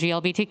hide if you're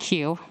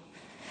GLBTQ.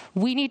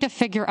 We need to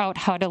figure out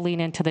how to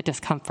lean into the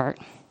discomfort.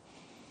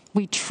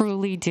 We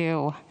truly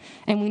do.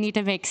 And we need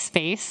to make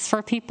space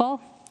for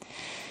people.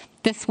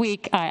 This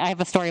week, I have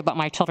a story about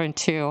my children,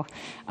 too.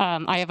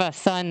 I have a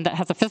son that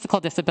has a physical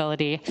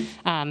disability.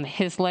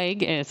 His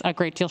leg is a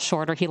great deal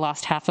shorter. He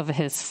lost half of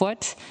his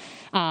foot.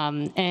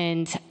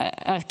 And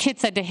a kid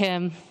said to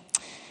him,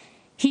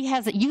 you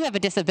have a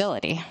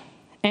disability.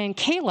 And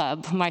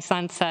Caleb, my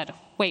son, said,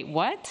 wait,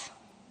 what?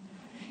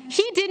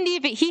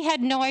 He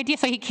had no idea.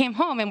 So he came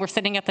home, and we're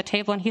sitting at the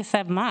table, and he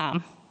said,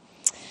 Mom,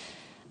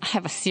 I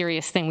have a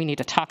serious thing we need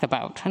to talk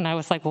about. And I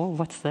was like, well,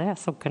 what's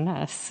this? Oh,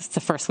 goodness. It's the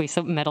first week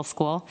of middle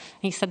school.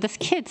 And he said, this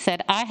kid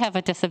said, I have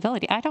a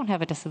disability. I don't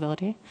have a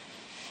disability.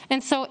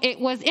 And so it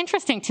was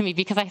interesting to me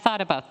because I thought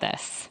about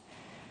this.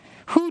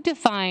 Who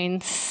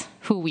defines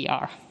who we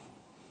are?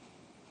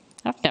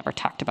 I've never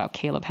talked about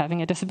Caleb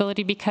having a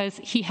disability because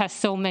he has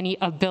so many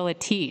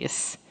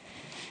abilities.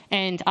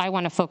 And I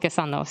want to focus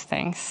on those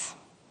things.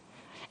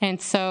 And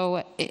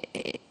so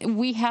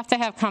we have to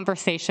have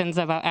conversations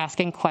about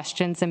asking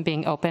questions and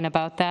being open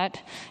about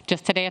that.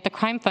 Just today at the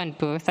Crime Fund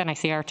booth, and I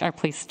see our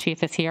police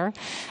chief is here,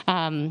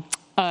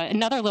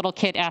 another little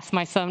kid asked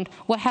my son,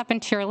 what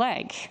happened to your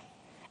leg?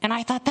 And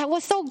I thought that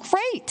was so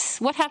great.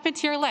 What happened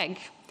to your leg?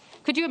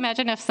 Could you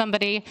imagine if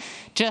somebody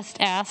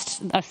just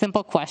asked a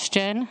simple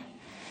question,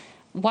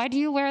 why do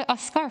you wear a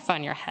scarf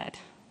on your head?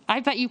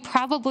 I bet you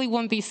probably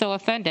wouldn't be so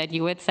offended.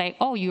 You would say,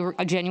 oh, you're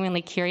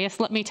genuinely curious?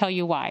 Let me tell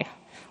you why.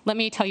 Let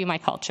me tell you my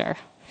culture.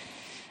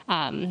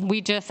 I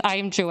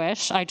am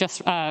Jewish. We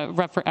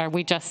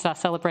just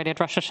celebrated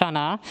Rosh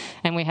Hashanah,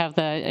 and we have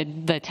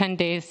the 10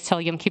 days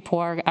till Yom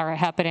Kippur are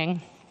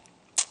happening.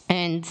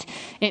 And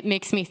it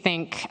makes me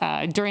think,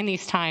 during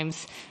these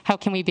times, how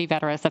can we be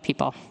better as a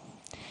people?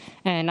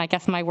 And I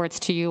guess my words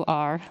to you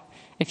are,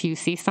 if you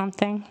see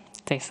something,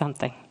 say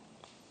something.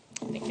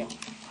 Thank you.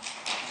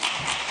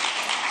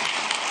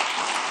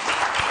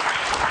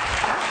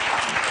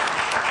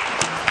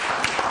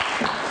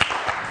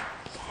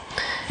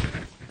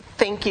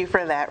 Thank you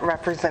for that,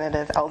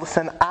 Representative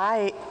Eldison.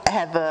 I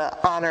had the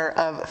honor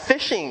of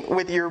fishing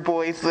with your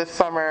boys this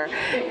summer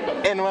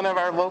in one of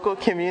our local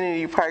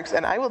community parks,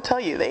 and I will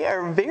tell you, they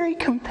are very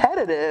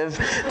competitive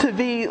to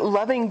be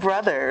loving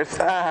brothers.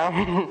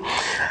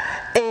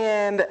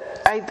 And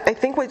I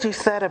think what you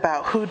said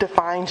about who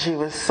defines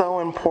you is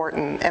so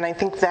important, and I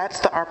think that's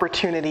the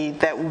opportunity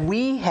that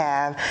we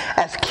have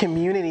as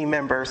community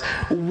members.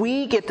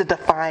 We get to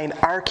define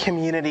our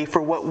community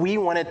for what we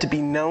want it to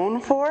be known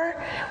for.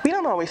 We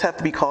don't always have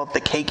to be called the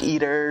cake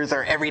eaters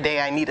or every day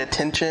I need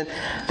attention.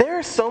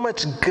 There's so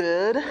much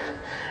good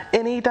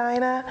in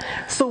Edina,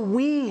 so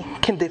we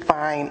can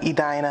define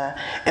Edina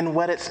and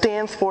what it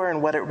stands for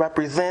and what it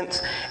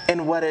represents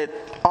and what it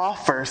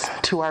offers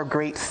to our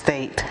great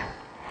state.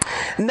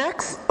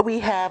 Next, we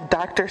have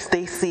Dr.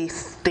 Stacy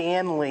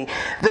Stanley,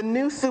 the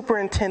new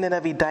superintendent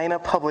of Edina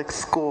Public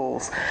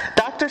Schools.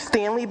 Dr.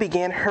 Stanley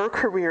began her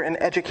career in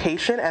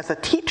education as a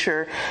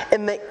teacher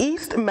in the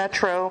East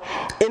Metro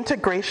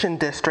Integration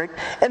District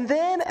and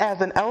then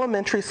as an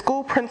elementary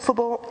school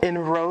principal in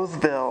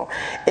Roseville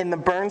in the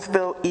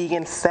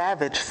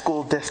Burnsville-Egan-Savage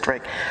School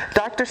District.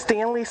 Dr.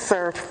 Stanley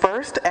served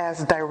first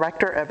as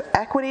Director of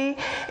Equity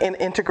and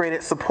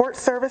Integrated Support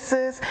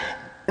Services,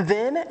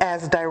 then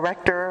as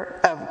Director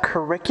of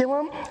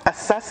Curriculum,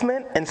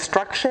 Assessment,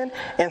 Instruction,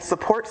 and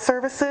Support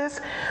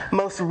Services.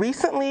 Most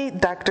recently,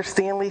 Dr.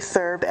 Stanley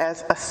served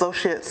as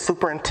Associate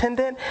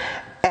Superintendent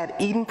at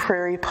Eden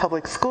Prairie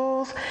Public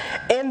Schools.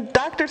 And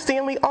Dr.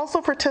 Stanley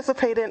also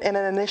participated in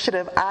an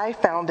initiative I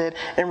founded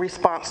in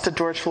response to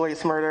George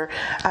Floyd's murder,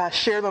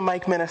 Share the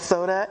Mic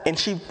Minnesota, and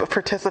she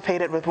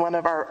participated with one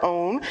of our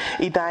own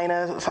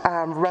Edina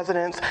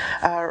residents,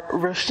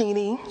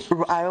 Roshini.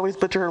 I always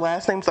butcher her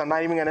last name, so I'm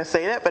not even going to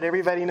say that, but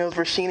everybody knows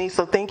Roshini,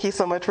 so thank you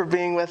so much for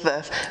being with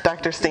us,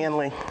 Dr.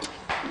 Stanley.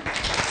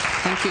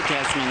 Thank you,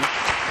 Jasmine.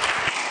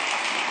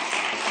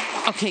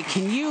 Okay,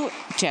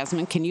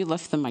 Jasmine, can you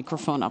lift the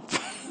microphone up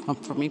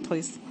for me,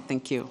 please?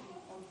 Thank you.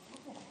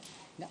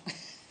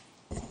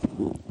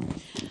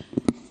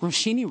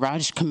 Roshini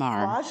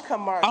Rajkumar.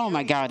 Rajkumar. Oh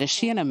my God, is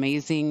she an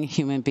amazing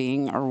human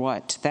being or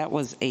what? That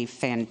was a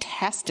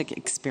fantastic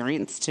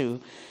experience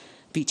to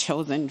be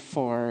chosen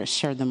for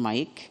Share the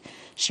Mic.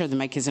 Share the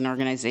Mic is an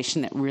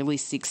organization that really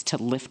seeks to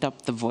lift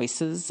up the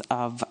voices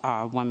of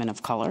women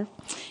of color,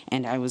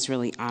 and I was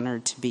really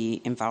honored to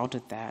be involved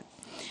with that.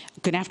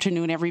 Good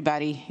afternoon,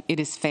 everybody. It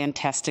is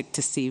fantastic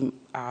to see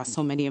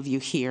so many of you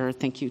here.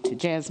 Thank you to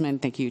Jasmine.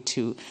 Thank you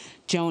to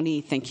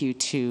Joni. Thank you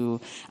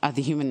to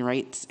the Human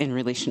Rights and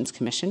Relations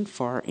Commission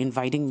for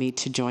inviting me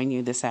to join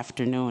you this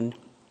afternoon.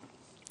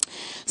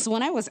 So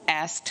when I was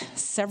asked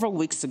several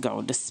weeks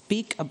ago to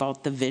speak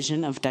about the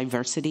vision of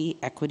diversity,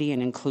 equity,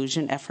 and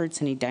inclusion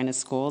efforts in Edina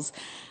schools,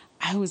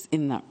 I was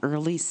in the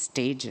early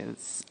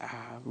stages,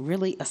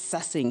 really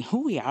assessing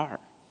who we are,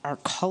 our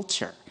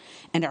culture,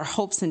 and our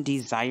hopes and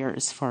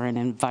desires for an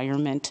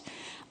environment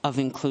of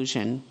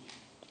inclusion.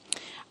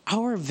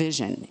 Our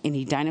vision in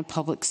Edina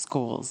Public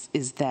Schools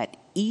is that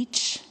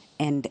each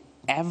and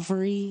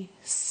every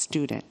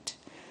student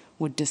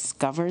would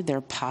discover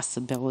their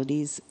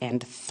possibilities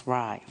and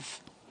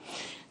thrive.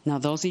 Now,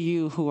 those of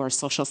you who are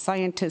social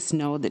scientists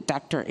know that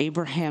Dr.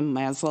 Abraham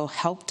Maslow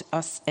helped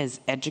us as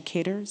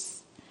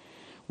educators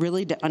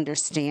really to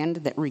understand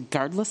that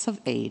regardless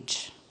of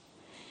age,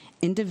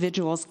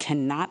 individuals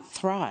cannot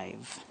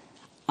thrive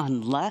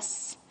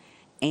unless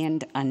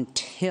and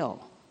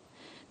until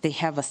they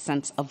have a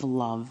sense of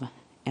love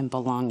and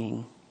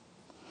belonging.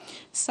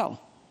 So,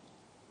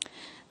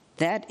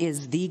 that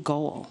is the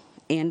goal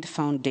and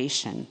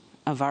foundation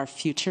of our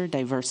future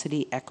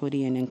diversity,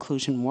 equity, and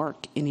inclusion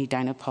work in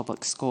Edina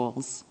Public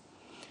Schools.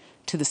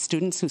 To the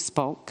students who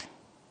spoke,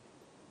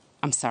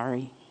 I'm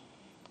sorry.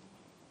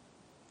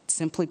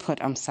 Simply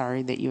put, I'm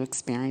sorry that you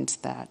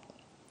experienced that.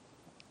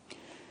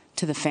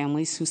 To the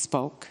families who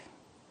spoke,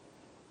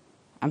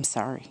 I'm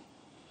sorry.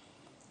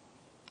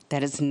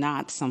 That is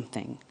not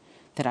something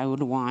that I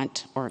would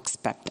want or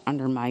expect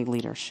under my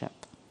leadership.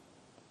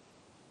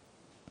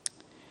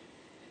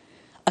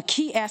 A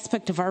key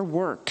aspect of our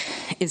work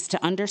is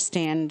to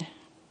understand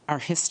our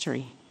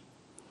history.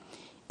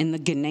 In the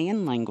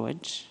Ghanaian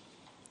language,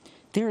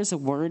 there is a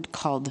word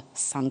called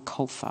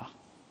Sankofa.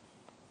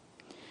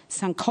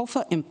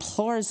 Sankofa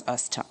implores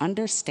us to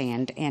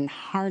understand and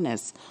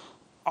harness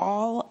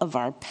all of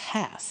our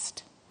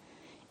past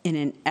in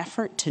an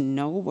effort to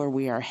know where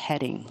we are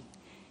heading.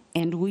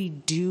 And we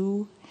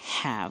do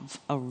have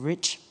a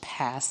rich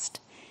past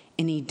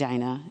in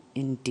Edina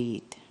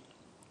indeed.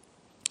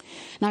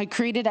 Now, I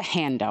created a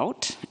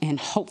handout, and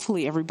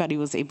hopefully everybody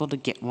was able to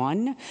get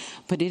one,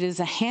 but it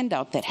is a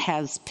handout that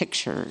has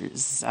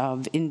pictures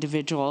of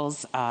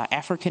individuals,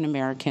 African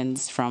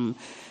Americans from,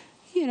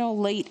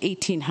 late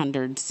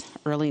 1800s,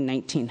 early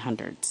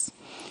 1900s.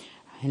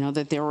 I know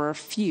that there were a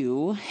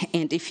few,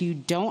 and if you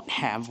don't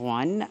have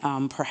one,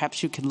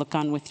 perhaps you could look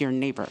on with your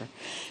neighbor,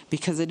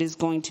 because it is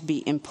going to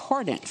be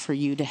important for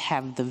you to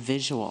have the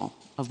visual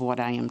of what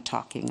I am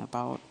talking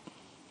about.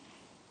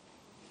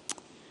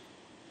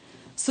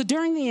 So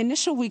during the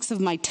initial weeks of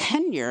my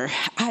tenure,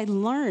 I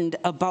learned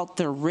about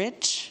the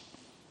rich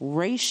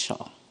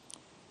racial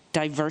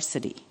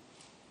diversity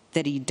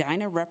that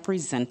Edina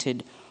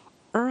represented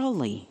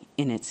early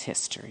in its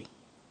history.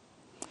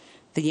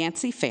 The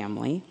Yancey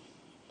family,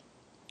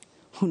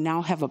 who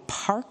now have a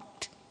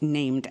park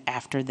named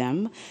after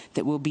them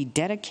that will be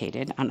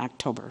dedicated on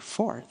October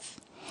 4th,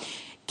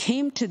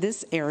 came to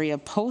this area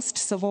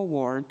post-Civil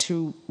War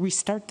to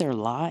restart their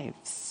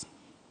lives.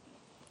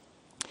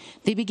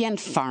 They began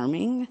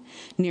farming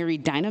near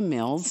Edina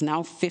Mills,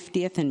 now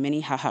 50th and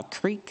Minnehaha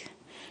Creek,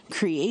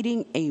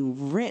 creating a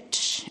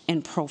rich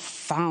and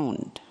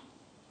profound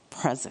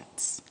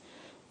presence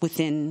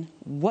within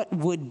what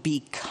would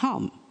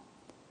become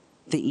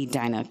the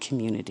Edina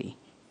community.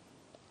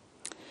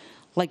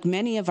 Like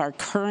many of our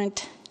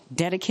current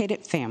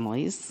dedicated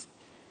families,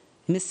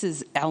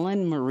 Mrs.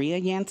 Ellen Maria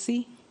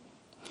Yancey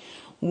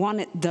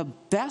wanted the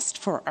best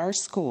for our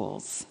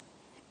schools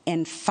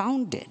and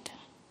founded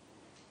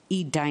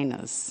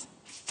Edina's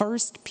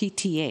first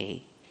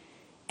PTA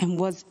and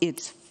was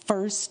its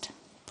first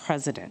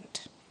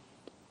president.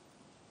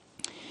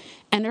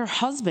 And her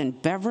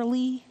husband,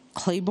 Beverly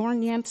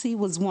Claiborne Yancey,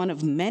 was one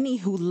of many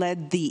who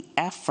led the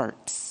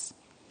efforts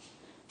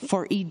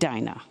for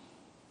Edina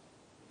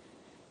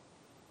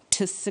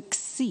to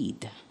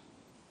succeed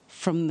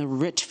from the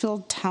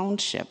Richfield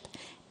Township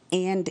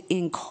and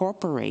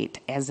incorporate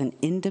as an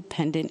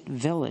independent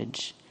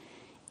village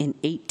in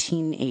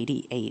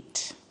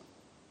 1888.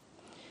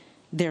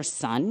 Their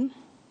son,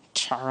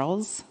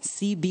 Charles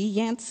C.B.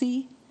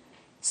 Yancey,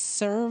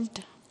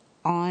 served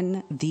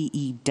on the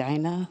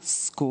Edina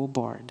School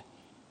Board.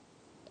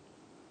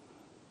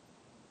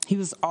 He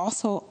was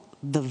also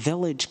the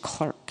village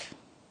clerk.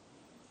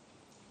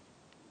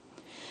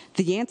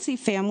 The Yancey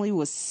family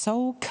was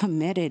so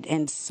committed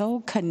and so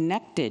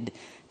connected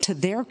to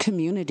their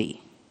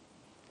community,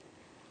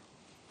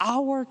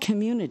 our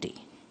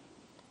community,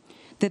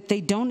 that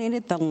they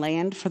donated the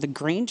land for the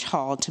Grange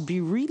Hall to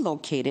be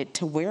relocated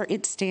to where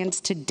it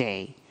stands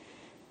today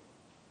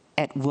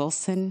at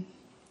Wilson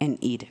and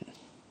Eden.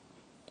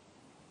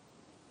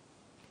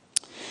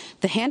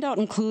 The handout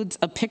includes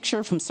a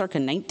picture from circa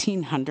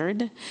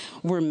 1900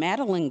 where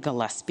Madeline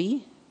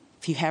Gillespie,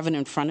 if you have it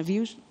in front of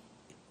you,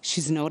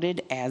 she's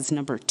noted as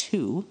number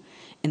 2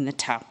 in the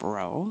top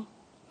row,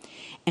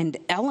 and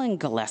Ellen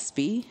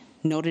Gillespie,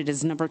 noted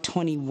as number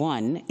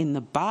 21 in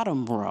the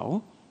bottom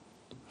row,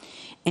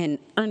 and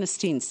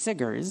Ernestine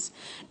Siggers,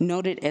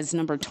 noted as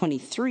number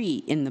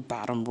 23 in the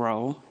bottom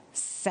row,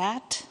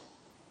 sat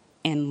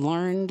and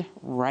learned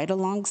right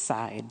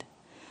alongside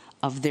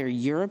of their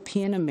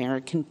European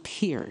American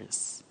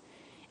peers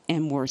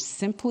and were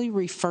simply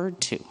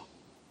referred to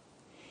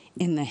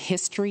in the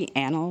history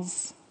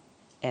annals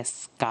as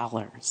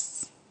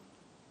scholars.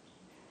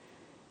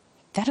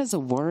 That is a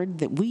word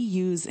that we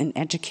use in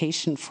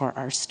education for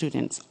our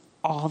students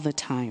all the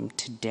time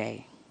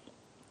today.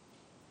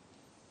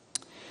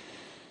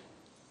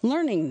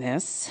 Learning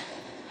this,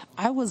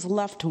 I was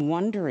left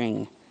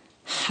wondering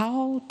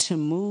how to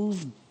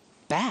move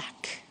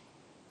back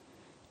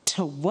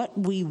to what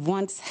we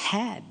once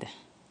had.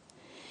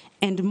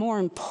 And more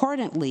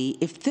importantly,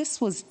 if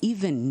this was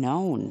even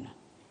known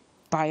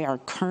by our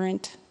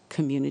current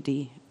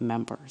community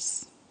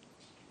members.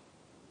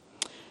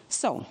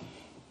 So,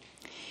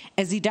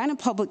 as Edina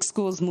Public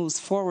Schools moves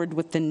forward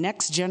with the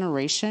next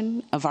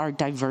generation of our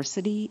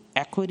diversity,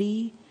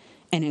 equity,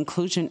 and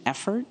inclusion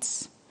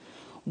efforts,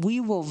 we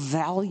will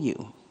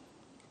value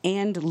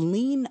and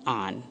lean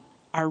on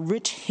our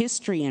rich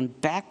history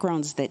and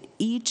backgrounds that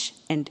each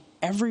and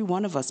every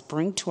one of us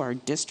bring to our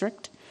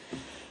district.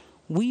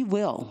 We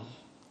will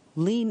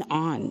lean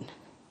on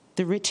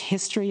the rich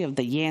history of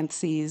the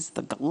Yanceys,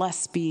 the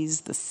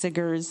Gillespies, the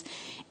Siggers,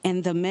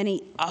 and the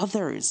many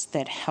others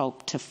that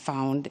helped to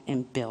found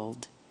and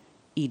build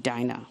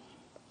Edina.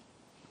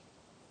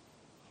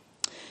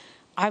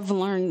 I've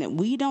learned that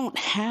we don't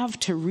have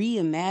to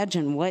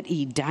reimagine what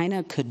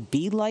Edina could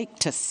be like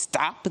to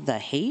stop the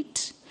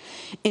hate.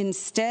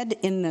 Instead,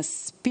 in the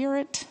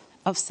spirit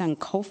of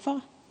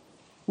Sankofa,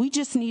 we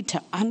just need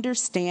to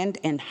understand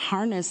and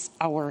harness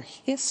our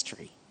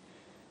history.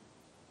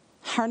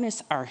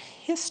 Harness our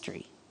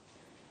history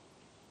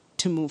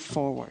to move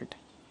forward.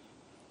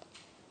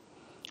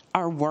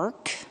 Our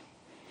work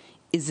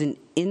is an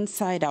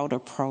inside-out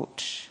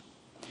approach,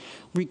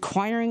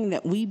 requiring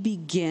that we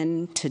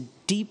begin to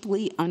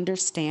deeply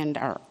understand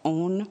our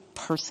own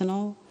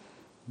personal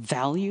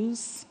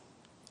values,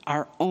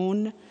 our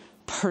own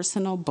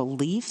personal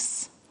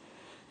beliefs,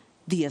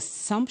 the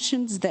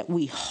assumptions that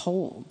we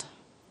hold.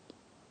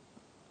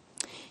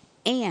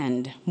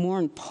 And more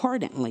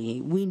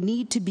importantly, we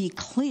need to be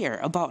clear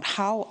about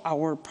how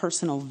our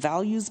personal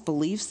values,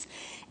 beliefs,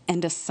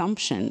 and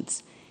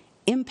assumptions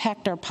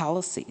impact our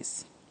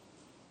policies,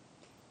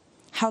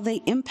 how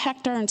they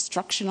impact our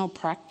instructional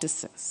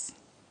practices,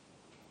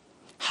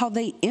 how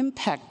they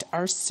impact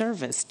our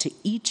service to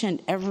each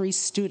and every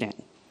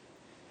student,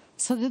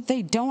 so that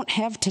they don't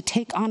have to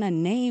take on a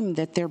name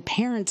that their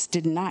parents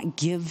did not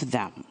give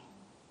them.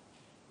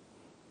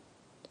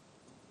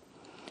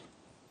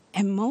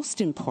 And most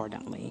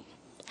importantly,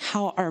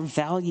 how our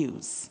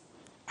values,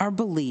 our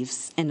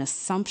beliefs, and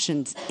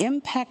assumptions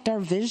impact our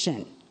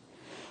vision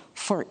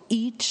for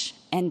each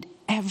and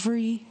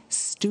every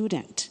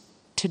student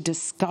to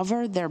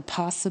discover their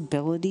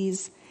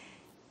possibilities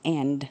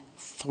and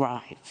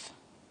thrive.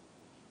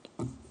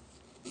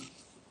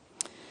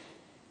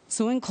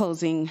 So in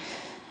closing,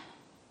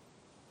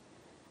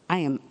 I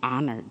am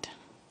honored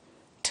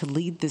to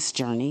lead this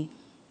journey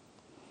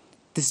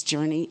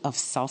of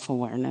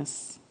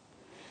self-awareness,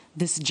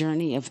 this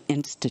journey of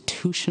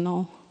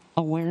institutional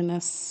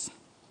awareness,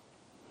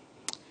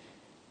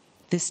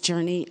 this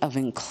journey of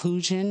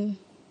inclusion,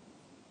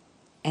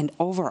 and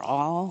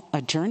overall,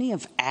 a journey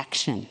of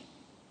action,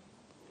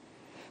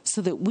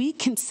 so that we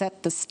can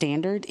set the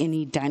standard in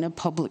Edina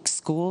Public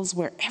Schools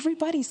where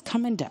everybody's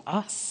coming to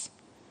us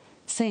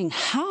saying,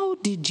 how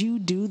did you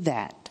do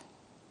that?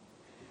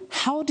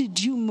 How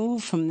did you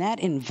move from that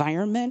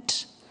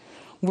environment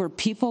where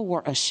people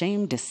were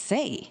ashamed to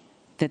say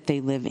that they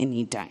live in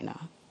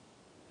Edina,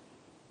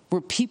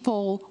 where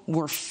people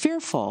were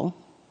fearful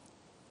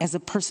as a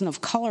person of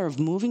color of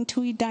moving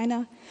to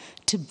Edina,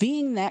 to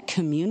being that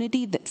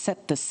community that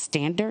set the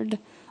standard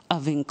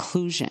of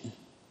inclusion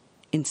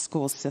in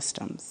school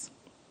systems?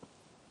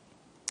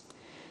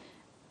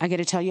 I got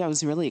to tell you, I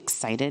was really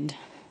excited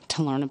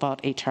to learn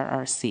about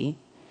HRRC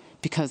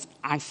because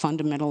I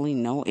fundamentally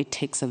know it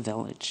takes a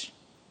village.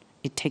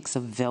 It takes a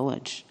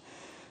village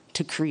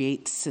to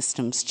create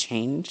systems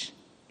change.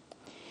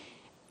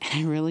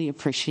 And I really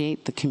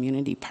appreciate the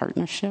community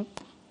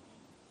partnership.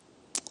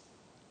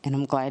 And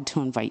I'm glad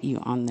to invite you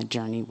on the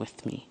journey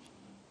with me.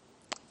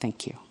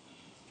 Thank you.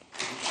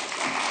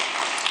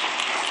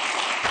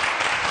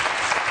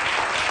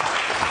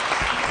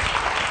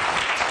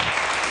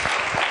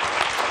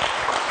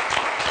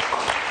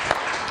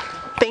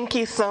 Thank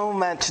you so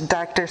much,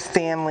 Dr.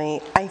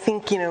 Stanley. I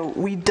think,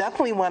 we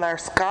definitely want our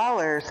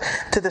scholars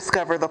to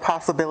discover the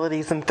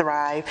possibilities and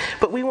thrive,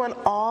 but we want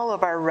all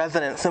of our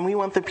residents, and we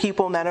want the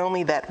people not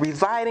only that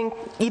reside in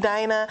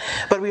Edina,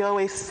 but we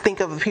always think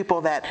of the people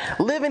that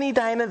live in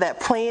Edina, that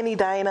play in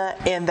Edina,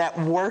 and that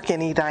work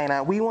in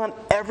Edina. We want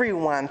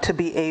everyone to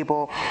be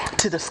able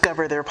to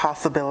discover their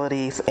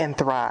possibilities and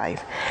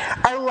thrive.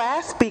 Our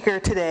last speaker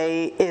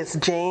today is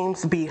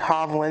James B.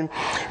 Hovland,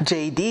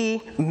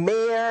 JD,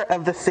 Mayor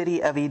of the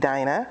City of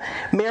Edina.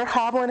 Mayor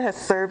Hovland has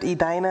served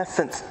Edina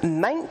since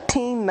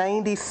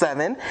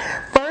 1997,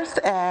 first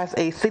as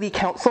a city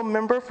council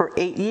member for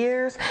 8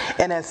 years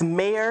and as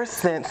mayor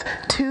since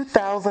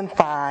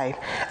 2005.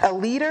 A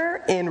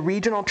leader in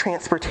regional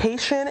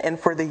transportation and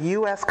for the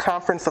U.S.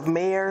 Conference of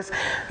Mayors,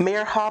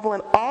 Mayor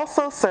Hovland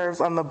also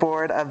serves on the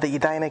board of the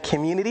Edina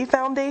Community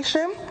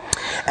Foundation,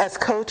 as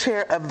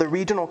co-chair of the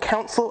Regional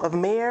Council of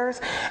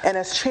Mayors, and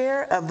as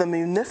chair of the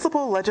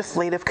Municipal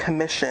Legislative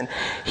Commission.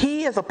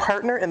 He is a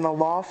partner in the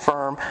law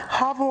firm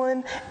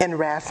Hovland and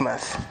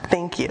Rasmus.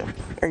 Thank you.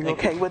 Are you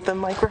okay with the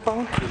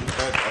microphone?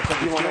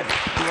 You want it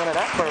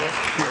up or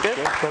you good?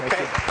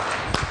 Okay.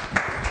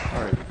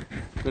 All right.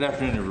 Good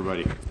afternoon,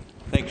 everybody.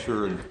 Thanks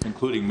for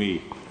including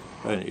me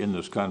in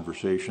this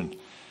conversation.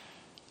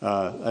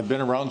 I've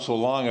been around so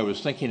long, I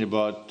was thinking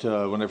about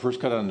when I first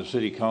got on the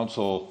city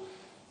council,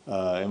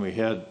 and we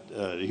had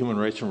the Human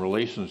Rights and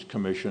Relations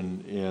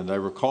Commission, and I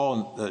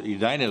recall that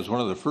Edina is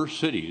one of the first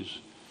cities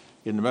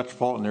in the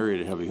metropolitan area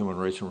to have a Human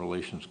Rights and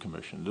Relations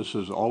Commission. This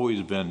has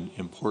always been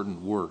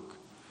important work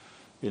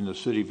in the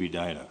city of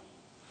Edina,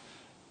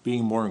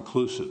 being more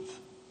inclusive,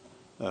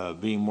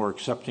 being more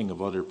accepting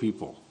of other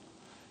people,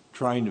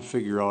 trying to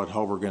figure out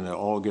how we're going to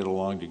all get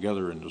along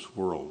together in this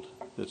world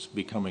that's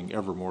becoming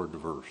ever more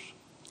diverse.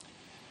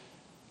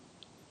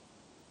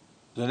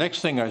 The next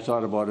thing I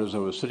thought about as I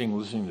was sitting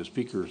listening to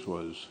speakers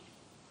was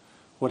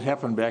what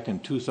happened back in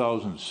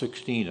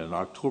 2016, in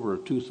October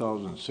of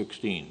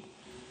 2016.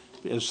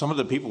 As some of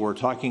the people were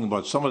talking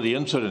about some of the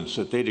incidents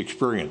that they'd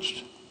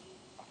experienced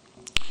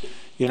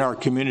in our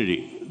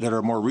community that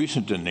are more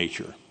recent in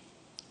nature,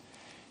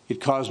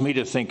 it caused me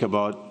to think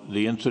about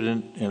the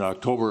incident in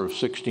October of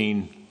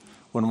 16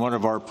 when one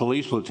of our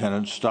police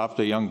lieutenants stopped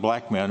a young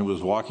black man who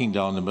was walking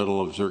down the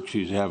middle of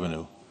Xerxes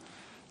Avenue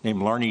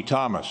named Larney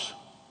Thomas.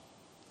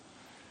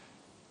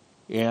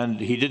 And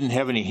he didn't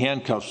have any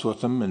handcuffs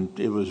with him, and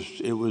it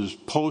was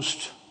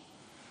post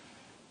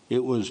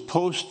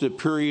the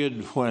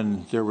period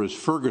when there was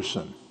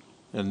Ferguson,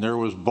 and there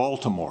was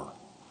Baltimore,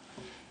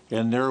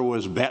 and there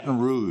was Baton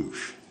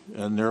Rouge,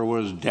 and there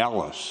was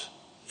Dallas,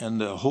 and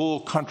the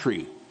whole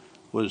country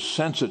was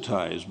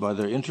sensitized by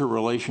the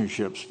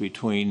interrelationships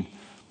between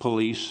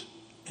police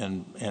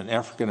and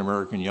African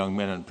American young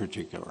men in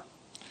particular.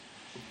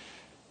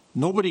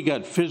 Nobody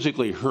got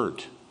physically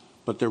hurt,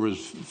 but there was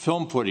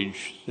film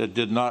footage that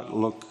did not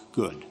look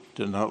good,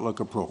 did not look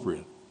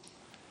appropriate.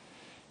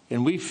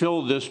 And we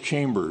filled this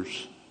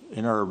chambers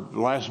in our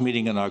last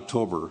meeting in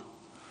October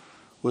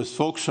with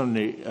folks from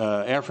the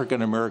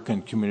African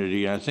American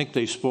community. I think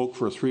they spoke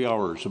for 3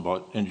 hours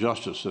about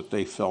injustice that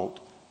they felt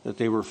that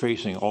they were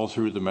facing all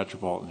through the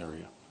metropolitan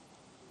area.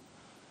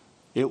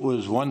 It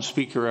was one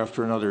speaker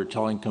after another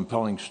telling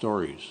compelling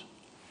stories.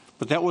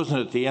 But that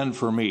wasn't at the end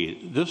for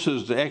me. This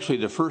is actually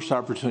the first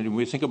opportunity when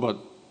we think about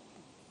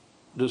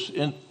this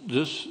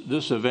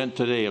event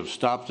today of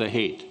Stop the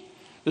Hate.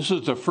 This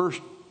is the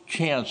first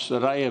chance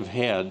that I have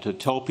had to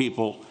tell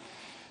people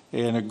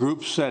in a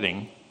group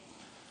setting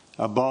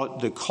about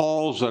the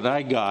calls that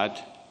I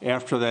got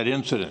after that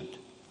incident.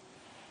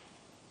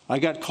 I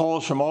got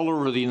calls from all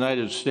over the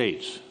United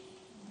States,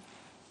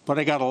 but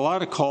I got a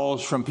lot of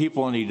calls from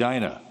people in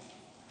Edina.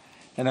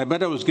 And I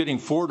bet I was getting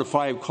 4 to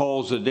 5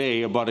 calls a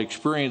day about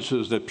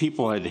experiences that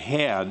people had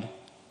had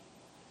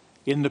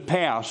in the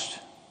past,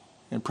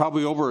 and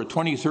probably over a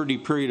 20,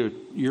 30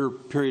 year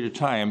period of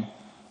time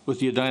with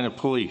the Edina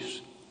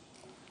police.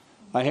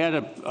 I had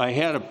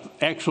a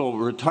actual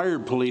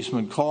retired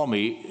policeman call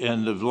me,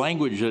 and the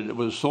language that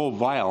was so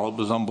vile, it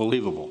was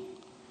unbelievable,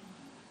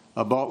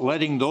 about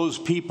letting those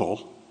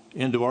people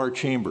into our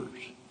chambers.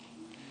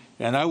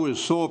 And I was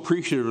so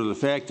appreciative of the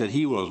fact that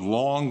he was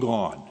long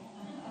gone,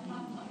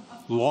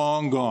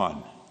 long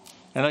gone.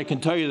 And I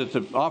can tell you that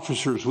the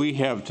officers we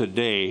have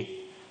today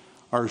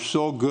are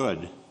so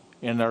good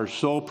and are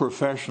so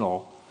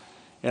professional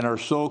and are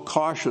so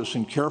cautious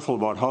and careful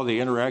about how they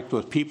interact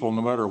with people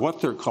no matter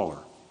what their color.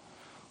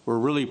 We're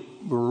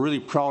really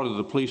proud of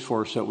the police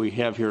force that we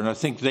have here, and I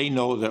think they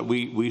know that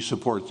we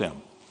support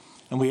them.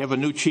 And we have a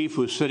new chief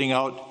who's sitting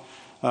out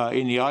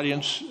in the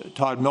audience,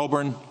 Todd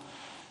Milburn,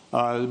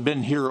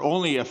 been here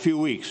only a few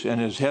weeks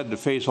and has had to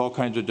face all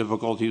kinds of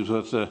difficulties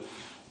with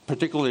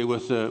particularly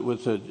with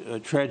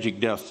the tragic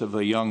death of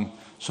a young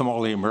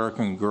Somali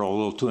American girl, a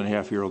little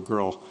 2.5-year-old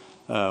girl,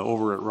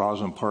 over at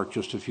Roslyn Park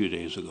just a few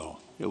days ago.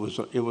 It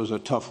was a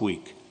tough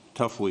week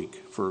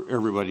for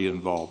everybody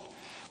involved.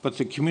 But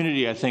the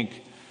community, I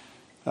think,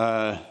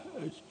 to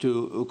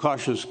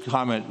Ukasha's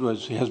comment,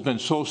 has been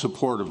so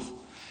supportive,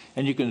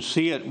 and you can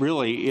see it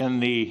really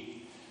in the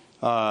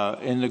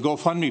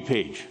GoFundMe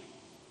page,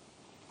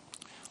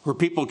 where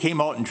people came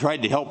out and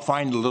tried to help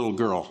find the little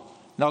girl.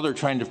 Now they're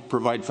trying to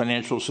provide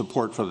financial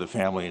support for the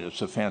family, and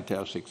it's a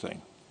fantastic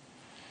thing.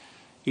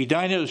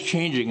 Edina is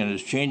changing, and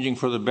it's changing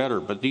for the better,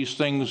 but these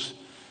things,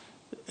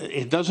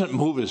 it doesn't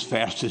move as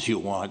fast as you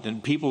want,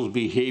 and people's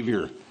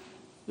behavior,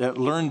 that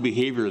learned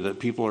behavior that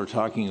people are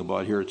talking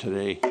about here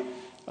today,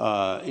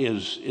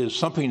 is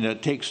something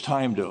that takes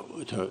time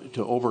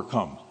to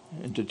overcome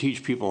and to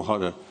teach people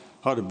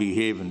how to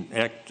behave and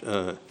act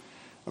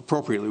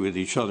appropriately with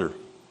each other.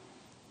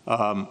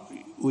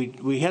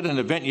 We had an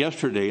event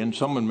yesterday, and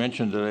someone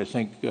mentioned it, I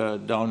think,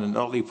 down in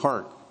Utley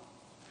Park,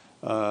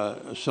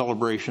 a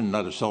celebration,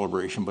 not a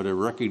celebration, but a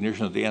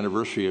recognition of the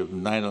anniversary of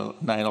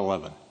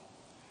 9/11.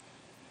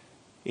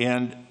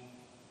 And,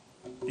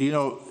 you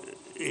know,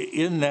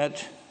 in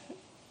that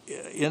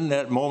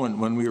moment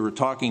when we were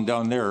talking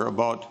down there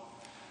about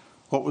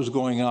what was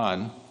going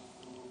on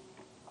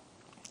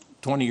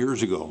 20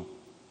 years ago,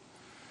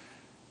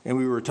 and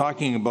we were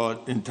talking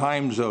about in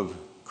times of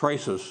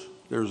crisis,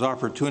 there's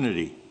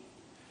opportunity.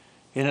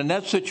 And in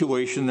that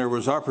situation, there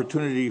was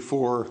opportunity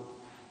for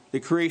the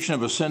creation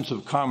of a sense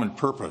of common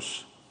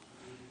purpose,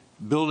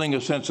 building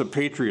a sense of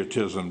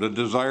patriotism, the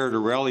desire to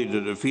rally to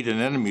defeat an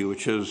enemy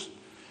which has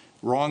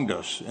wronged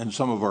us and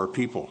some of our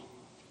people.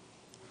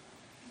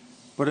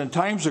 But in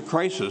times of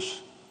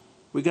crisis,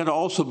 we got to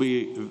also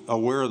be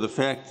aware of the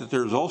fact that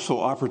there's also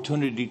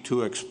opportunity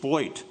to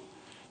exploit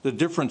the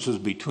differences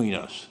between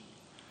us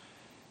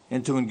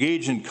and to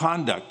engage in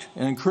conduct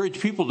and encourage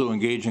people to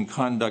engage in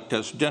conduct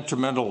that's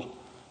detrimental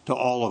to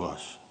all of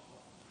us.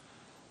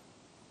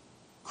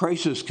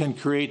 Crisis can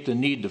create the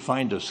need to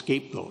find a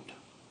scapegoat,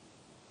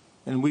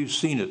 and we've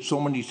seen it so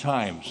many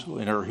times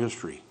in our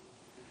history,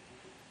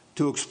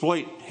 to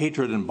exploit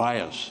hatred and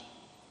bias,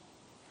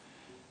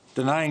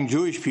 denying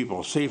Jewish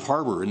people safe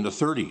harbor in the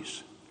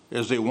 30s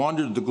as they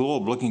wandered the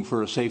globe looking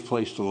for a safe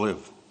place to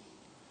live,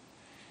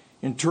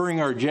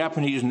 interring our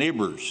Japanese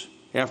neighbors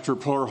after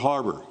Pearl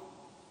Harbor,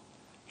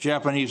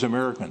 Japanese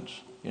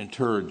Americans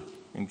interred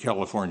in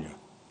California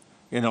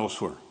and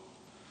elsewhere,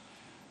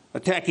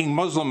 attacking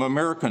Muslim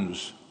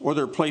Americans or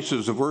their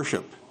places of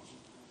worship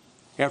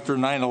after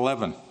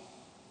 9/11.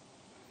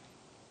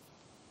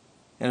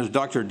 And as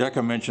Dr.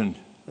 Decker mentioned,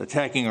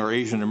 attacking our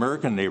Asian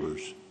American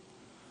neighbors,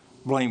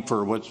 blamed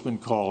for what's been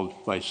called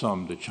by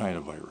some the China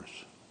virus.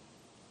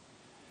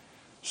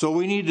 So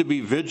we need to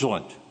be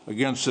vigilant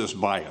against this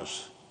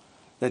bias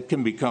that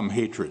can become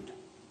hatred,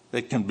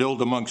 that can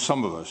build among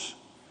some of us.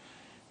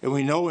 And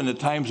we know in the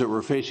times that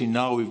we're facing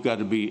now, we've got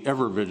to be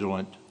ever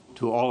vigilant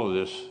to all of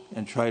this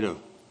and try to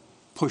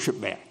push it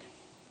back,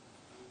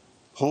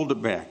 hold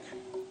it back,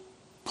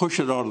 push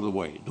it out of the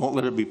way. Don't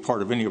let it be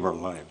part of any of our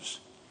lives.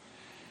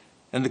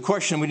 And the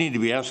question we need to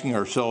be asking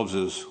ourselves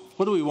is,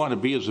 what do we want to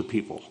be as a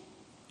people?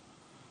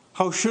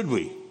 How should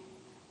we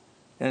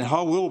and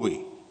how will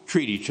we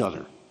treat each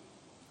other?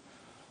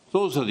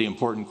 Those are the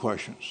important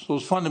questions,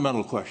 those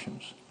fundamental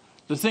questions.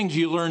 The things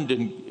you learned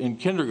in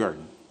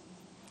kindergarten,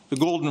 the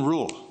golden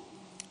rule,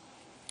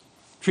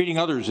 treating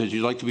others as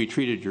you'd like to be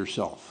treated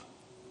yourself.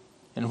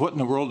 And what in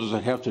the world does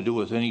that have to do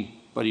with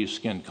anybody's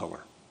skin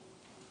color?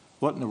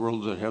 What in the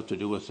world does that have to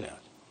do with that?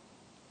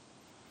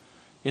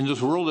 In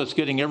this world that's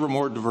getting ever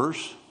more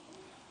diverse,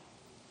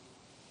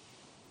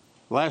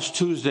 last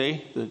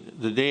Tuesday,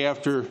 the day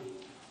after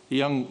the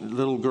young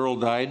little girl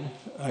died,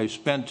 I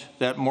spent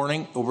that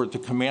morning over at the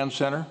command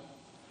center.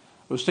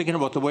 I was thinking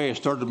about the way I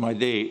started my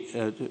day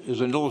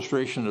as an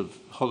illustration of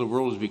how the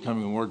world is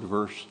becoming more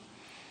diverse,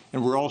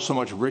 and we're all so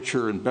much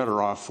richer and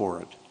better off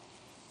for it.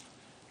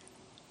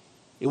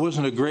 It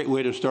wasn't a great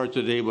way to start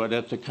the day, but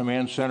at the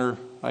command center,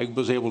 I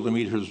was able to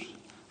meet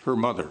her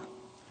mother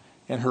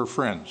and her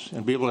friends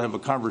and be able to have a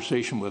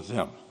conversation with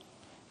them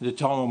and to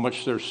tell them how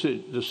much the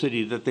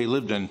city that they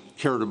lived in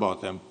cared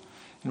about them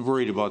and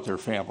worried about their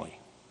family.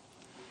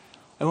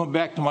 I went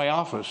back to my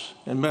office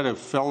and met a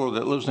fellow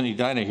that lives in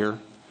Edina here,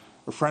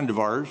 a friend of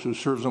ours who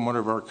serves on one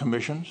of our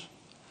commissions.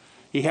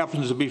 He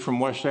happens to be from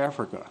West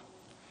Africa.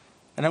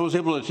 And I was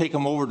able to take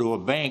him over to a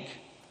bank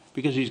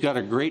because he's got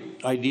a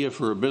great idea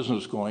for a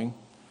business going,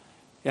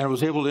 and I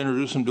was able to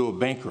introduce him to a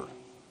banker.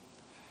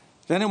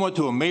 Then I went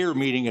to a mayor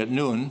meeting at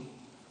noon,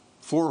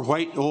 4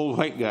 old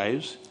white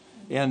guys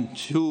and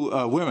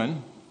 2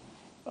 women.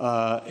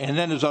 And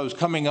then as I was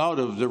coming out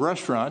of the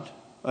restaurant,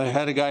 I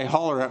had a guy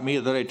holler at me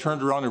that I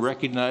turned around and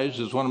recognized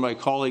as one of my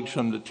colleagues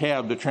from the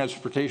TAB, the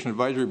Transportation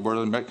Advisory Board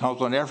of the Met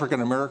Council, an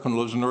African-American who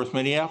lives in North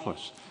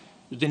Minneapolis.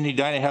 He was in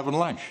Edina having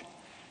lunch.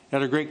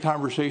 Had a great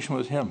conversation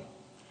with him.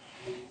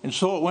 And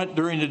so it went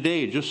during the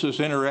day, just this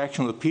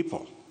interaction with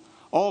people,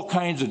 all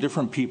kinds of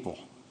different people,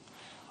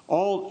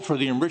 all for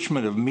the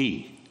enrichment of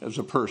me as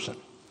a person,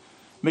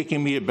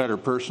 making me a better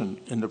person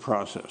in the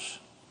process.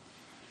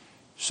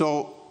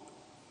 So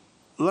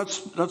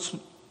let's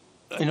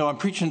I'm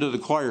preaching to the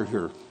choir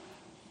here,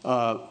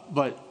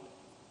 but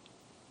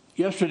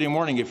yesterday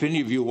morning, if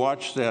any of you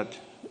watched that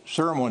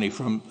ceremony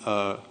from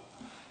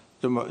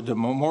the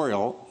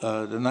memorial,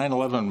 the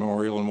 9/11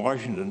 memorial in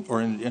Washington,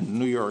 or in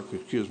New York,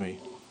 excuse me,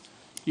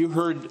 you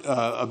heard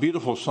a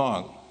beautiful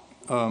song.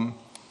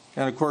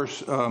 And of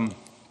course,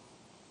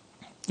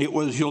 it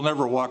was "You'll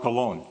Never Walk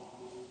Alone."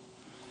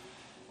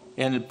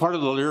 And part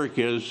of the lyric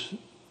is,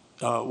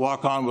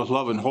 walk on with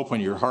love and hope in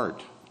your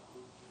heart,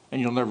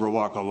 and you'll never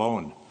walk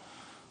alone.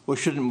 Well,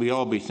 shouldn't we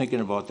all be thinking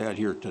about that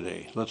here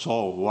today? Let's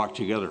all walk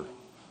together.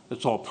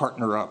 Let's all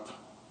partner up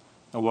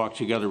and walk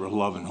together with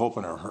love and hope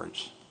in our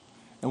hearts.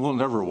 And we'll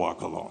never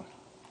walk alone.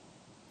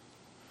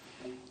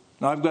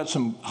 Now, I've got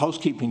some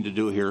housekeeping to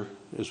do here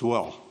as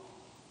well.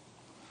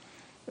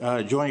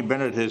 Joni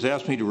Bennett has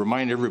asked me to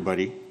remind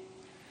everybody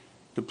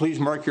to please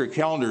mark your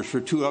calendars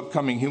for 2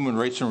 upcoming Human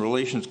Rights and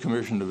Relations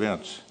Commission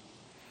events.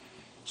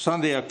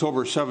 Sunday,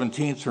 October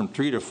 17th from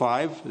 3 to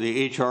 5,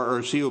 the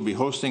HRRC will be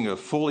hosting a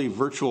fully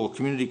virtual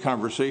community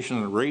conversation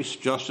on race,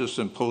 justice,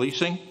 and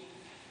policing.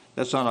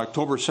 That's on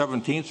October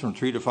 17th from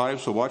 3 to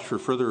 5, so watch for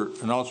further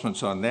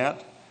announcements on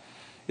that.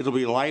 It'll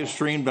be live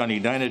streamed on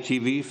Edina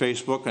TV,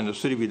 Facebook, and the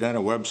City of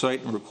Edina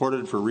website and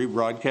recorded for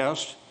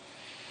rebroadcast.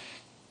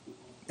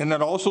 And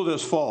then also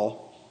this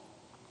fall,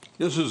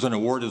 this is an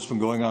award that's been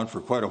going on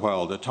for quite a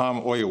while, the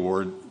Tom Oy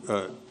Award,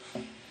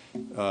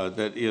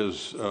 that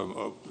is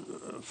a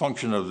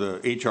function of the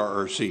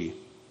HRRC.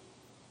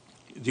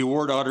 The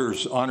award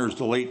honors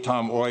the late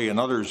Tom Oy and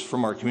others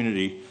from our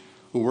community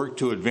who work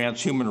to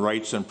advance human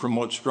rights and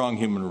promote strong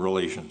human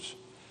relations.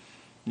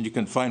 And you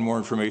can find more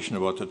information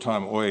about the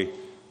Tom Oy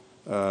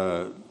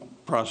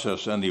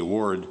process and the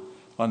award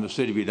on the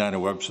City of Edina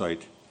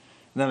website.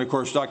 And then, of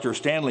course, Dr.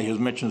 Stanley has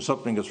mentioned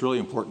something that's really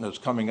important that's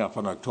coming up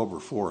on October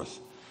 4th,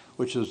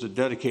 which is the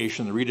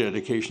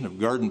rededication of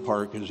Garden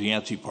Park as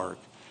Yancey Park.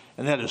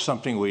 And that is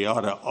something we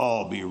ought to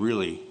all be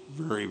really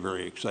very,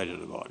 very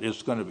excited about.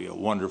 It's going to be a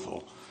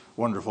wonderful,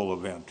 wonderful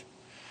event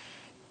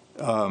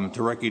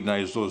to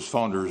recognize those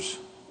founders,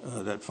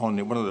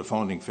 one of the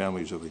founding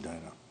families of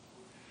Edina.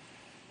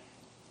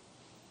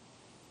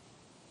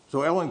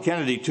 So Ellen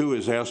Kennedy, too,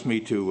 has asked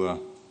me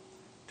to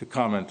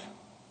comment.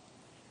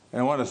 And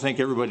I want to thank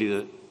everybody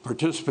that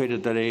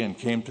participated today and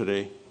came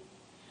today.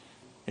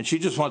 And she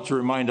just wants to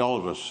remind all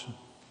of us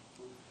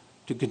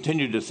to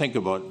continue to think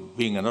about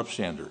being an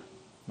upstander,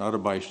 not a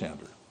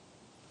bystander.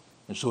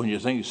 And so when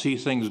you see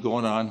things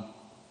going on,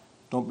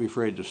 don't be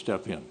afraid to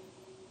step in.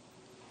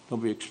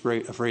 Don't be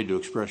afraid to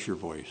express your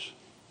voice.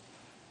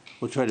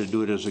 We'll try to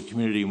do it as a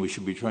community, and we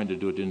should be trying to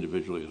do it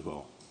individually as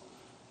well.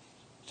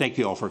 Thank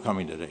you all for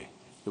coming today.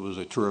 It was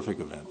a terrific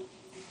event.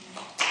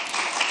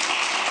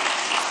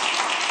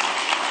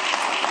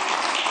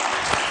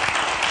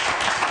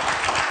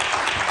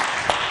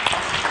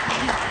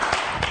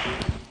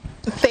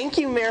 Thank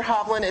you, Mayor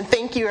Hovland, and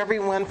thank you,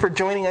 everyone, for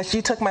joining us.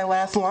 You took my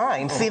last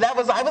line. See, I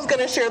was going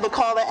to share the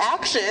call to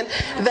action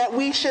that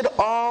we should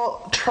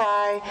all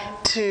try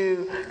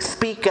to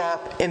speak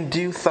up and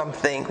do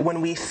something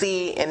when we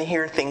see and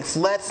hear things.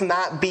 Let's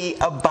not be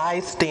a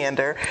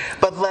bystander,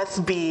 but let's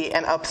be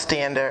an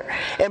upstander.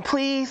 And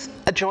please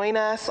join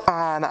us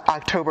on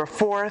October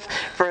 4th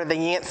for the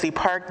Yancey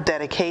Park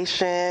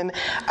dedication.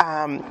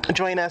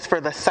 Join us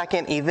for the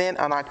second event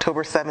on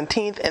October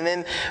 17th, and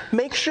then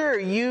make sure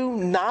you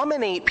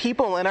nominate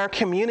people in our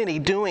community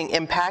doing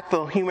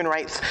impactful human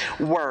rights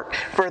work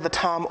for the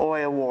Tom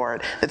Oy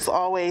Award. It's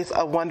always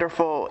a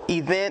wonderful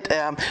event.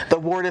 The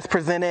award is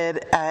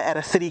presented at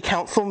a city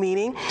council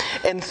meeting,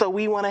 and so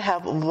we want to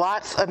have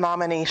lots of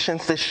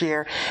nominations this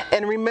year.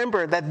 And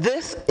remember that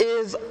this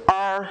is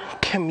our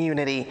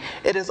community.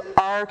 It is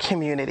our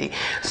community.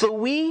 So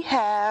we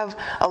have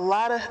a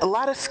lot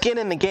of skin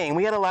in the game.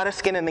 We had a lot of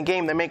skin in the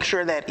game to make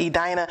sure that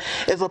Edina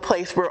is a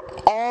place where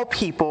all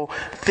people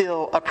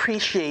feel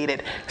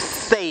appreciated,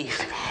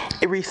 safe,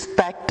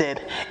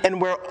 respected,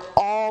 and where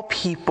all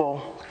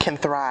people can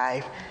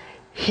thrive.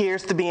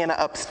 Here's to being an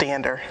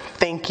upstander.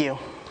 Thank you.